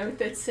is a note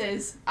that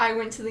says, I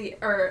went to the,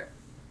 At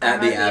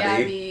the Abbey.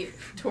 Abbey,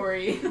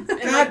 Torri.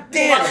 God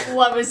damn it.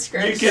 Love is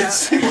scratched You can out.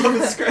 see love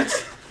is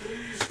scratched.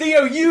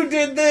 Theo, you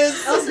did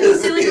this! Also, you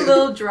see like a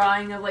little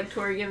drawing of like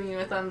Torri giving you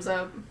a thumbs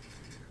up.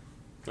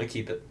 I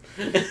keep it.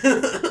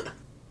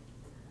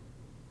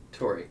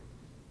 Torri,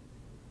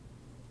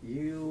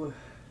 you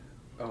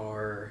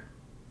are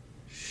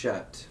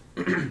shut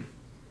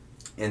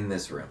in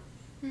this room.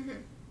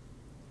 Mm-hmm.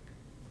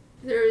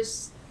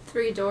 There's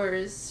 3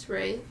 doors,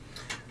 right?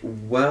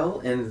 Well,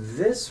 in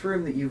this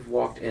room that you've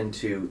walked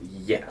into,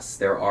 yes,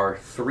 there are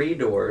 3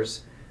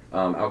 doors.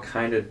 I'll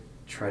kind of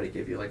try to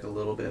give you like a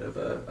little bit of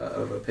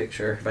a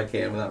picture if I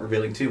can without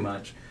revealing too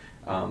much.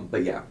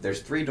 But yeah,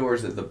 there's 3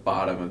 doors at the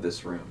bottom of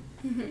this room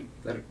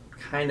that are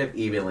kind of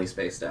evenly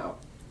spaced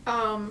out.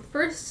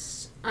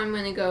 First, I'm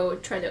gonna go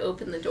try to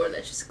open the door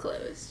that's just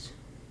closed.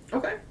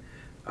 Okay.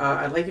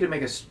 I'd like you to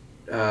make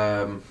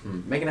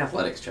make an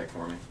athletics check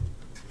for me.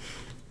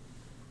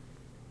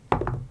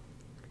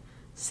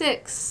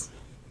 6.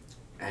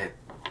 It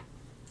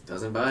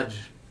doesn't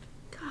budge.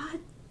 God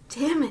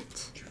damn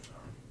it.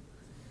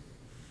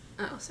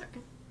 Oh, sorry.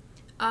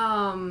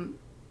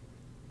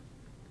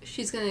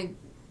 She's gonna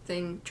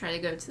then try to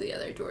go to the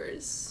other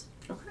doors.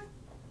 Okay.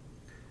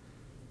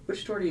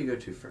 Which door do you go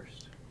to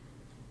first?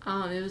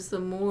 It was the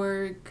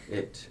morgue.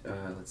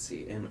 Let's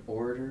see, in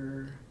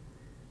order,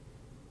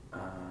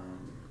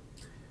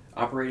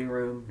 operating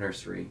room,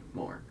 nursery,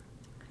 morgue.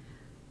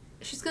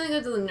 She's gonna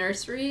go to the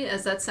nursery,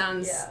 as that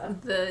sounds Yeah.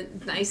 the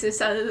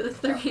nicest out of the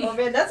 3. Oh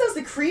man, that sounds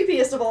the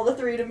creepiest of all the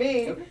 3 to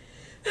me.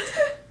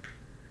 Okay.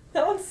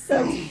 That one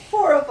sounds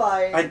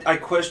horrifying. I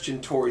question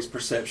Tori's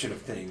perception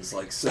of things,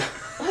 like, so.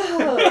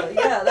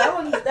 Yeah,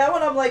 that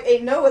one I'm like,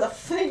 ain't no way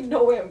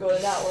I'm going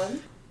to that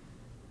one.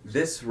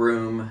 This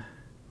room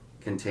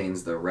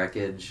contains the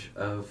wreckage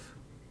of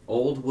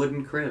old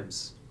wooden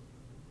cribs.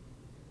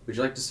 Would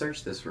you like to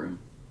search this room?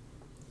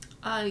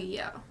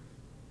 Yeah.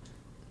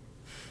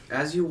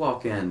 As you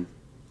walk in,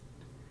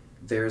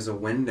 there's a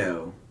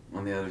window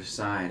on the other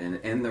side, and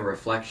in the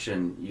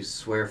reflection, you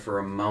swear for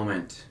a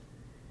moment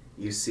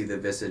you see the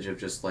visage of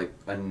just like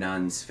a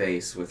nun's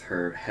face with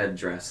her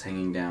headdress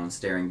hanging down,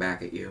 staring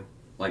back at you,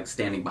 like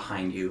standing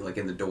behind you, like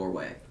in the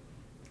doorway.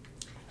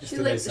 She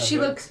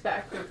looks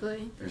back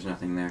quickly. There's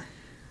nothing there.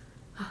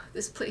 Oh,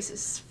 this place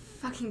is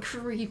fucking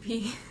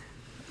creepy.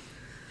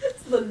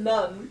 It's the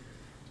nun.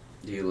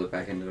 Do you look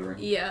back into the room?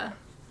 Yeah.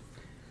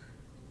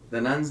 The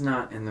nun's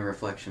not in the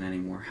reflection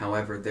anymore.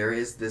 However, there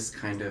is this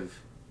kind of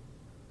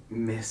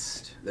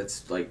mist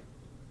that's like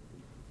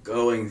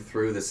going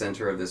through the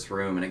center of this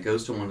room, and it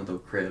goes to one of the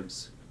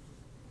cribs.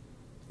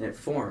 And it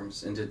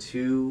forms into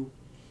 2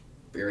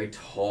 very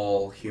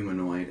tall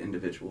humanoid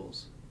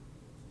individuals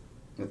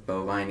with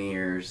bovine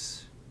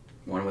ears,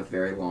 one with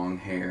very long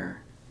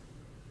hair,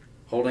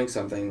 holding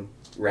something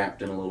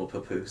wrapped in a little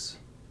papoose.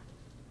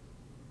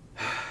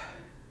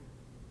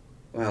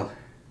 Well,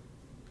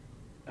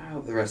 I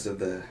hope the rest of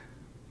the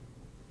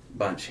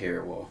bunch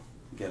here will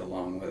get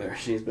along with her.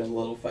 She's been a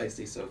little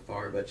feisty so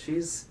far, but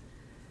she's,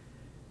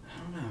 I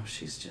don't know,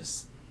 she's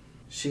just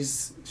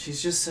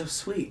so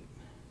sweet.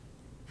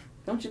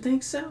 Don't you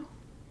think so?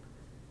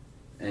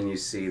 And you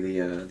see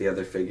the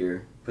other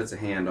figure puts a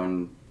hand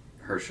on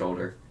her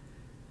shoulder.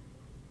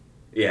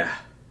 Yeah.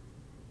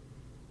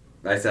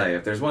 I tell you,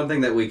 if there's one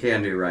thing that we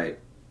can do right,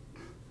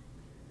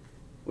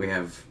 we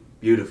have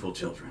beautiful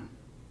children.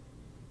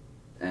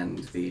 And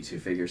the 2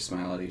 figures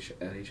smile at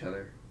each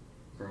other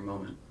for a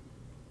moment.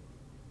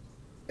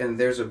 And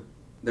there's a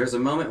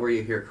moment where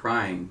you hear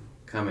crying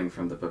coming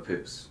from the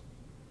papoose.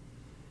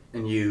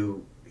 And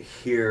you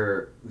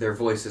hear their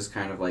voices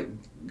kind of like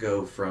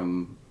go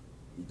from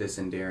this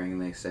endearing,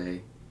 and they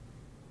say,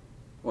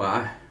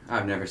 well,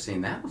 I've never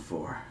seen that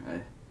before.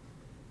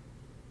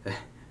 Have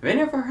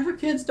any of our other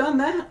kids done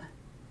that?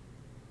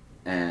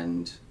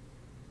 And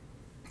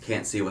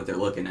can't see what they're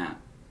looking at.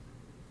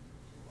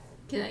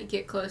 Can I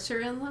get closer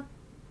and look?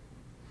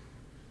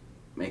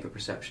 Make a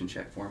perception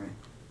check for me.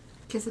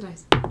 Kiss the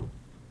dice.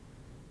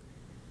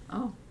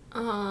 Oh.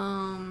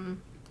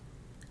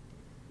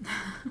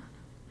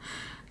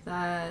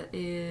 That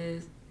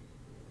is...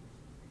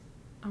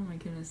 Oh my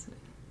goodness.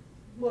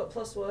 What,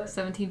 plus what?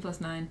 17 plus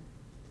 9.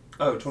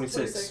 Oh,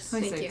 26.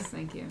 26,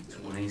 thank you.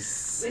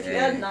 26. If you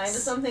add 9 to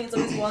something, it's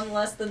always 1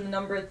 less than the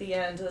number at the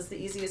end. That's the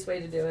easiest way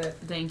to do it.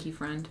 Thank you,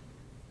 friend.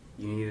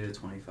 You needed a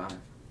 25.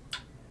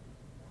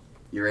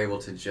 You're able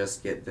to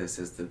just get this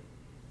as the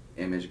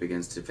image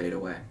begins to fade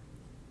away.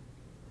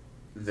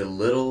 The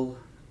little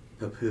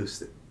papoose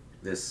that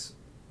this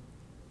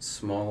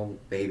small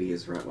baby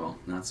is, well,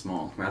 not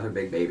small, rather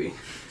big baby,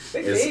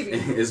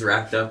 is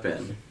wrapped up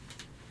in.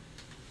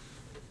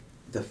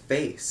 The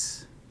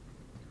face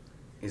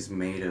is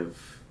made of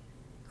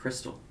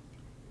crystal.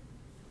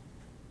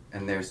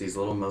 And there's these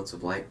little motes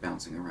of light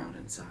bouncing around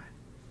inside.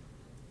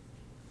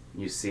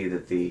 You see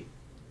that the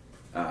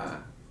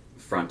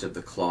front of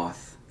the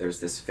cloth, there's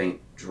this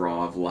faint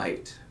draw of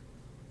light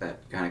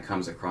that kind of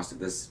comes across it,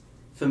 this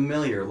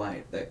familiar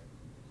light that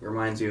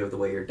reminds you of the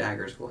way your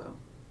daggers glow.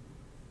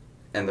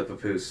 And the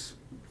papoose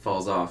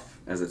falls off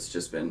as it's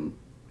just been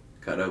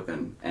cut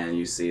open, and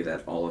you see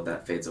that all of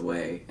that fades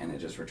away, and it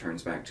just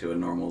returns back to a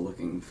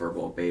normal-looking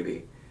furball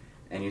baby.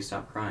 and you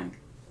stop crying.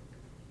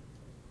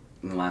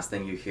 And the last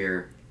thing you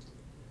hear,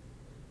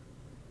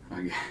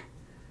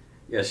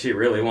 yeah, she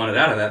really wanted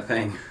out of that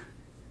thing.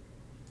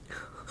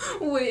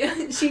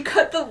 Wait, she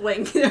cut the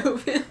blanket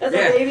open. As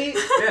Yeah. a baby.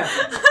 Yeah.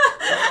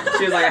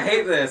 She was like, I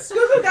hate this.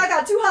 Goo goo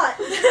gaga, too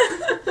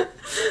hot.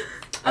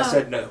 I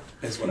said no,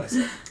 is what I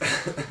said.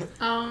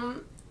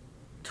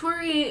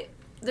 Torri,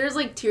 there's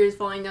like tears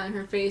falling down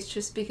her face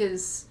just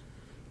because,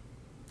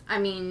 I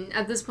mean,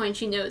 at this point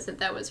she knows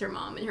that was her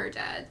mom and her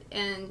dad,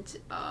 and,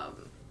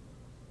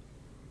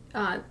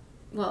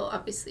 well,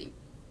 obviously,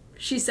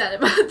 she's sad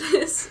about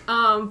this,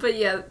 but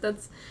yeah,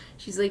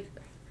 she's like,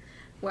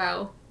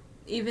 wow,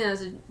 even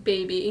as a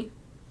baby,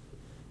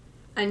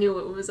 I knew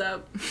what was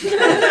up.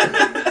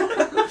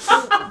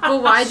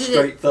 But why did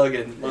Straight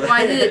thuggin'.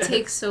 why did it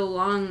take so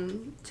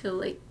long to,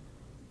 like,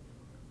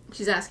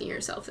 she's asking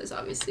herself this,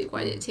 obviously,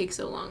 why did it take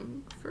so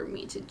long for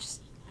me to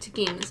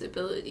gain this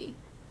ability?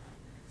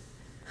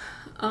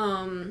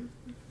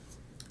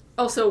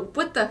 Also,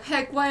 what the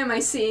heck, why am I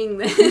seeing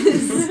this?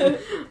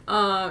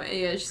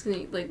 Yeah, she's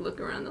gonna, like, look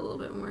around a little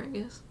bit more, I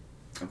guess.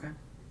 Okay.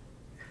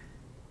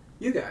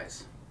 You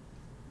guys.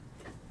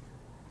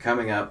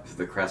 Coming up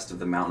the crest of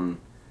the mountain,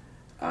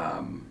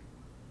 or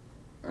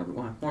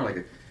more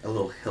like a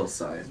little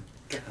hillside.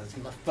 Guys,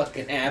 my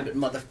fucking Abbott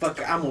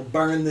motherfucker, I'm gonna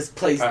burn this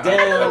place down.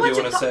 I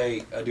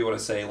do want to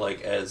say,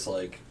 like, as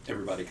like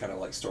everybody kind of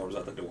like storms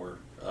out the door,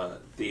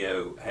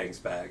 Theo hangs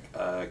back.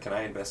 Can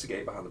I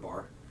investigate behind the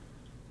bar?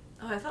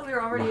 Oh, I thought we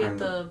were already Behind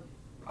at the.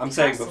 I'm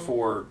saying Castle.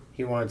 before.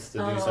 He wants to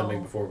do Oh.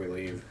 something before we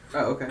leave.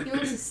 Oh, okay. You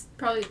want to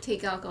probably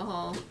take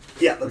alcohol.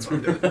 Yeah, that's what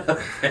I'm doing.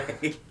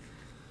 Okay.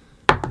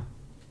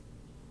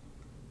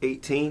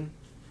 18.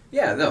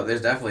 Yeah, no,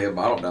 there's definitely a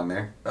bottle down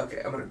there.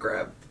 Okay, I'm gonna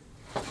grab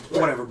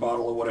whatever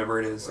bottle or whatever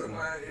it is. And,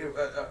 Are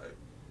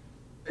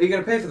you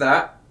gonna pay for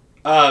that?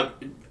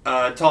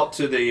 talk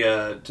to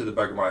the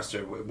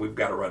Burgermeister. We've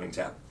got a running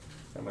tab.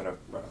 I'm gonna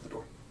run out the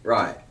door.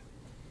 Right.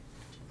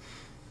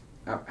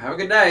 Have a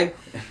good day.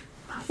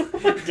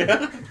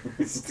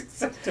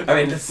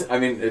 I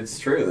mean, it's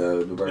true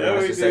though. The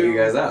Burgermeister set you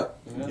guys up.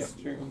 That's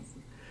true.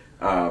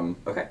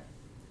 Okay.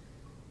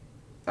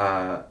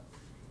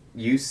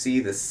 You see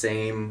the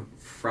same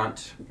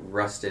front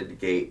rusted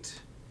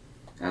gate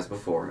as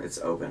before. It's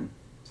open.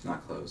 It's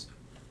not closed.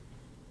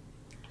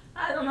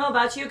 I don't know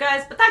about you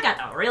guys, but I got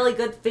a really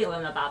good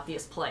feeling about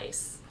this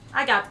place.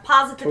 I got the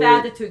positive Torri-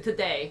 attitude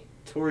today.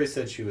 Tori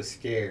said she was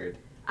scared.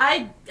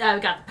 I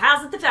got the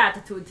positive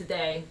attitude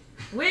today.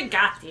 We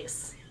got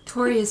this.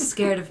 Tori is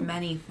scared of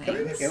many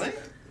things. Are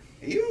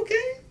you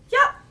okay?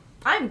 Yep,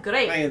 I'm My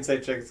great.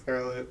 insight check,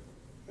 Scarlet.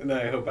 And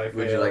I hope I fail.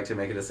 Would you like to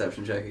make a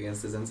deception check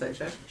against his insight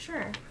check?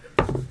 Sure.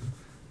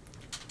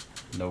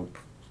 Nope.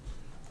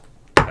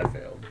 I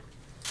failed.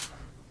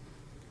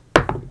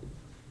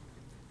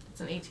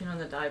 It's an 18 on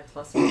the die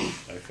plus 1. I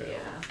failed.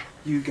 Yeah.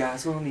 You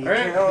guys will need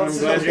Alright, I'm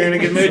glad you're in a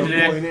good mood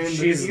today.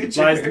 She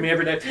lies to me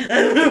every day. She's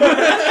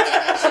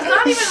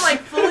not even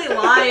like fully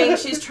lying.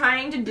 She's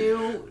trying to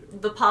do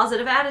the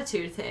positive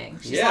attitude thing.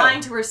 She's Yeah.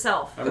 lying to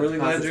herself. I'm really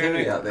glad you're in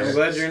Positivity out there. I'm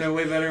glad you're in a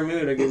way better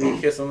mood. I give you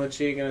a kiss on the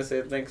cheek and I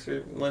say thanks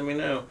for letting me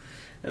know.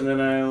 And then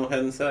I'll head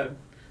inside.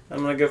 I'm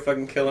gonna go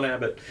fucking kill an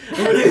abbot.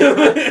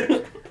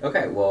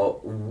 Okay,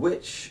 well,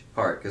 which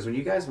part? Because when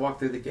you guys walk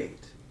through the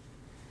gate,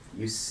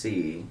 you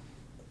see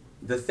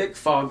the thick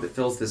fog that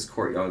fills this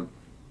courtyard.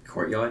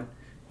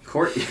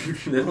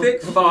 The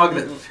thick fog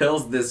that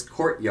fills this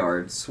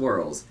courtyard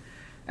swirls,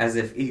 as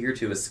if eager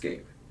to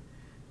escape.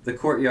 The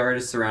courtyard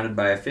is surrounded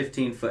by a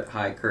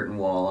 15-foot-high curtain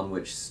wall on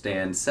which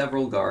stand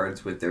several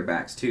guards with their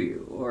backs to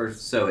you, or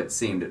so it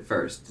seemed at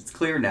first. It's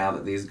clear now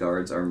that these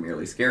guards are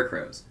merely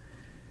scarecrows.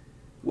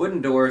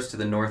 Wooden doors to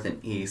the north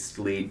and east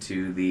lead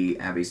to the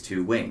Abbey's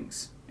two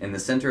wings. In the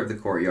center of the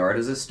courtyard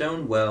is a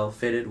stone well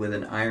fitted with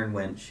an iron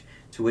winch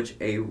to which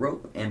a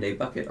rope and a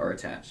bucket are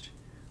attached.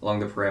 Along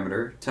the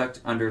perimeter,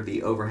 tucked under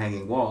the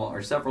overhanging wall,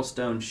 are several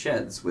stone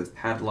sheds with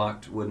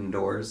padlocked wooden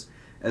doors,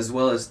 as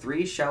well as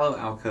 3 shallow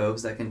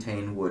alcoves that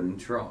contain wooden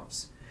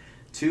troughs.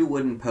 2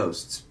 wooden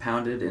posts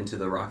pounded into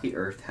the rocky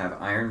earth have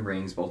iron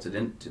rings bolted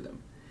into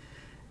them.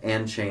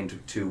 And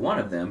chained to one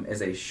of them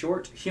is a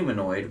short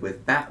humanoid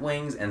with bat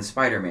wings and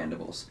spider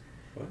mandibles.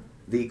 What?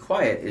 The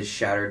quiet is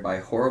shattered by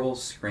horrible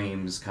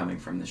screams coming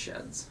from the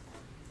sheds.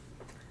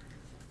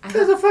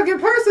 That's a fucking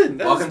person!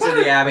 Welcome to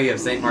the Abbey of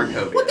St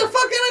Markovia. What the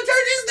fuck kind of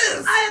church is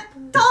this? I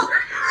don't.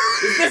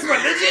 Is this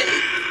religion?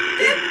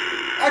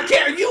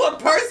 Are you a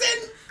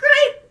person?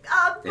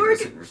 Great. They We're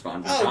doesn't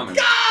respond to Oh comments.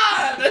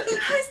 God! I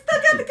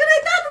still got the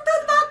great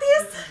attitude about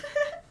this.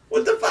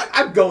 What the fuck?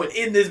 I'm going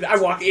in this. I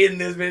walk in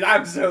this bitch.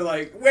 I'm so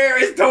like,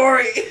 where is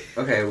Tori?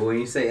 Okay, well, when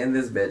you say in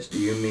this bitch, do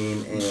you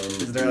mean in...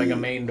 Is there like a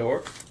main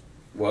door?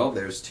 Well,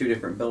 there's 2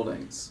 different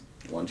buildings.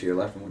 One to your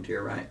left and one to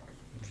your right.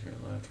 To your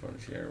left, one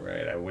to your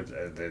right. I would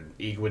the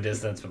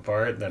equidistance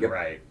apart, then Yep.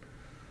 right.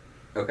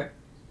 Okay.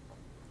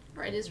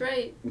 Right is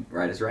right.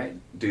 Right is right.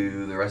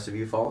 Do the rest of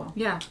you follow?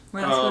 Yeah,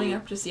 we're not splitting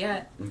up just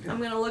yet. Okay.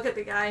 I'm gonna look at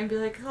the guy and be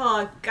like,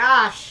 oh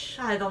gosh,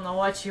 I don't know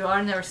what you are.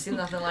 I've never seen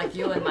nothing like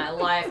you in my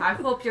life. I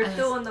hope you're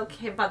doing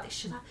okay, but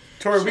should I?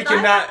 Torri, we Should I?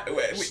 cannot.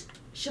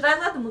 Should I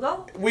let him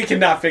go? We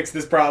cannot fix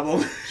this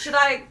problem. Should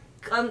I?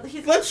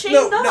 He's Let's chained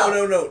up.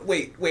 no.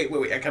 Wait.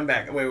 I come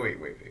back. Wait.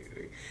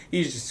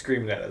 He's just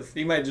screaming at us.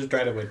 He might just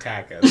try to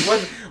attack us.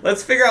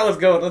 Let's figure out what's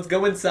going. Let's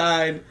go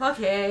inside.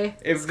 Okay.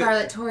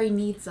 Scarlet, Torri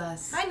needs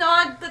us. I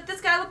know, but this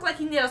guy looked like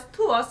he needed us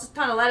too. I was just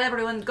trying to let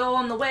everyone go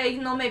on the way.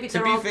 You know, maybe To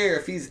they're be all... fair,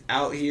 if he's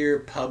out here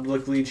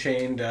publicly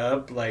chained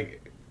up,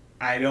 like,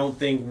 I don't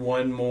think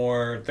one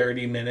more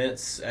 30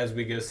 minutes as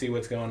we go see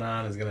what's going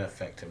on is going to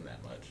affect him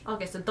that much.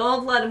 Okay, so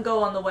don't let him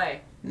go on the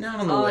way.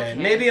 Not on the way.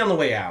 Okay. Maybe on the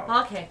way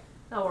out. Okay,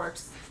 that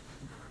works.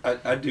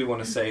 I do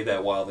want to say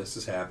that while this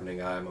is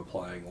happening, I am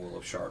applying oil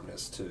of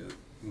sharpness to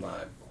my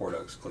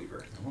Hordox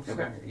cleaver.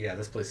 Okay. Yeah,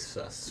 this place is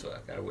sus as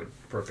fuck. I would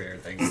prepare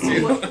things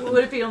too.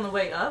 Would it be on the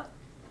way up?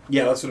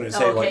 Yeah, that's what I'm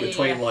saying. Like Okay,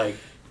 between yeah. like.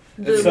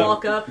 The So-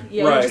 walk up?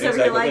 Yeah, right, just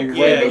exactly. like,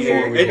 Yeah, right before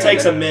here. we It go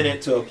takes a down.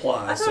 minute to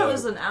apply. I thought so it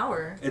was an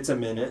hour. it's a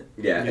minute.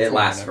 Yeah, Yeah, it for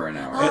lasts a for an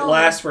hour. Oh. It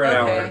lasts for an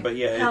okay. hour, but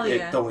yeah, Hell it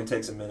yeah. only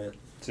takes a minute.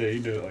 So you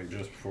do it like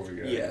just before we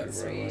go. Yeah,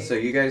 Right. So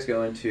you guys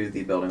go into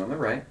the building on the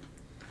right.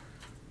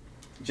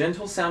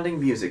 Gentle sounding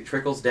music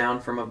trickles down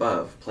from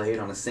above, played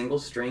on a single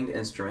stringed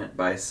instrument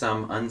by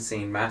some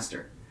unseen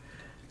master.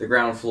 The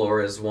ground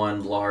floor is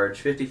one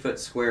large 50-foot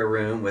square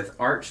room with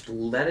arched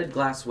leaded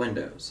glass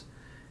windows.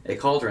 A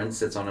cauldron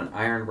sits on an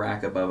iron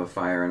rack above a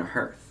fire and a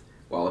hearth,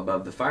 while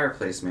above the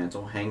fireplace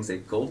mantel hangs a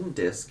golden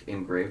disc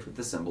engraved with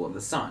the symbol of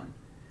the sun.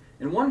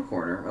 In one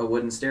corner, a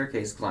wooden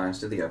staircase climbs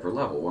to the upper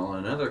level, while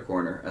in another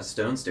corner, a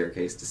stone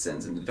staircase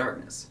descends into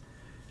darkness.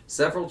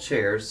 Several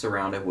chairs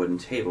surround a wooden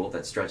table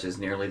that stretches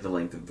nearly the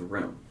length of the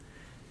room.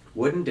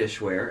 Wooden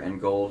dishware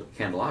and gold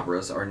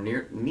candelabras are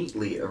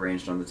neatly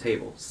arranged on the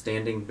table,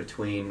 standing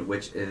between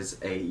which is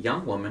a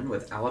young woman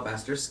with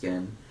alabaster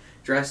skin,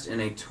 dressed in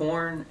a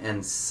torn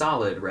and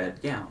soiled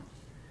red gown.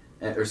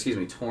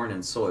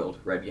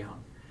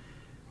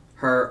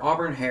 Her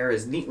auburn hair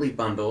is neatly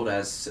bundled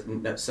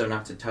so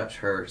not to touch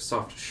her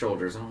soft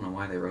shoulders. I don't know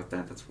why they wrote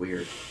that. That's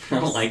weird. I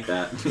don't like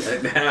that.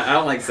 I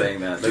don't like saying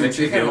that. That makes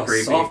me feel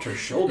creepy. Soft her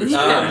shoulders.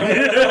 How do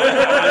you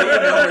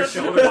know her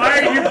shoulders? Why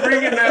are you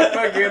bringing that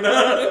fucking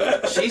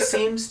up? She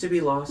seems to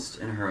be lost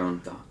in her own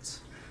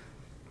thoughts.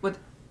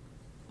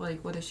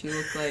 What does she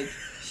look like?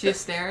 She's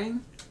just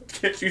staring?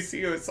 Can't you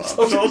see her soft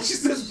Oh, shoulders? she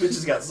says bitch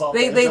has got soft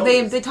They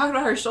shoulders. talked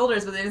about her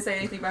shoulders, but they didn't say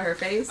anything about her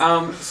face.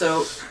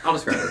 So I'll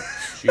describe her.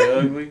 She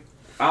ugly?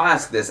 I'll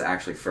ask this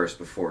actually first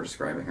before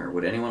describing her.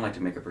 Would anyone like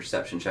to make a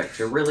perception check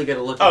to really get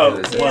a look at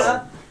who this is?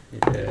 well.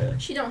 Yeah.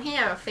 She don't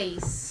have a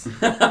face.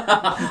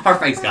 Her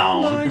face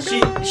gone.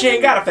 She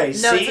ain't got a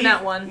face. No, see? it's in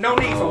that one. No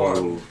need for one.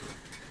 Oh.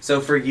 So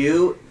for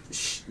you,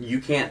 you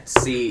can't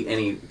see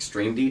any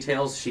extreme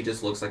details. She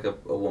just looks like a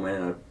woman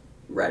in a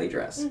ratty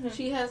dress.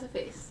 She has a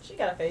face. She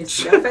got a face.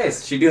 She got a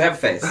face. She do have a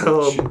face.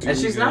 Oh, And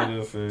she's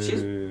not.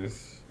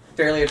 She's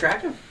fairly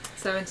attractive.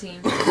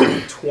 17.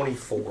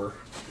 24.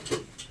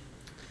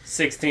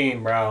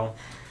 16, bro.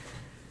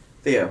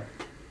 Theo,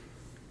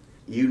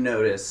 you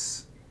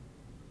notice,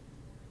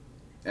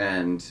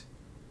 and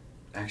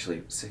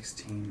actually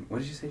 16. What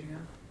did you say you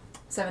got?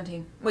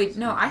 17. Wait,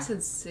 no, I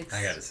said 6.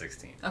 I got a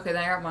 16. Okay,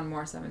 then I got one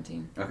more,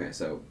 17. Okay,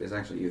 so it's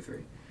actually you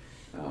three.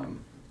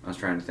 I was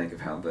trying to think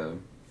of how the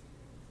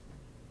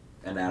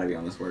anatomy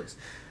on this works.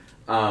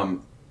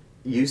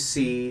 You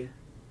see,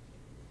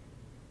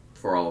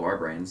 for all of our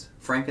brains,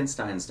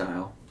 Frankenstein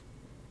style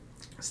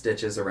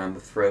stitches around the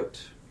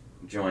throat,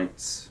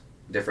 joints,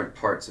 different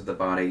parts of the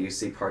body. You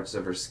see parts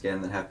of her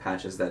skin that have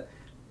patches that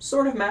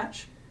sort of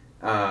match,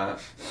 that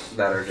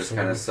are just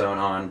kind of sewn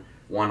on.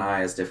 One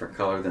eye is different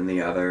color than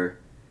the other.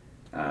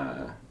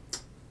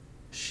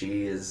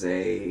 She is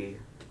a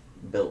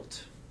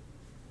built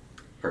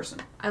person.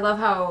 I love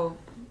how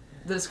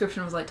the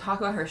description was like, talk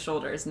about her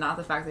shoulders, not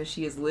the fact that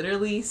she is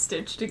literally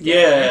stitched together.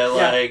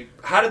 Yeah, like,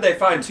 how did they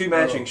find two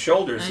matching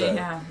shoulders, though?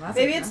 Yeah, that's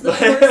Maybe it's the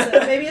torso.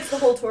 Maybe it's the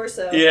whole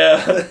torso.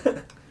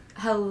 Yeah.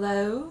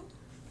 Hello?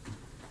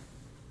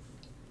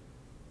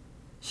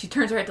 She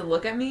turns right to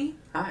look at me.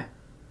 Hi.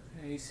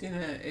 Have you seen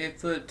that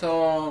 8-foot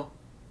tall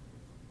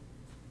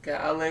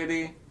guy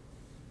lady?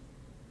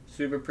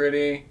 Super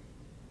pretty,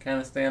 kind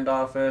of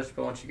standoffish,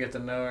 but once you get to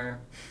know her,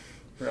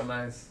 real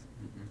nice.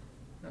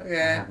 I Okay.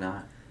 have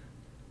not.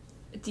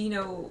 Do you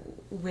know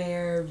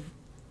where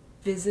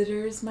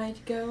visitors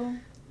might go?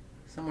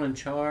 Someone in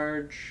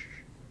charge.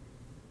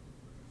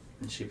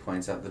 And she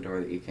points out the door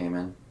that you came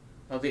in.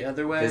 Oh, the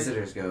other way?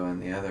 Visitors go in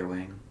the other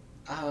wing.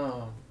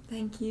 Oh.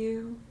 Thank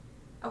you.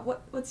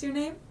 What's your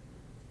name?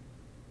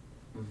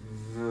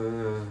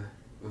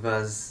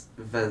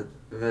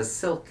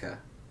 Vasilka.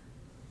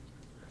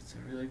 That's a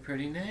really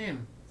pretty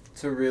name.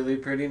 It's a really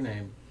pretty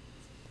name.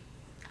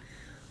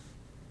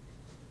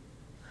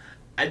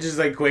 I just,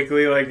 like,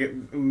 quickly, like,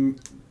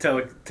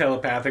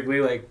 telepathically,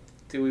 like,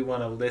 Do we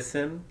want to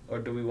listen, or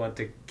do we want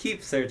to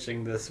keep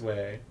searching this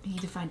way? We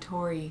need to find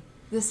Torri.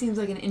 This seems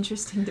like an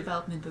interesting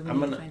development, but we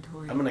need to find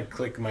Torri. I'm gonna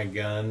click my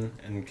gun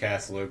and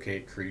cast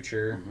Locate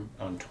Creature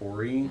on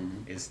Torri.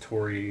 Is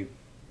Torri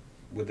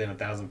within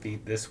 1,000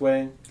 feet this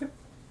way? Yep.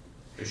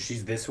 If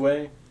she's this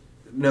way?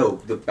 No,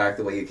 back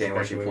the way you came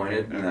where she Back the way we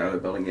pointed came, in the okay. other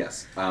building,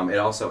 yes. It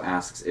also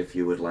asks if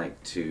you would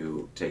like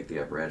to take the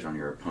upper edge on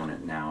your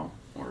opponent now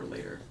or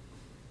later.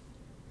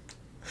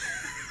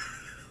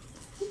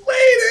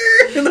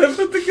 Later! And I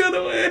put the gun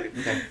away.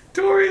 Okay.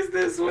 Tori's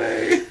this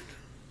way.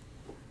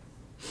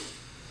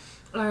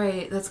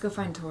 Alright, let's go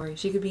find Torri.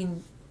 She could be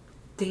in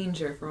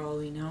danger for all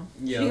we know.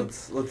 Yeah,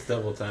 She- let's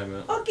double time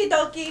it. Okie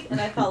dokie.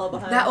 And I follow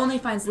behind. That only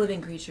finds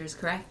living creatures,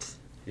 correct?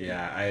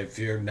 Yeah, if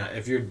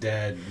you're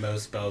dead,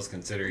 most spells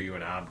consider you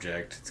an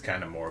object. It's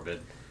kind of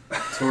morbid.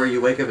 Tori, you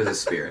wake up as a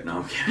spirit.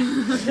 No,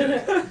 I'm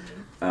kidding.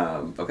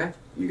 Okay,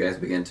 you guys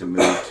begin to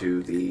move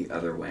to the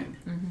other wing.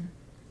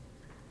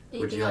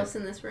 Anything you else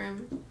in this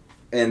room?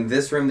 In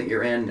this room that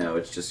you're in, no,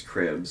 it's just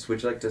cribs.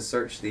 Would you like to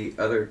search the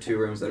other 2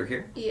 rooms that are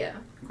here? Yeah.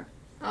 Okay.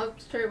 I'll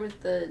start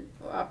with the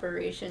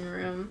operation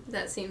room.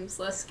 That seems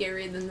less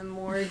scary than the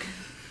morgue.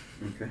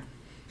 Okay.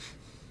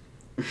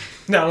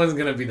 That one's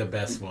gonna be the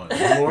best one.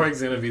 The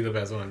morgue's gonna be the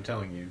best one, I'm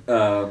telling you.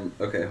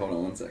 Okay, hold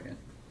on one second.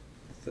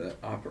 The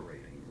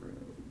operating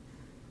room.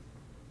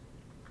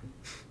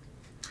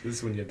 This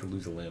is when you have to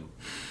lose a limb.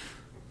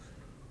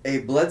 A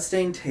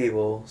bloodstained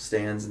table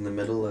stands in the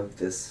middle of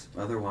this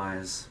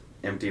otherwise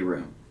empty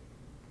room.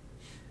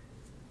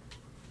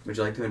 Would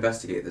you like to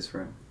investigate this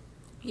room?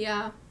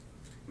 Yeah.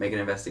 Make an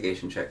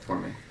investigation check for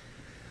me.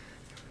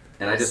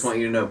 And I just want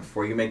you to know,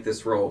 before you make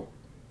this roll,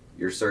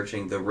 you're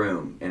searching the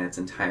room in its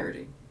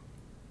entirety.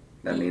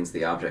 That means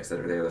the objects that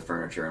are there, the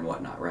furniture and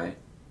whatnot, right?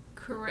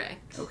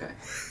 Correct. Okay.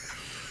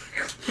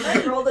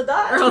 Right, roll the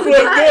die. Roll the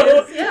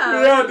dice,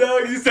 yeah. Yeah,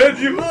 dog, you said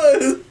you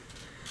would.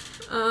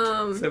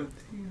 17.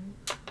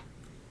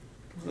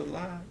 Was a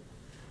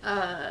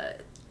lot.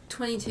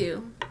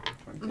 22.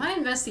 My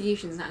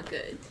investigation's not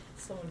good.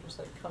 Someone just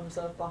like comes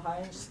up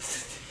behind.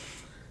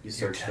 You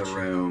search the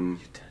room,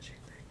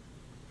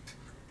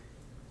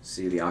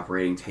 see the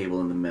operating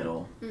table in the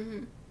middle,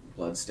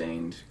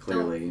 bloodstained,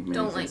 clearly. Many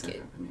Don't things like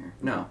have it. happened here.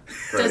 No.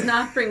 Does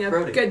not bring up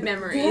Brody. good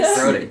memories.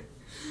 Brody.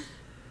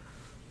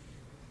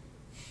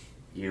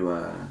 You're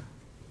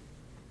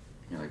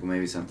like, well,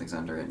 maybe something's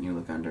under it, and you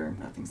look under,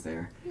 nothing's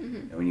there.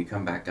 And when you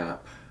come back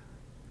up,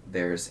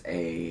 there's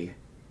a...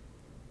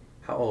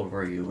 How old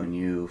were you when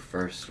you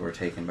first were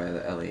taken by the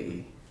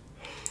LAE?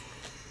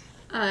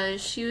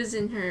 She was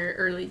in her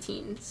early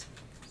teens.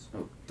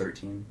 So,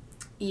 13?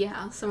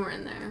 Yeah, somewhere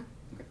in there.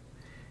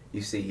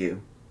 You see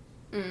you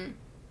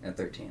at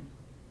 13.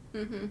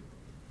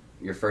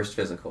 Your first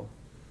physical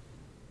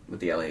with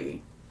the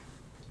LAE.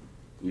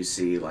 You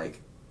see,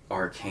 like,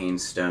 arcane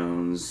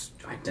stones,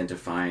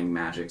 identifying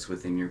magics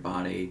within your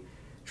body,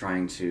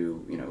 trying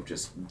to,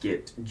 just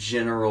get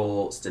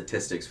general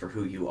statistics for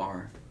who you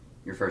are.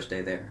 Your first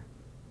day there.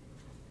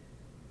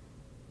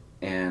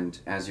 And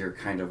as you're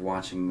kind of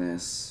watching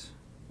this,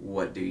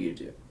 what do you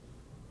do?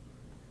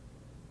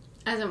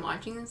 As I'm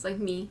watching this, like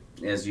me.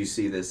 As you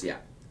see this, yeah.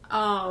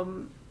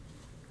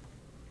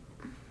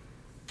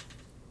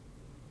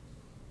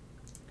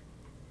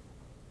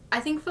 I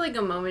think for like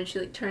a moment she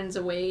like turns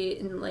away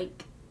and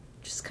like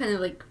just kind of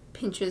like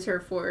pinches her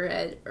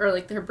forehead or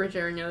like her bridge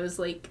of her nose,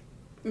 like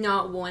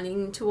not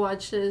wanting to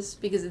watch this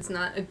because it's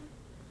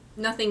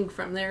nothing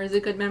from there is a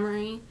good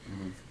memory.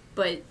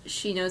 But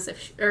she knows that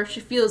she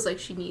feels like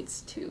she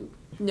needs to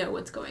know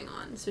what's going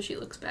on, so she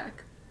looks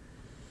back.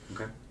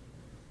 Okay.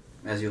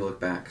 As you look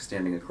back,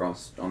 standing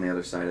across on the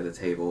other side of the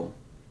table,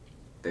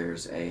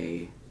 there's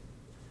a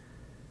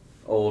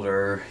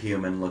older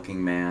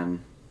human-looking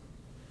man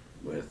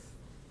with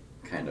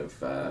kind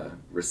of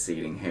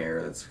receding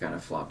hair that's kind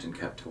of flopped and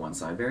kept to one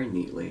side very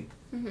neatly,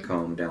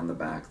 combed down the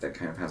back that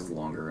kind of has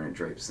longer and it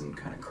drapes and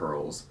kind of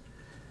curls.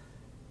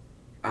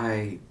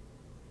 I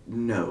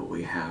know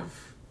we have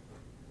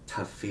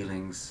tough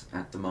feelings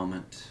at the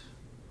moment,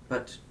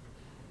 but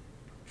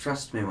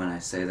trust me when I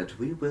say that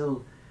we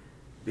will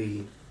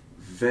be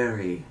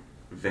very,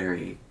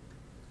 very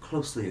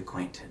closely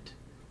acquainted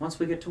once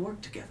we get to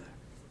work together.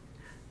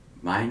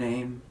 My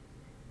name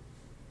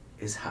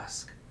is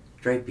Husk.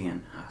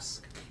 Drapian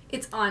Husk.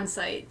 It's on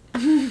site.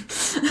 I'm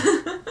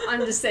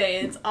just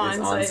saying, it's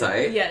on on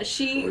site? Yeah,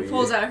 she We-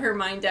 pulls out her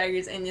mind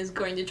daggers and is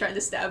going to try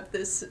to stab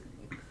this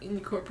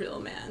incorporeal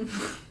man.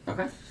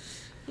 Okay.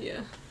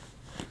 Yeah.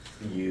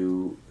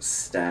 You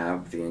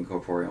stab the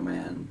incorporeal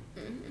man,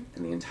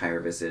 and the entire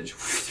visage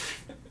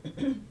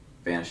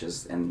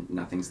vanishes, and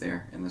nothing's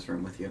there in this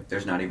room with you.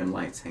 There's not even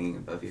lights hanging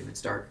above you.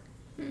 It's dark.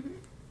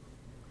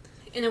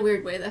 In a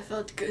weird way, that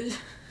felt good.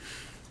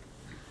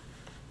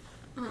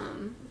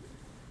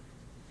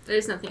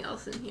 There's nothing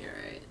else in here,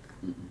 right?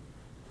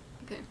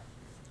 Okay.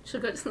 She'll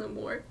go to the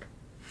morgue.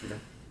 Okay.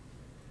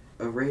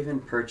 A raven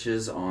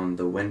perches on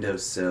the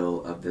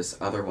windowsill of this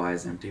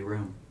otherwise empty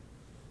room,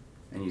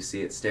 and you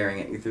see it staring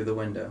at you through the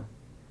window.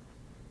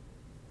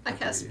 I What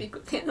can't do you do? speak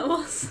with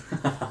animals.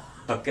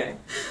 Okay.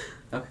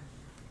 Let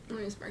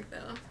me just mark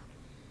that off.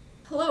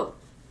 Hello,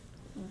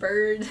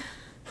 bird.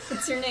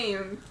 What's your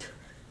name?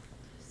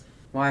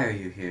 Why are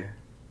you here?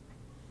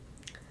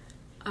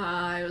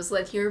 I was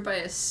led here by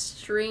a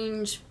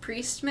strange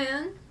priest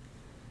man.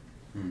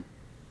 Hmm.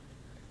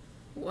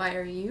 Why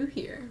are you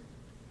here?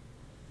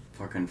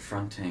 For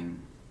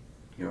confronting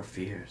your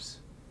fears.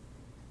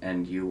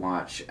 And you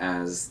watch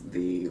as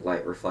the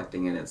light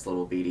reflecting in its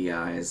little beady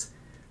eyes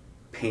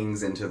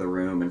pings into the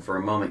room, and for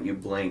a moment you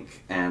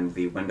blink and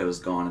the window's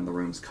gone and the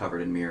room's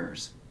covered in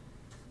mirrors.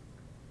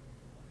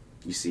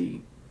 You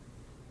see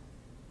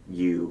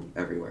you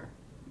everywhere,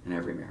 in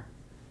every mirror.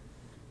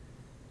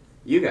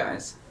 You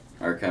guys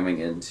are coming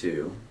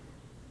into...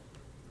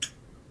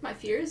 My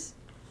fears?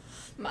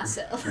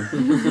 Myself.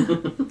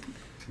 Man,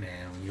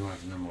 when you went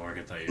to the morgue,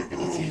 I thought you were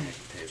going to see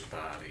Hecate's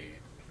body.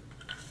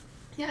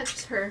 Yeah,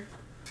 just her.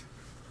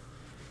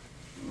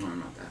 I'm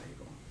not that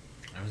evil.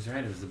 I was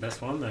right. It was the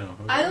best one, though.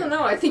 I don't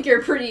know. I think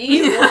you're pretty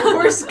evil.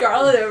 Poor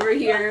Scarlet over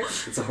here.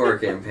 It's a horror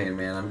campaign,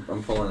 man.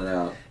 I'm pulling it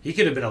out. You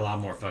could have been a lot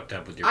more fucked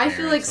up with your I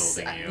parents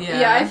feel like holding you.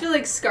 yeah, I feel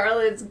like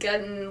Scarlet's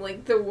gotten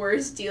like the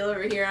worst deal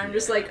over here. I'm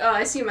just like, oh,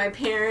 I see my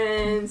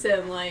parents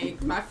and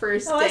like my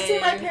first day. Oh, I see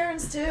my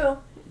parents too.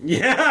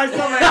 Yeah, I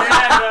saw my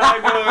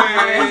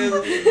dad.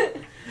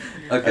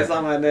 Okay. I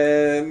saw my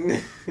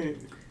dad.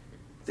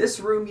 This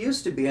room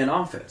used to be an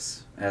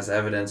office, as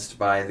evidenced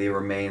by the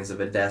remains of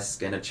a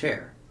desk and a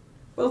chair,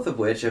 both of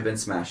which have been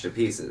smashed to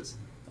pieces.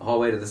 The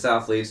hallway to the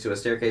south leads to a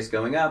staircase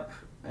going up,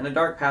 and a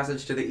dark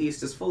passage to the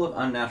east is full of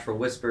unnatural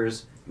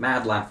whispers,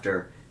 mad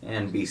laughter,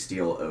 and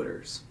bestial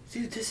odors.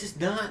 Dude, this is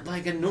not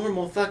like a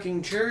normal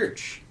fucking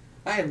church.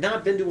 I have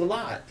not been to a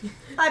lot.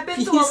 I've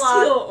been to a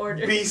lot.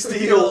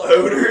 Bestial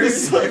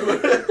odors. I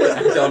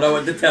don't know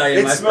what to tell you,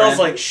 It my smells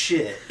friend. like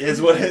shit,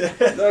 is what it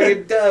No,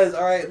 it does.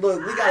 All right,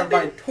 look, we gotta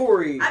find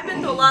Torri. I've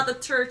been to a lot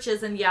of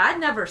churches, and yeah, I'd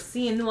never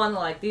seen one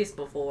like this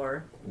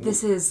before.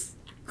 This is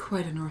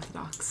quite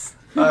unorthodox.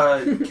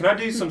 Can I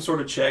do some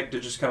sort of check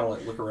to just kind of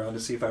like look around to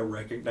see if I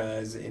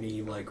recognize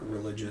any like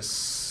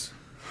religious,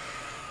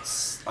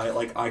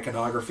 like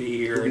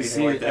iconography or Did we anything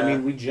see? like that? I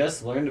mean, we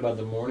just learned about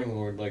the Morning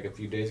Lord like a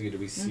few days ago. Did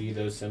we see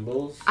those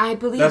symbols? I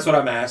believe that's what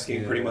I'm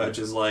asking. Yeah. Pretty much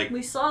is like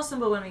We saw a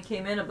symbol when we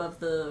came in above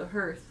the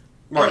hearth.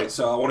 right.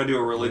 So I want to do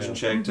a religion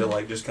Yeah. check to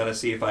like just kind of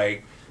see if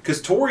I,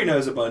 because Torri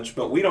knows a bunch,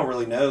 but we don't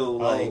really know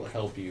I'll like.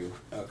 help you.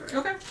 Okay.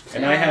 Okay.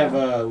 And I have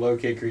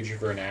locate creature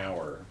for an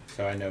hour,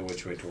 so I know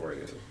which way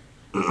Torri is.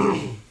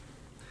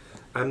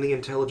 I'm the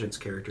intelligence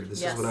character.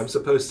 This Yes. is what I'm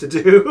supposed to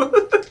do.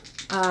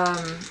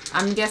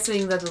 I'm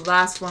guessing that the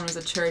last one was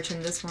a church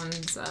and this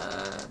one's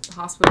a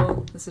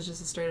hospital. This is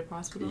just a straight up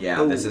hospital.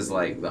 Yeah, this is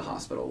like the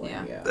hospital one.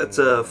 Yeah. Yeah. That's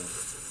a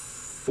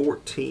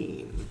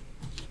 14.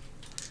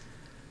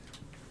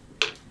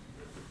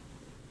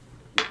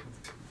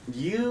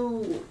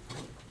 You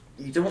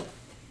don't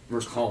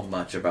recall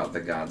much about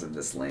the gods of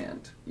this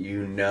land.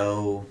 You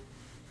know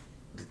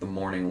that the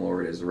Morning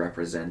Lord is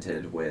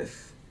represented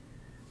with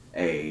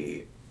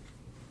a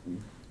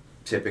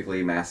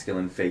typically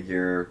masculine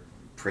figure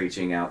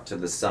preaching out to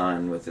the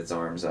sun with its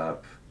arms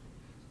up.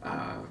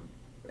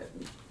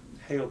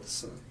 Hail the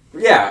sun.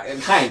 Yeah,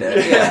 kind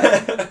of,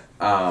 yeah.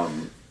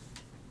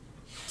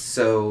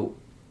 So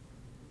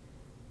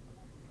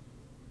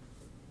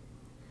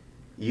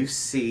you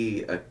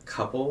see a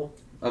couple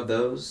of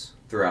those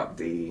throughout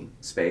the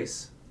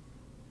space.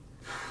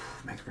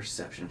 Make a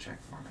perception check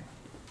for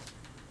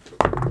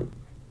me.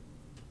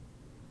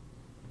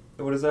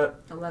 What is that?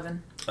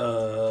 11.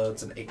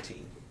 It's an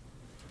 18.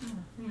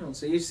 You don't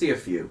see. You see a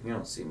few. You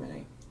don't see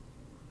many.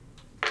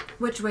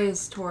 Which way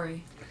is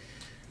Torri?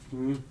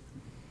 Hmm.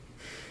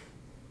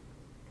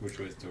 Which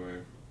way's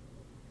Torri?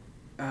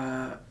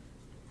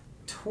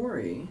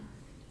 Torri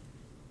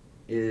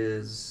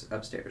is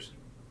upstairs.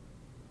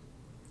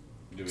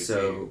 Do we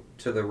So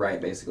to the right,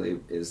 basically,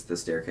 is the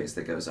staircase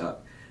that goes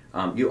up.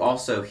 You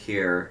also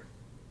hear,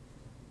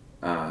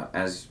 do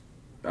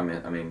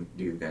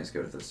you guys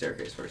go to the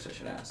staircase first? I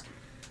should ask.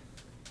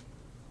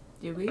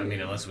 Do we? I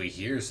mean, unless we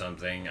hear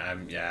something,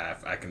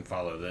 I can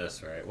follow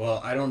this, right? Well,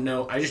 I don't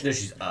know. I just know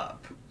she's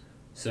up.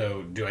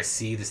 So, do I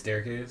see the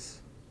staircase?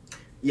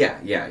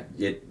 Yeah.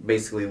 It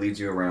basically leads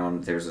you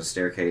around. There's a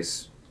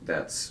staircase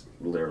that's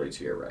literally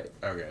to your right.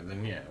 Okay,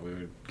 then yeah, we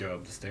would go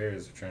up the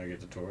stairs trying to get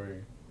to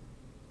Torri.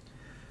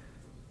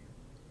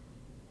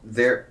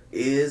 There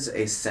is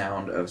a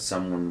sound of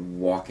someone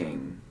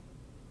walking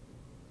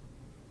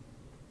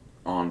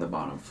on the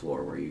bottom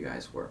floor where you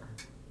guys were.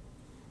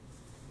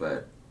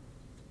 But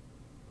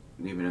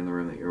even in the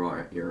room that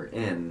you're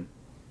in,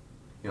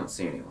 you don't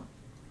see anyone.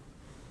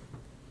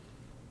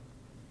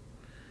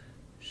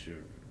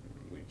 Should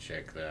we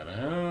check that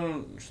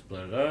out?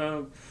 Split it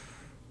up?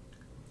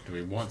 Do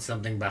we want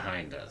something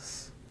behind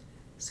us?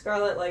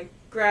 Scarlet like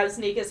grabs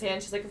Nika's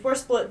hand. She's like, if we're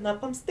splitting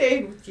up, I'm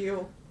staying with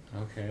you.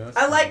 Okay, that's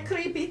I like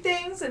fine. creepy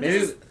things, and Maybe-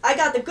 this is, I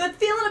got the good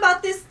feeling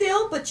about this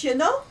still, but you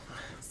know,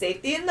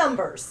 safety in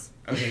numbers.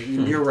 Okay,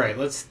 you're right.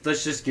 Let's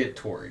just get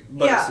Torri.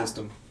 Buddy Yeah.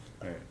 system.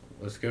 All right,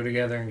 let's go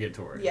together and get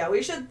Torri. Yeah,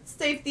 we should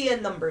safety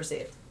in numbers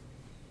it.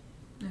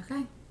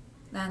 Okay.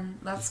 Then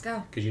let's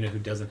go. Because you know who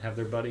doesn't have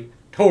their buddy?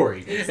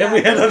 Torri. And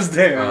we head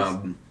upstairs.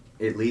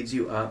 It leads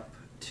you up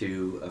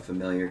to a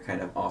familiar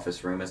kind of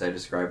office room, as I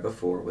described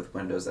before, with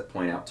windows that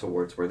point out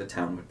towards where the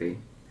town would be.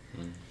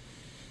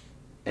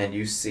 And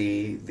you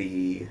see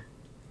the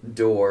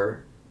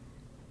door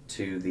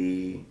to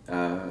the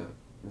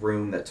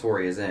room that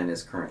Torri is in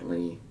is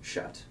currently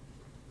shut.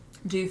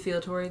 Do you feel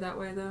Torri that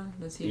way though?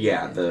 Does he?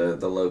 Yeah, the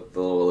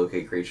little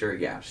locate creature.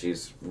 Yeah,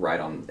 she's right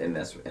in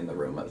the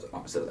room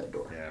opposite of that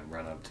door. Yeah,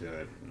 run up to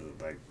it.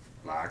 Like,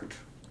 locked.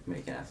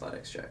 Make an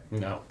athletics check.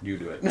 No, you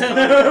do it.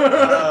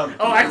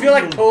 I feel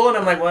like pulling.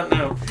 I'm like, what?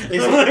 No.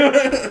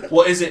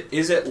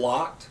 Is it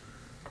locked?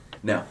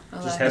 No.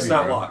 Just heavy, It's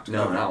not bro. locked.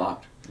 No, not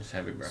locked. Just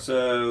heavy, bro.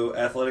 So,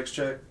 athletics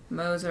check.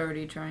 Mo's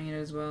already trying it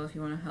as well. If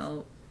you want to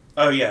help.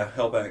 Oh yeah,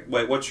 help act.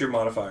 Wait, what's your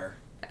modifier?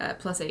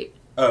 +8.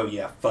 Oh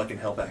yeah, fucking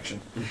help action.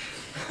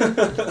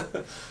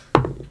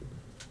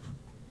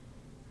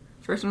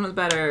 First one was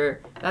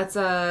better. That's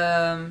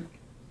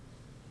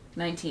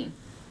 19.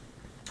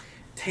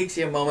 Takes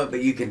you a moment,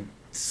 but you can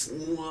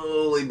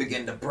slowly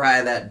begin to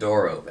pry that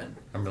door open.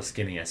 I'm real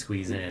skinny. I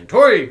squeeze in.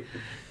 Torri!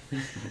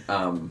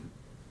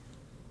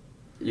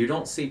 You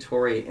don't see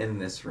Torri in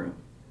this room.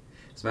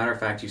 As a matter of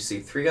fact, you see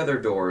 3 other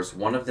doors.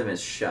 One of them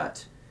is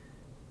shut,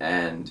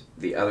 and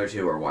the other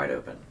 2 are wide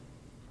open.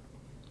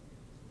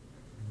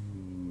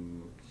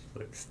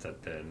 Like,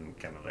 step in,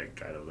 kind of like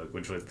try to look.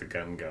 Which way's the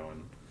gun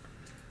going?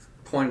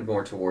 Pointed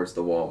more towards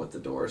the wall with the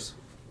doors.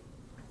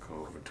 Go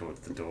over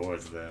towards the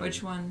doors, then.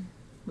 Which one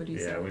would you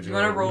say? which Do you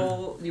want to one?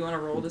 roll? Do you want to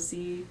roll to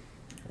see?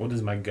 What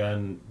is my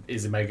gun?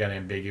 Is my gun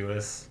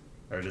ambiguous?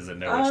 Or does it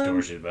know which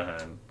door she's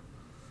behind?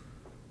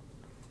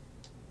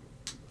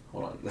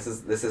 Hold on. This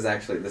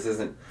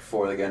isn't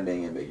for the gun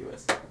being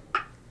ambiguous.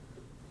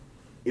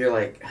 You're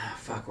like,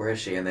 fuck, where is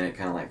she? And then it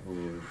kind of like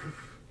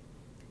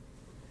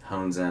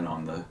hones in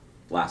on the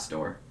last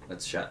door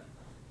that's shut.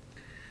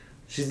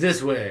 She's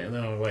this way, and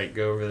then I'll like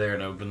go over there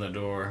and open the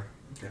door.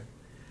 Okay.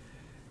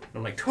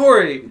 I'm like,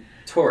 Torri!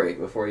 Torri,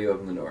 before you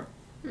open the door.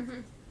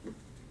 Mm-hmm.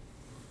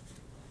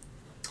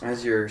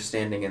 As you're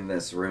standing in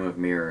this room of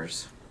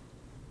mirrors,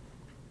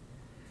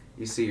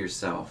 you see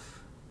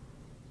yourself.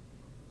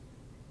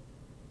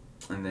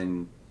 And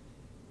then,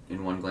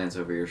 in one glance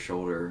over your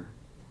shoulder,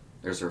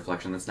 there's a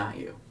reflection that's not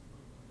you.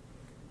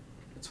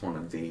 It's one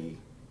of the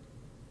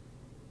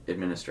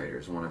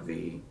administrators, one of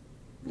the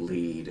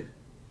lead,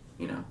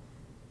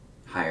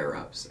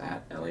 higher-ups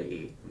at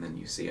LAE. And then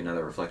you see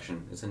another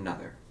reflection. It's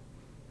another,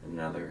 and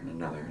another, and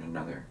another, and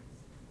another.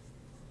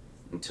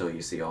 Until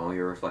you see all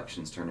your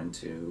reflections turn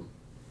into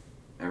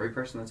every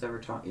person that's ever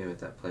taught you at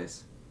that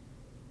place.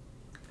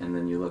 And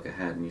then you look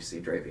ahead and you see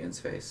Drapian's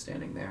face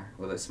standing there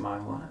with a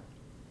smile on it.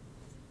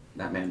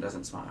 That man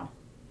doesn't smile.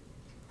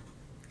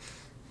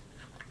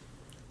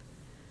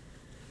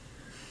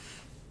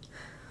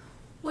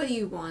 What do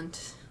you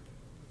want?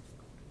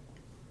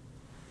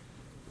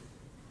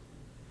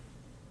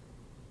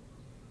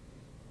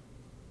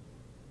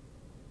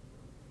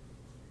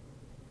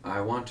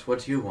 I want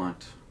what you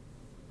want.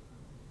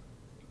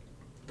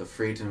 The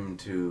freedom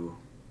to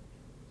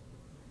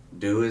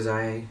do as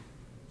I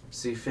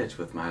see fit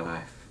with my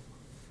life.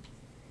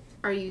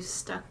 Are you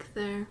stuck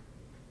there?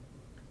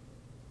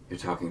 You're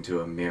talking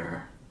to a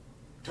mirror,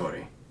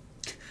 Torri.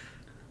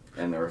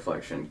 And the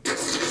reflection,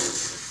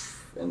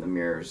 and the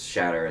mirrors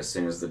shatter as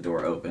soon as the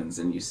door opens,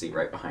 and you see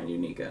right behind you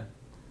Nika.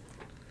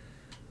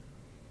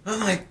 Oh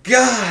my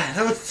god!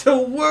 I was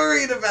so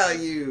worried about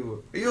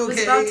you! Are you I was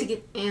okay? about to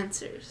get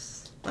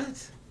answers. What? What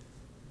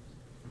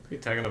are you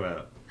talking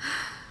about?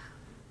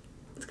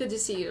 It's good to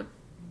see you.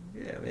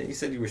 Yeah, man, you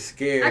said you were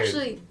scared.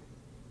 Actually,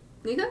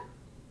 Nika?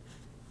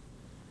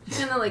 She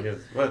kind of like Yes,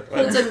 what?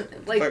 holds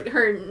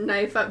her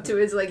knife up to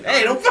his like.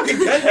 Hey, arm. don't fucking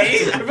cut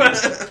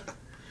me!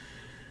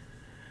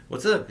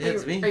 What's up? Yeah,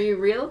 it's me. Are you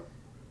real?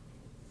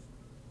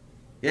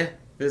 Yeah,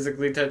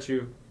 physically touch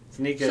you.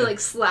 Sneak She in. like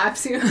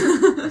slaps you.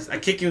 I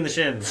kick you in the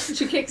shins.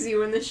 She kicks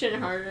you in the shin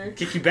harder.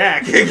 Kick you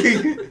back.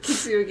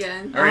 Kicks you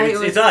again. Alright,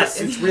 it's us.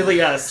 It's really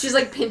us. She's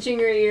like pinching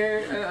your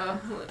ear.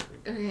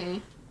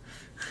 Okay.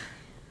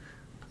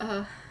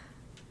 I'm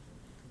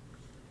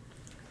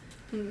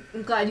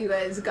glad you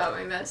guys got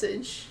my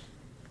message.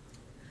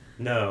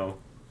 No.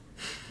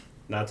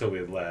 Not till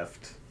we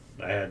left.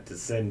 I had to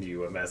send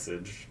you a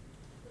message.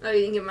 Oh,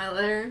 you didn't get my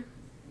letter?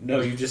 No,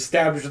 you just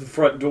stabbed her to the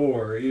front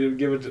door. You didn't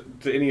give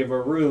it to any of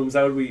our rooms.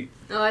 How would we...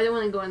 Oh, I didn't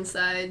want to go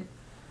inside.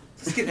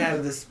 Let's get out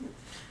of this.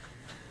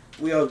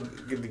 We all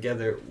get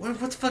together. What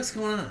the fuck's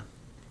going on?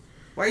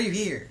 Why are you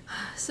here?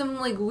 Some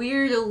like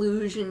weird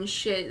illusion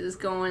shit is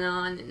going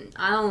on, and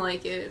I don't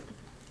like it.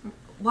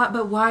 What?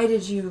 But why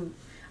did you?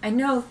 I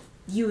know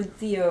you and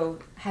Theo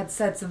had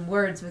said some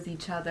words with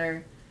each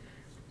other,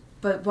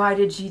 but why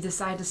did you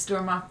decide to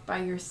storm off by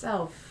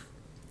yourself?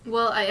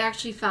 Well, I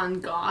actually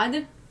found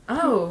God.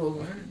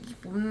 Oh.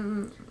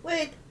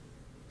 Wait,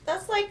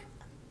 that's like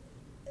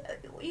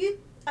you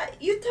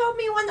told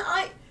me when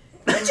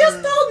you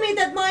just told me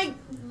that my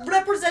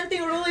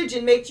representing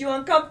religion makes you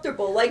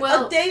uncomfortable, like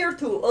Well- a day or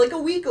two, like a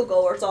week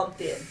ago or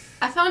something.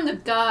 I found a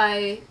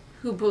guy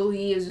who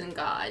believes in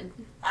God.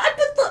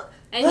 But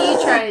And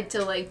he tried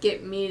to, like,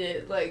 get me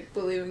to, like,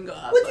 believe in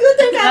God. What do but you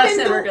think that's I've been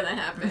never doing? gonna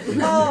happen.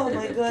 Oh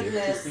my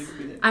goodness.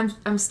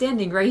 I'm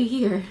standing right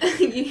here.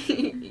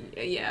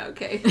 Yeah,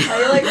 okay.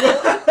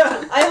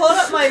 I hold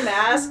up my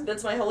mask.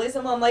 That's my holy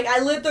symbol. I'm like, I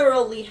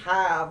literally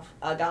have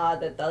a god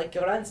that like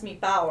grants me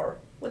power.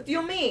 What do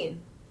you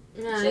mean?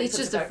 No, Shit, he's put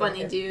just it a back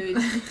funny on dude.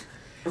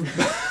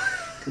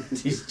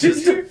 He's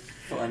just a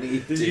funny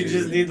Did you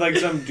just need like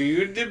some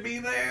dude to be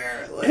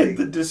there? And Like,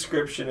 the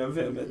description of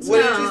him. It's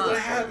what No. what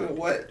happened?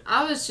 What?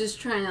 I was just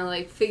trying to,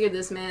 like, figure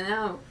this man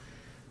out.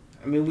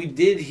 I mean, we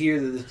did hear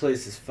that this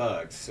place is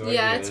fucked. So I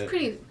Yeah, get it's it.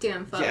 pretty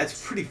damn fucked. Yeah,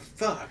 it's pretty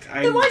fucked.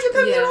 Then why'd you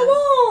come here Yeah.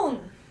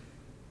 alone?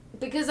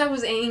 Because I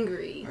was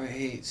angry.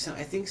 Alright, so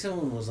I think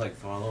someone was like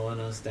following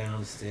us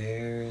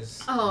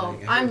downstairs. Oh,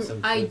 Like, I heard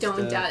some I don't doubt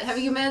it. footsteps. Have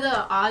you met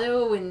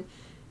Otto and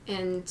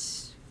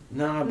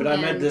Nah, but I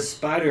met And this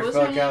spider what was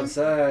her fuck name?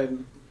 outside.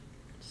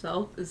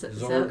 Is it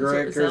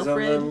Zorgrick or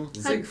something.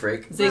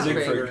 Zigfrig.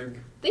 Zigfrig.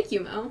 thank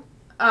you, Mo.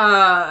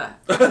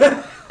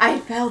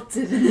 I felt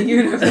it in the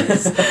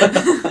universe.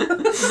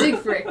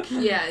 Zigfrick.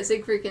 Yeah,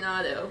 Zigfrick and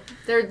Otto.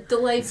 They're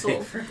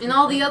delightful. And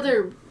all the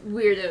other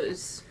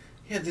weirdos.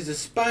 Yeah, there's a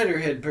spider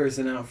head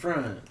person out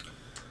front.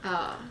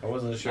 Uh, I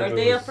wasn't sure. Are if it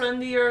they a was-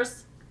 friend of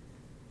yours?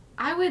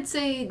 I would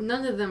say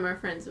none of them are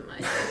friends of mine.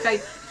 In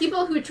fact,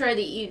 people who try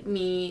to eat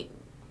me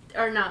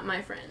are not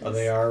my friends. Oh,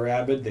 they are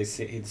rabid? The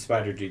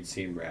spider dude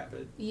seemed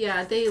rabid.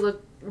 Yeah, they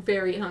look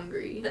very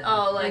hungry.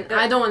 Oh, like And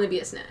I don't want to be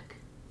a snack.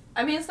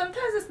 I mean,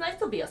 sometimes it's nice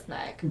to be a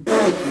snack.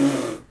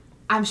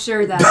 I'm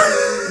sure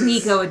that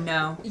Nico would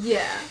know.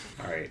 Yeah.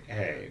 Alright,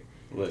 hey,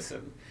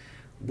 listen.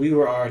 We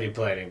were already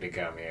planning to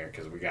come here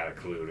because we got a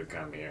clue to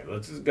come here.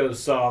 Let's just go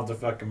solve the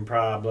fucking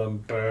problem,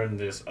 burn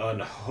this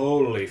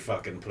unholy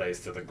fucking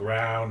place to the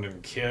ground,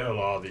 and kill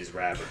all these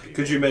rabid people.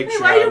 Could you make Hey,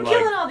 sure why are you I'm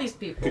killing like? all these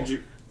people? Could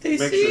you? They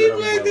Make seem sure that I'm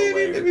like well they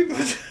aware. need to be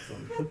put.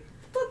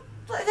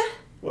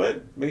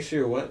 What? Make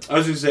sure what? I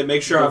was just saying,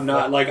 make sure Go I'm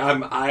not for- like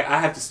I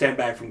have to stand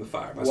back from the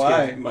fire. My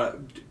Why? skin- my-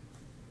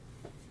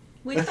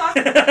 We talked.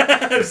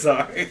 I'm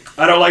sorry.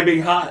 I don't like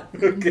being hot.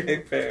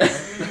 Okay, fair.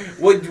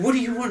 What do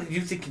you want?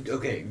 You think?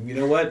 Okay, you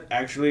know what?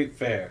 Actually,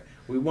 fair.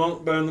 We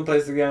won't burn the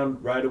place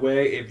down right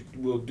away. If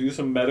we'll do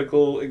some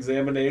medical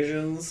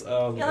examinations. Yeah,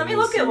 let and me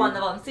we'll look at see. one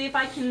of them. See if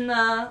I can.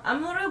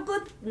 I'm real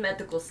good at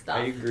medical stuff.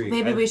 I agree.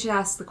 Maybe we should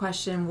ask the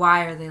question,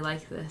 why are they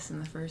like this in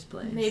the first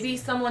place? Maybe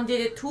someone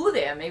did it to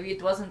them. Maybe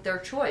it wasn't their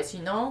choice.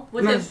 You know.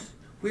 With the,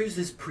 Where's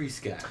this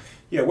priest guy?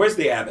 Yeah, where's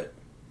the abbot?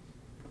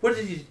 What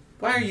did you?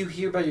 Why are you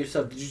here by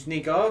yourself? Did you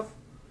sneak off?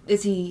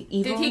 Is he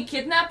evil? did he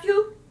kidnap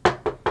you?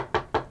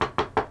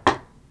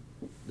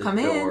 The Come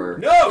in. door.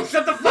 No!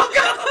 Shut the fuck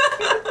up!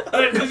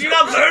 Did you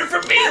not learn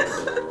from me?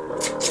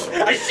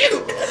 I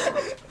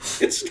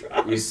shoot. It's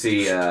strong. You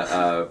see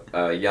a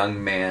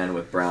young man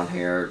with brown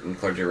hair and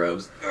clergy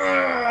robes.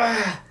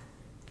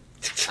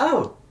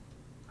 Oh,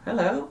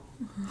 hello.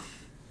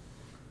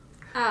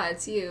 Ah,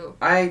 it's you.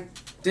 I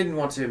didn't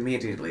want to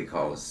immediately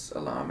cause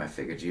alarm. I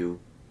figured you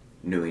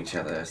knew each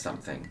other or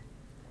something.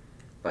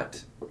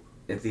 But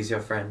are these your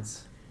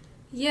friends?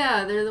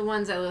 Yeah, they're the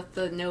ones I left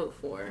the note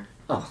for.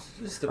 Oh,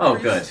 This the oh,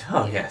 priest? good.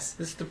 Oh, yes.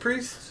 This is the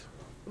priest?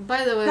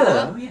 By the way,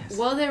 Hello, yes.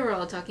 while they were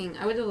all talking,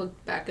 I would have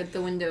looked back at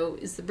the window.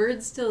 Is the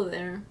bird still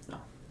there? No.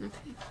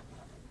 Okay.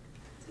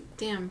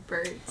 Damn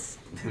birds.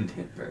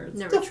 Birds.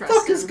 Never What the trust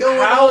fuck them. is going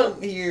How-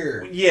 on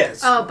here?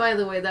 Yes. Oh, by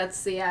the way,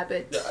 that's the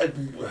abbot.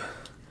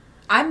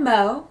 I'm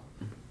Mo.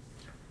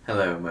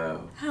 Hello,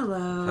 Mo.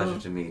 Hello. Pleasure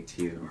to meet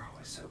you. You're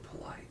always so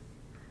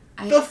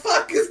polite. The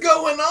fuck is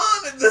going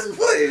on in this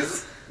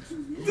place?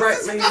 Right,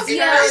 This is ladies. fucking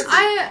Yeah, crazy.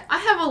 I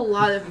have a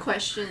lot of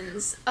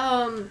questions.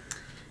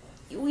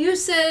 You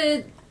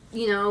said,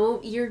 you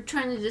know, you're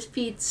trying to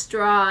defeat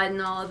Strahd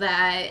and all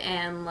that,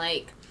 and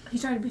like, You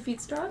trying to defeat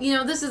Strahd? you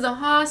know, this is a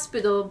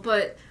hospital,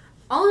 but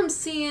all I'm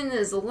seeing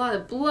is a lot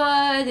of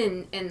blood,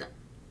 and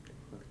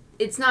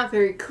it's not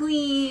very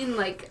clean.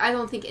 Like, I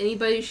don't think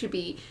anybody should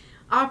be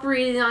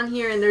operating on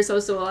here, and there's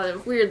also a lot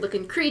of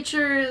weird-looking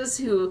creatures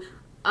who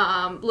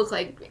look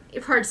like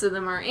parts of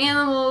them are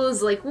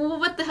animals. Like, well,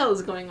 what the hell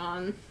is going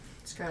on?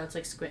 Scarlett's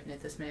like squinting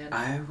at this man.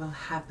 I will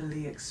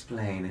happily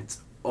explain.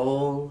 It's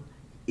all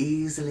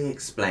easily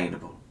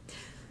explainable.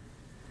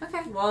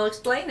 Okay. Well,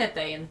 explain it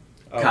then.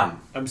 Oh,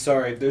 Come. I'm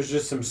sorry, there's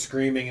just some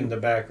screaming in the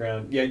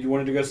background. Yeah, you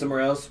wanted to go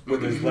somewhere else where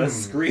there's less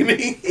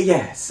screaming?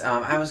 Yes,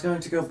 I was going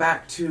to go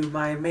back to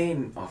my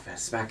main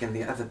office back in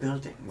the other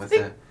building where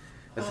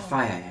the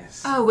fire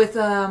is. Oh, with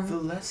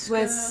Valeska?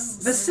 with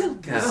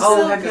Vasilka. Vasilka.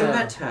 Oh, have you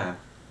met her?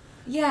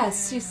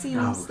 yes, she seems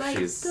Oh, like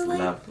she's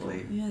delightful.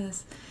 lovely.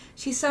 Yes,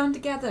 she's sewn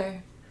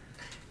together.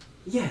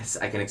 Yes,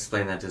 I can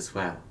explain that as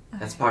well.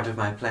 That's part of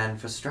my plan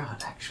for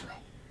Strahd, actually.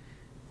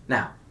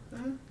 Now,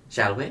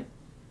 shall we?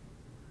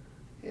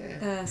 Yeah.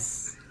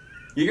 Yes.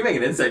 You can make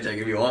an insight check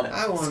if you want.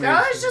 I want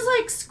Scarlett's just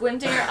like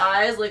squinting her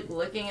eyes, like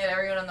looking at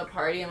everyone in the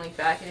party and like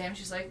back at him.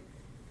 She's like,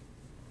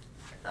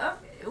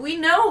 we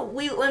know,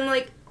 and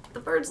like, The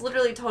birds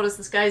literally told us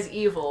this guy's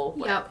evil.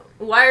 Yep.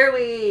 Why are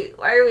we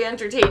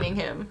entertaining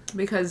him?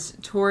 Because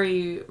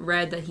Torri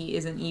read that he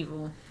isn't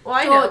evil. Well,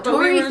 I know, but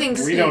Torri we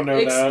thinks We don't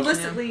know that.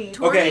 explicitly.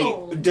 Okay,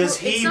 does It's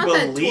he not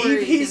that believe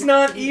Torri he's thinks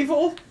not he-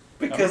 evil?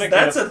 Because gonna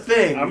that's cast- a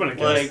thing. I'm gonna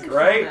cast- like,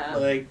 right? Yeah.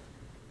 Like,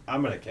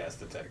 I'm gonna cast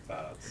Detect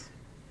Thoughts.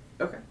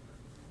 Okay.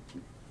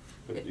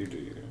 But you do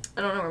you.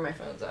 I don't know where my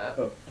phone's at.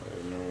 Oh. I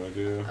have no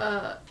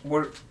idea.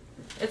 what?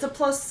 It's a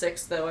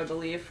 +6 though, I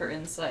believe, for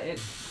insight.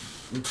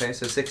 Okay,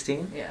 so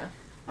 16. Yeah.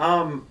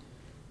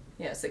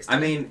 Yeah, 16. I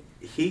mean,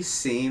 he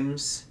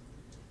seems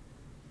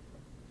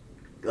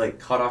like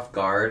caught off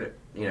guard,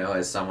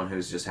 as someone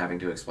who's just having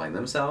to explain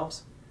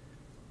themselves.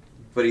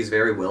 But he's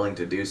very willing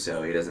to do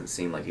so. He doesn't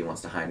seem like he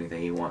wants to hide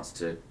anything. He wants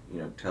to,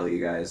 tell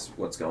you guys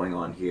what's going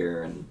on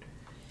here and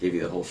give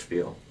you the whole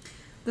spiel.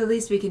 The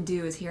least we can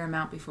do is hear him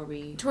out before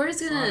we. Tori's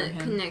slaughter gonna him.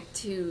 connect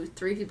to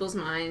 3 people's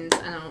minds.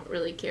 I don't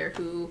really care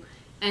who,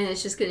 and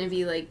it's just gonna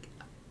be like,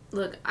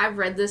 look, I've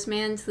read this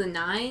man to the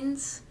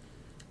 9s.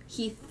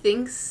 He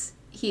thinks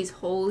he's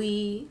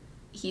holy.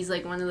 He's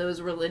like one of those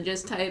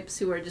religious types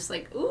who are just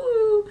like,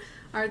 ooh,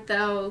 art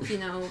thou,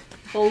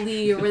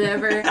 holy or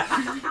whatever.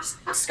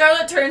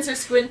 Scarlet turns her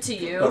squint to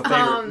you.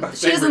 My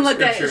She doesn't favorite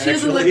look at. scripture, She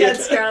doesn't look actually. at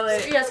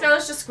Scarlet. Yeah,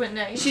 Scarlet's just squinting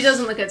at you. She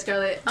doesn't look at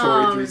Scarlet.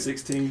 Torri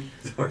 316.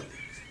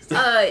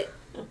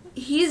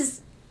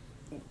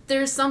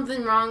 There's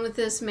something wrong with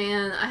this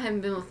man. I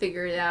haven't been able to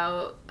figure it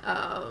out.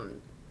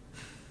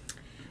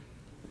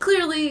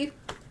 Clearly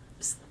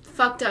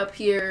fucked up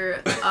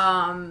here.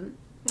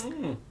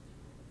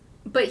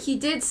 But he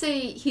did say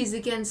he's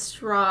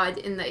against Rod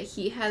and that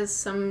he has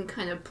some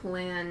kind of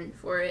plan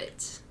for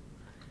it.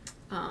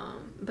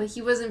 But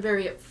he wasn't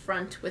very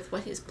upfront with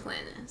what his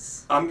plan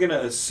is. I'm gonna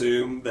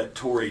assume that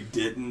Torri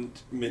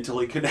didn't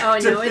mentally connect Oh,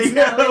 to no, it's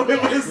Theo. not.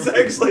 It was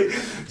actually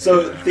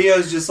so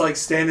Theo's just like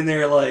standing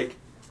there like.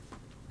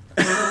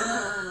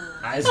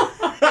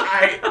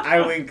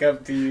 I wink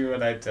up to you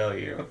and I tell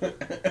you.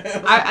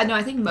 I know.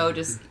 I think Mo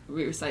just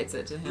recites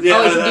it to him.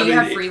 Yeah, do I you mean,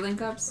 have free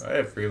link ups? I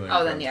have free link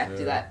Oh, then ups, yeah,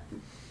 do that.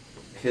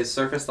 His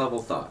surface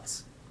level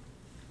thoughts.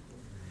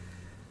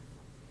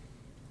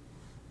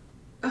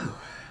 Oh,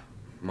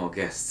 more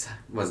guests.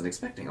 Wasn't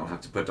expecting. I'll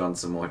have to put on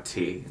some more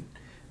tea and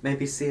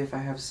maybe see if I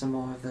have some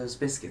more of those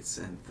biscuits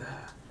and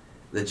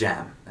the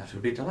jam. That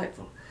would be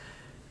delightful.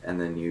 And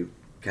then you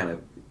kind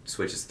of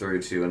switches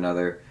through to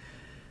another.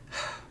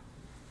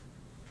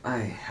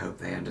 I hope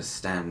they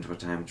understand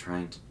what I'm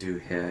trying to do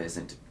here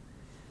isn't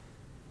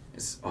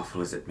as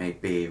awful as it may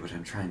be. What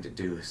I'm trying to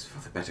do is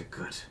for the better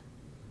good.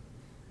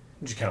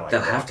 Just kind of like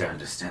They'll have to walking.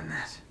 understand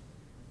that.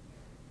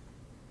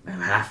 They'll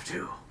have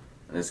to.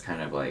 And it's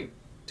kind of like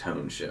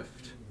tone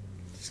shift.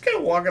 Just kind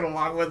of walking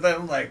along with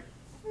them, like.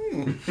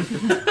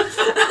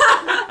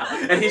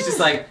 And he's just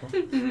like,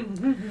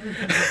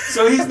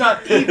 So he's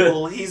not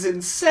evil. He's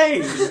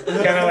insane. kind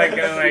of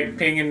like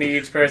pinging to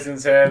each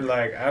person's head,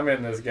 like, I'm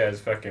in this guy's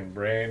fucking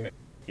brain.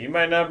 He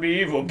might not be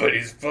evil, but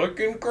he's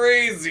fucking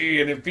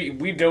crazy. And if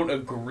we don't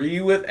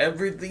agree with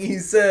everything he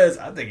says,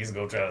 I think he's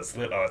gonna try to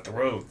slit our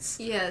throats.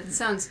 Yeah, it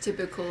sounds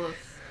typical of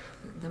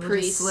Then we'll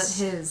priests. just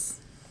slit his.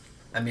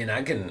 I mean,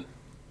 I can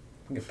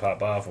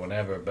pop off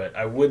whenever, but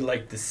I would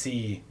like to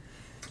see.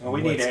 Well,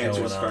 we need what's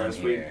answers going on first.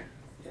 here.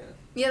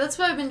 Yeah, that's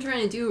what I've been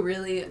trying to do,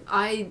 really.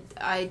 I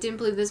didn't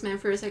believe this man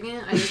for a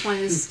second. I just wanted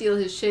to steal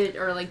his shit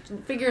or, like,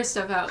 figure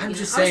stuff out. I'm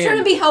just I was saying- trying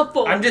to be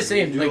helpful. I'm just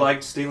saying, You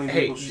like stealing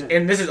hey, people's shit.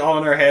 and this is all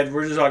in our head.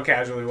 We're just all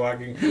casually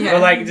walking. Yeah.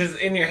 But like, just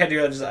in your head,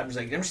 I'm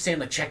just saying,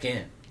 like, check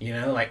in.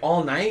 Like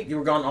all night. You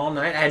were gone all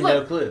night. I had no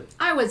Look. clue.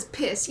 I was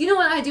pissed. You know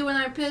what I do when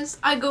I'm pissed?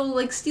 I go,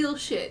 like, steal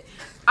shit.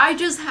 I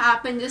just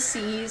happened to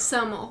see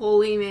some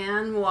holy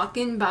man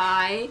walking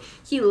by.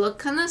 He looked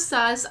kind of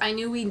sus. I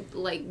knew we,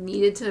 like,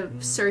 needed to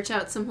search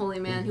out some holy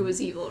man who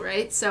was evil,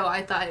 right? So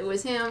I thought it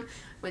was him.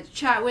 Went to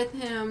chat with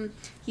him.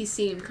 He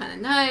seemed kind of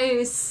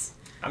nice.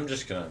 I'm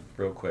just gonna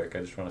real quick.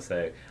 I just want to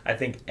say, I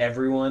think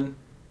everyone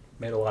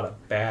made a lot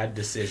of bad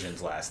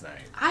decisions last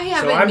night. I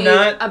haven't So I'm made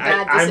not a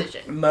bad I'm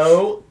decision.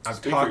 Mo, I'm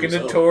Speak for talking to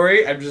yourself.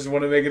 Torri. I just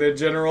want to make it a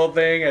general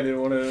thing. I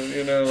didn't want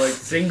to, like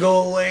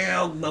single.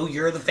 Well, Mo,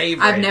 you're the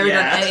favorite. I've never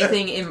yeah. done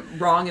anything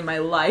wrong in my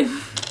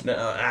life. No,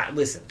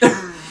 listen.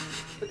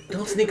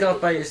 Don't sneak off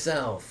by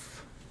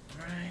yourself.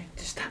 All right,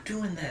 just stop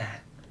doing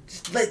that.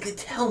 Just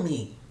tell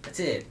me. That's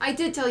it. I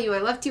did tell you. I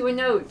left you a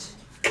note.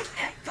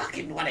 I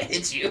fucking want to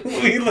hit you.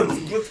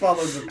 let's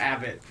follow some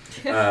habit.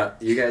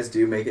 you guys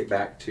do make it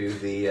back to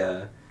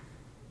the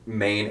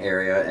main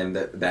area, and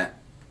that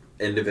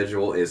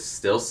individual is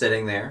still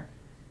sitting there.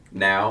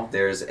 Now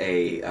there's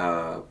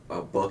a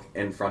book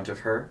in front of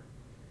her.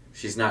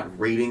 She's not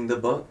reading the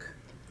book,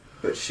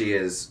 but she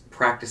is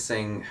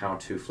practicing how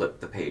to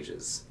flip the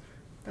pages.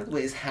 By the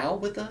way, is Hal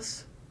with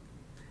us?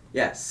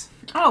 Yes.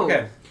 Oh.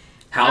 Okay.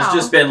 Hal's Wow.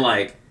 just been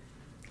like,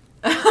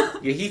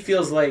 Yeah, he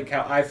feels like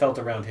how I felt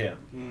around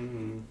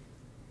him.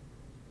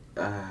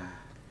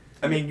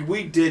 I mean,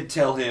 we did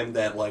tell him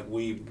that, like,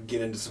 we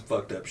get into some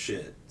fucked up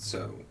shit,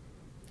 so.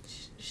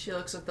 She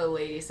looks at the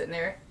lady sitting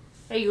there.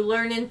 Hey, you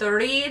learning to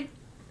read?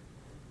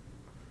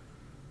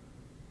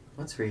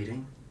 what's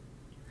reading?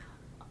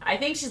 I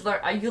think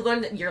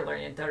you're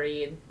learning to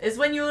read. Is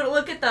when you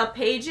look at the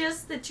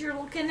pages that you're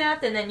looking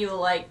at, and then you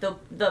like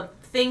the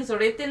things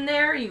written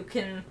there. You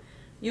can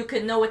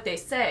know what they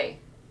say.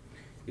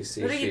 You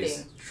see, Reading.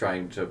 she's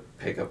trying to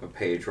pick up a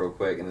page real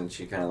quick, and then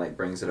she kind of like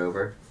brings it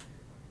over.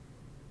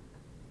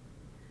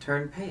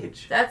 Turn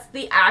page. That's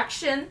the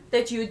action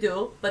that you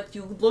do, but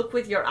you look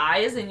with your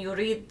eyes and you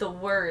read the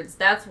words.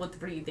 That's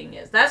what reading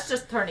is. That's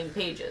just turning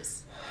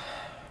pages.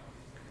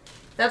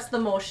 That's the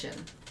motion.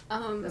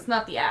 That's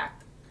not the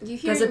act. You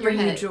hear Does in it your bring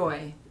you head,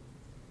 joy?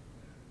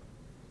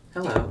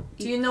 Hello.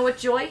 Do you know what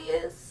joy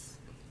is?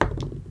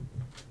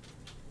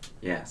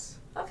 Yes.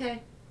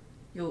 Okay.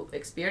 You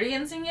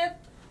experiencing it?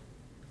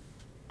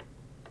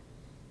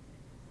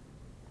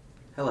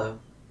 Hello.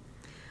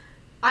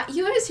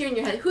 You guys hear in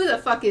your head, who the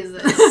fuck is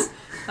this?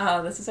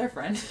 Oh, this is our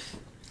friend.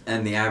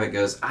 And the abbot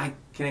goes, I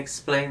can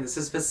explain. This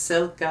is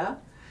Vasilka.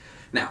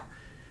 Now,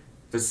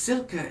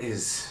 Vasilka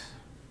is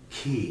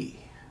key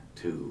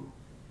to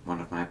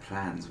one of my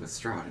plans with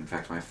Strahd. In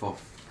fact, my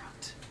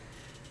forefront.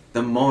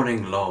 The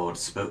Morning Lord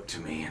spoke to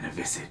me in a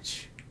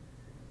visage.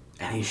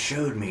 And he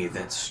showed me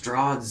that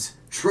Strahd's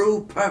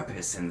true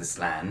purpose in this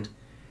land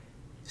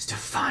is to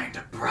find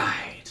a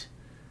bride.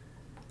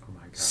 Oh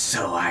my god.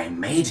 So I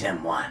made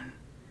him one.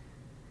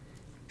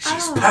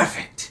 She's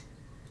perfect.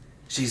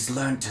 She's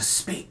learned to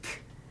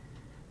speak.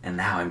 And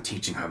now I'm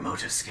teaching her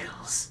motor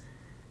skills.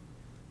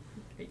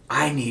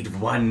 I need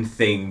one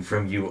thing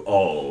from you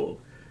all.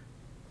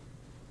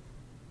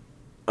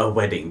 A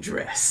wedding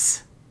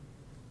dress.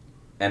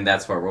 And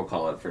that's what we'll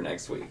call it for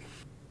next week.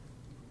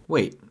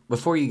 Wait,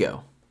 before you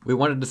go, we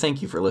wanted to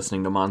thank you for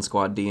listening to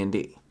MonSquad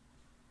D&D.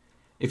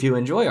 If you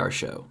enjoy our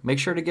show, make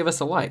sure to give us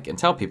a like and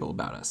tell people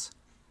about us.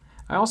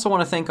 I also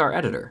want to thank our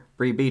editor,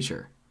 Bree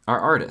Beecher, our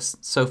artists,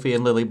 Sophie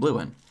and Lily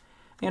Bluen,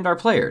 and our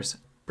players,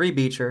 Bree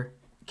Beecher,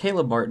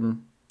 Caleb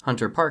Martin,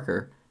 Hunter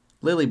Parker,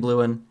 Lily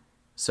Bluen,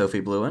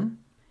 Sophie Bluen,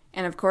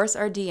 And of course,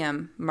 our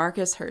DM,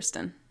 Marcus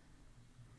Hurston.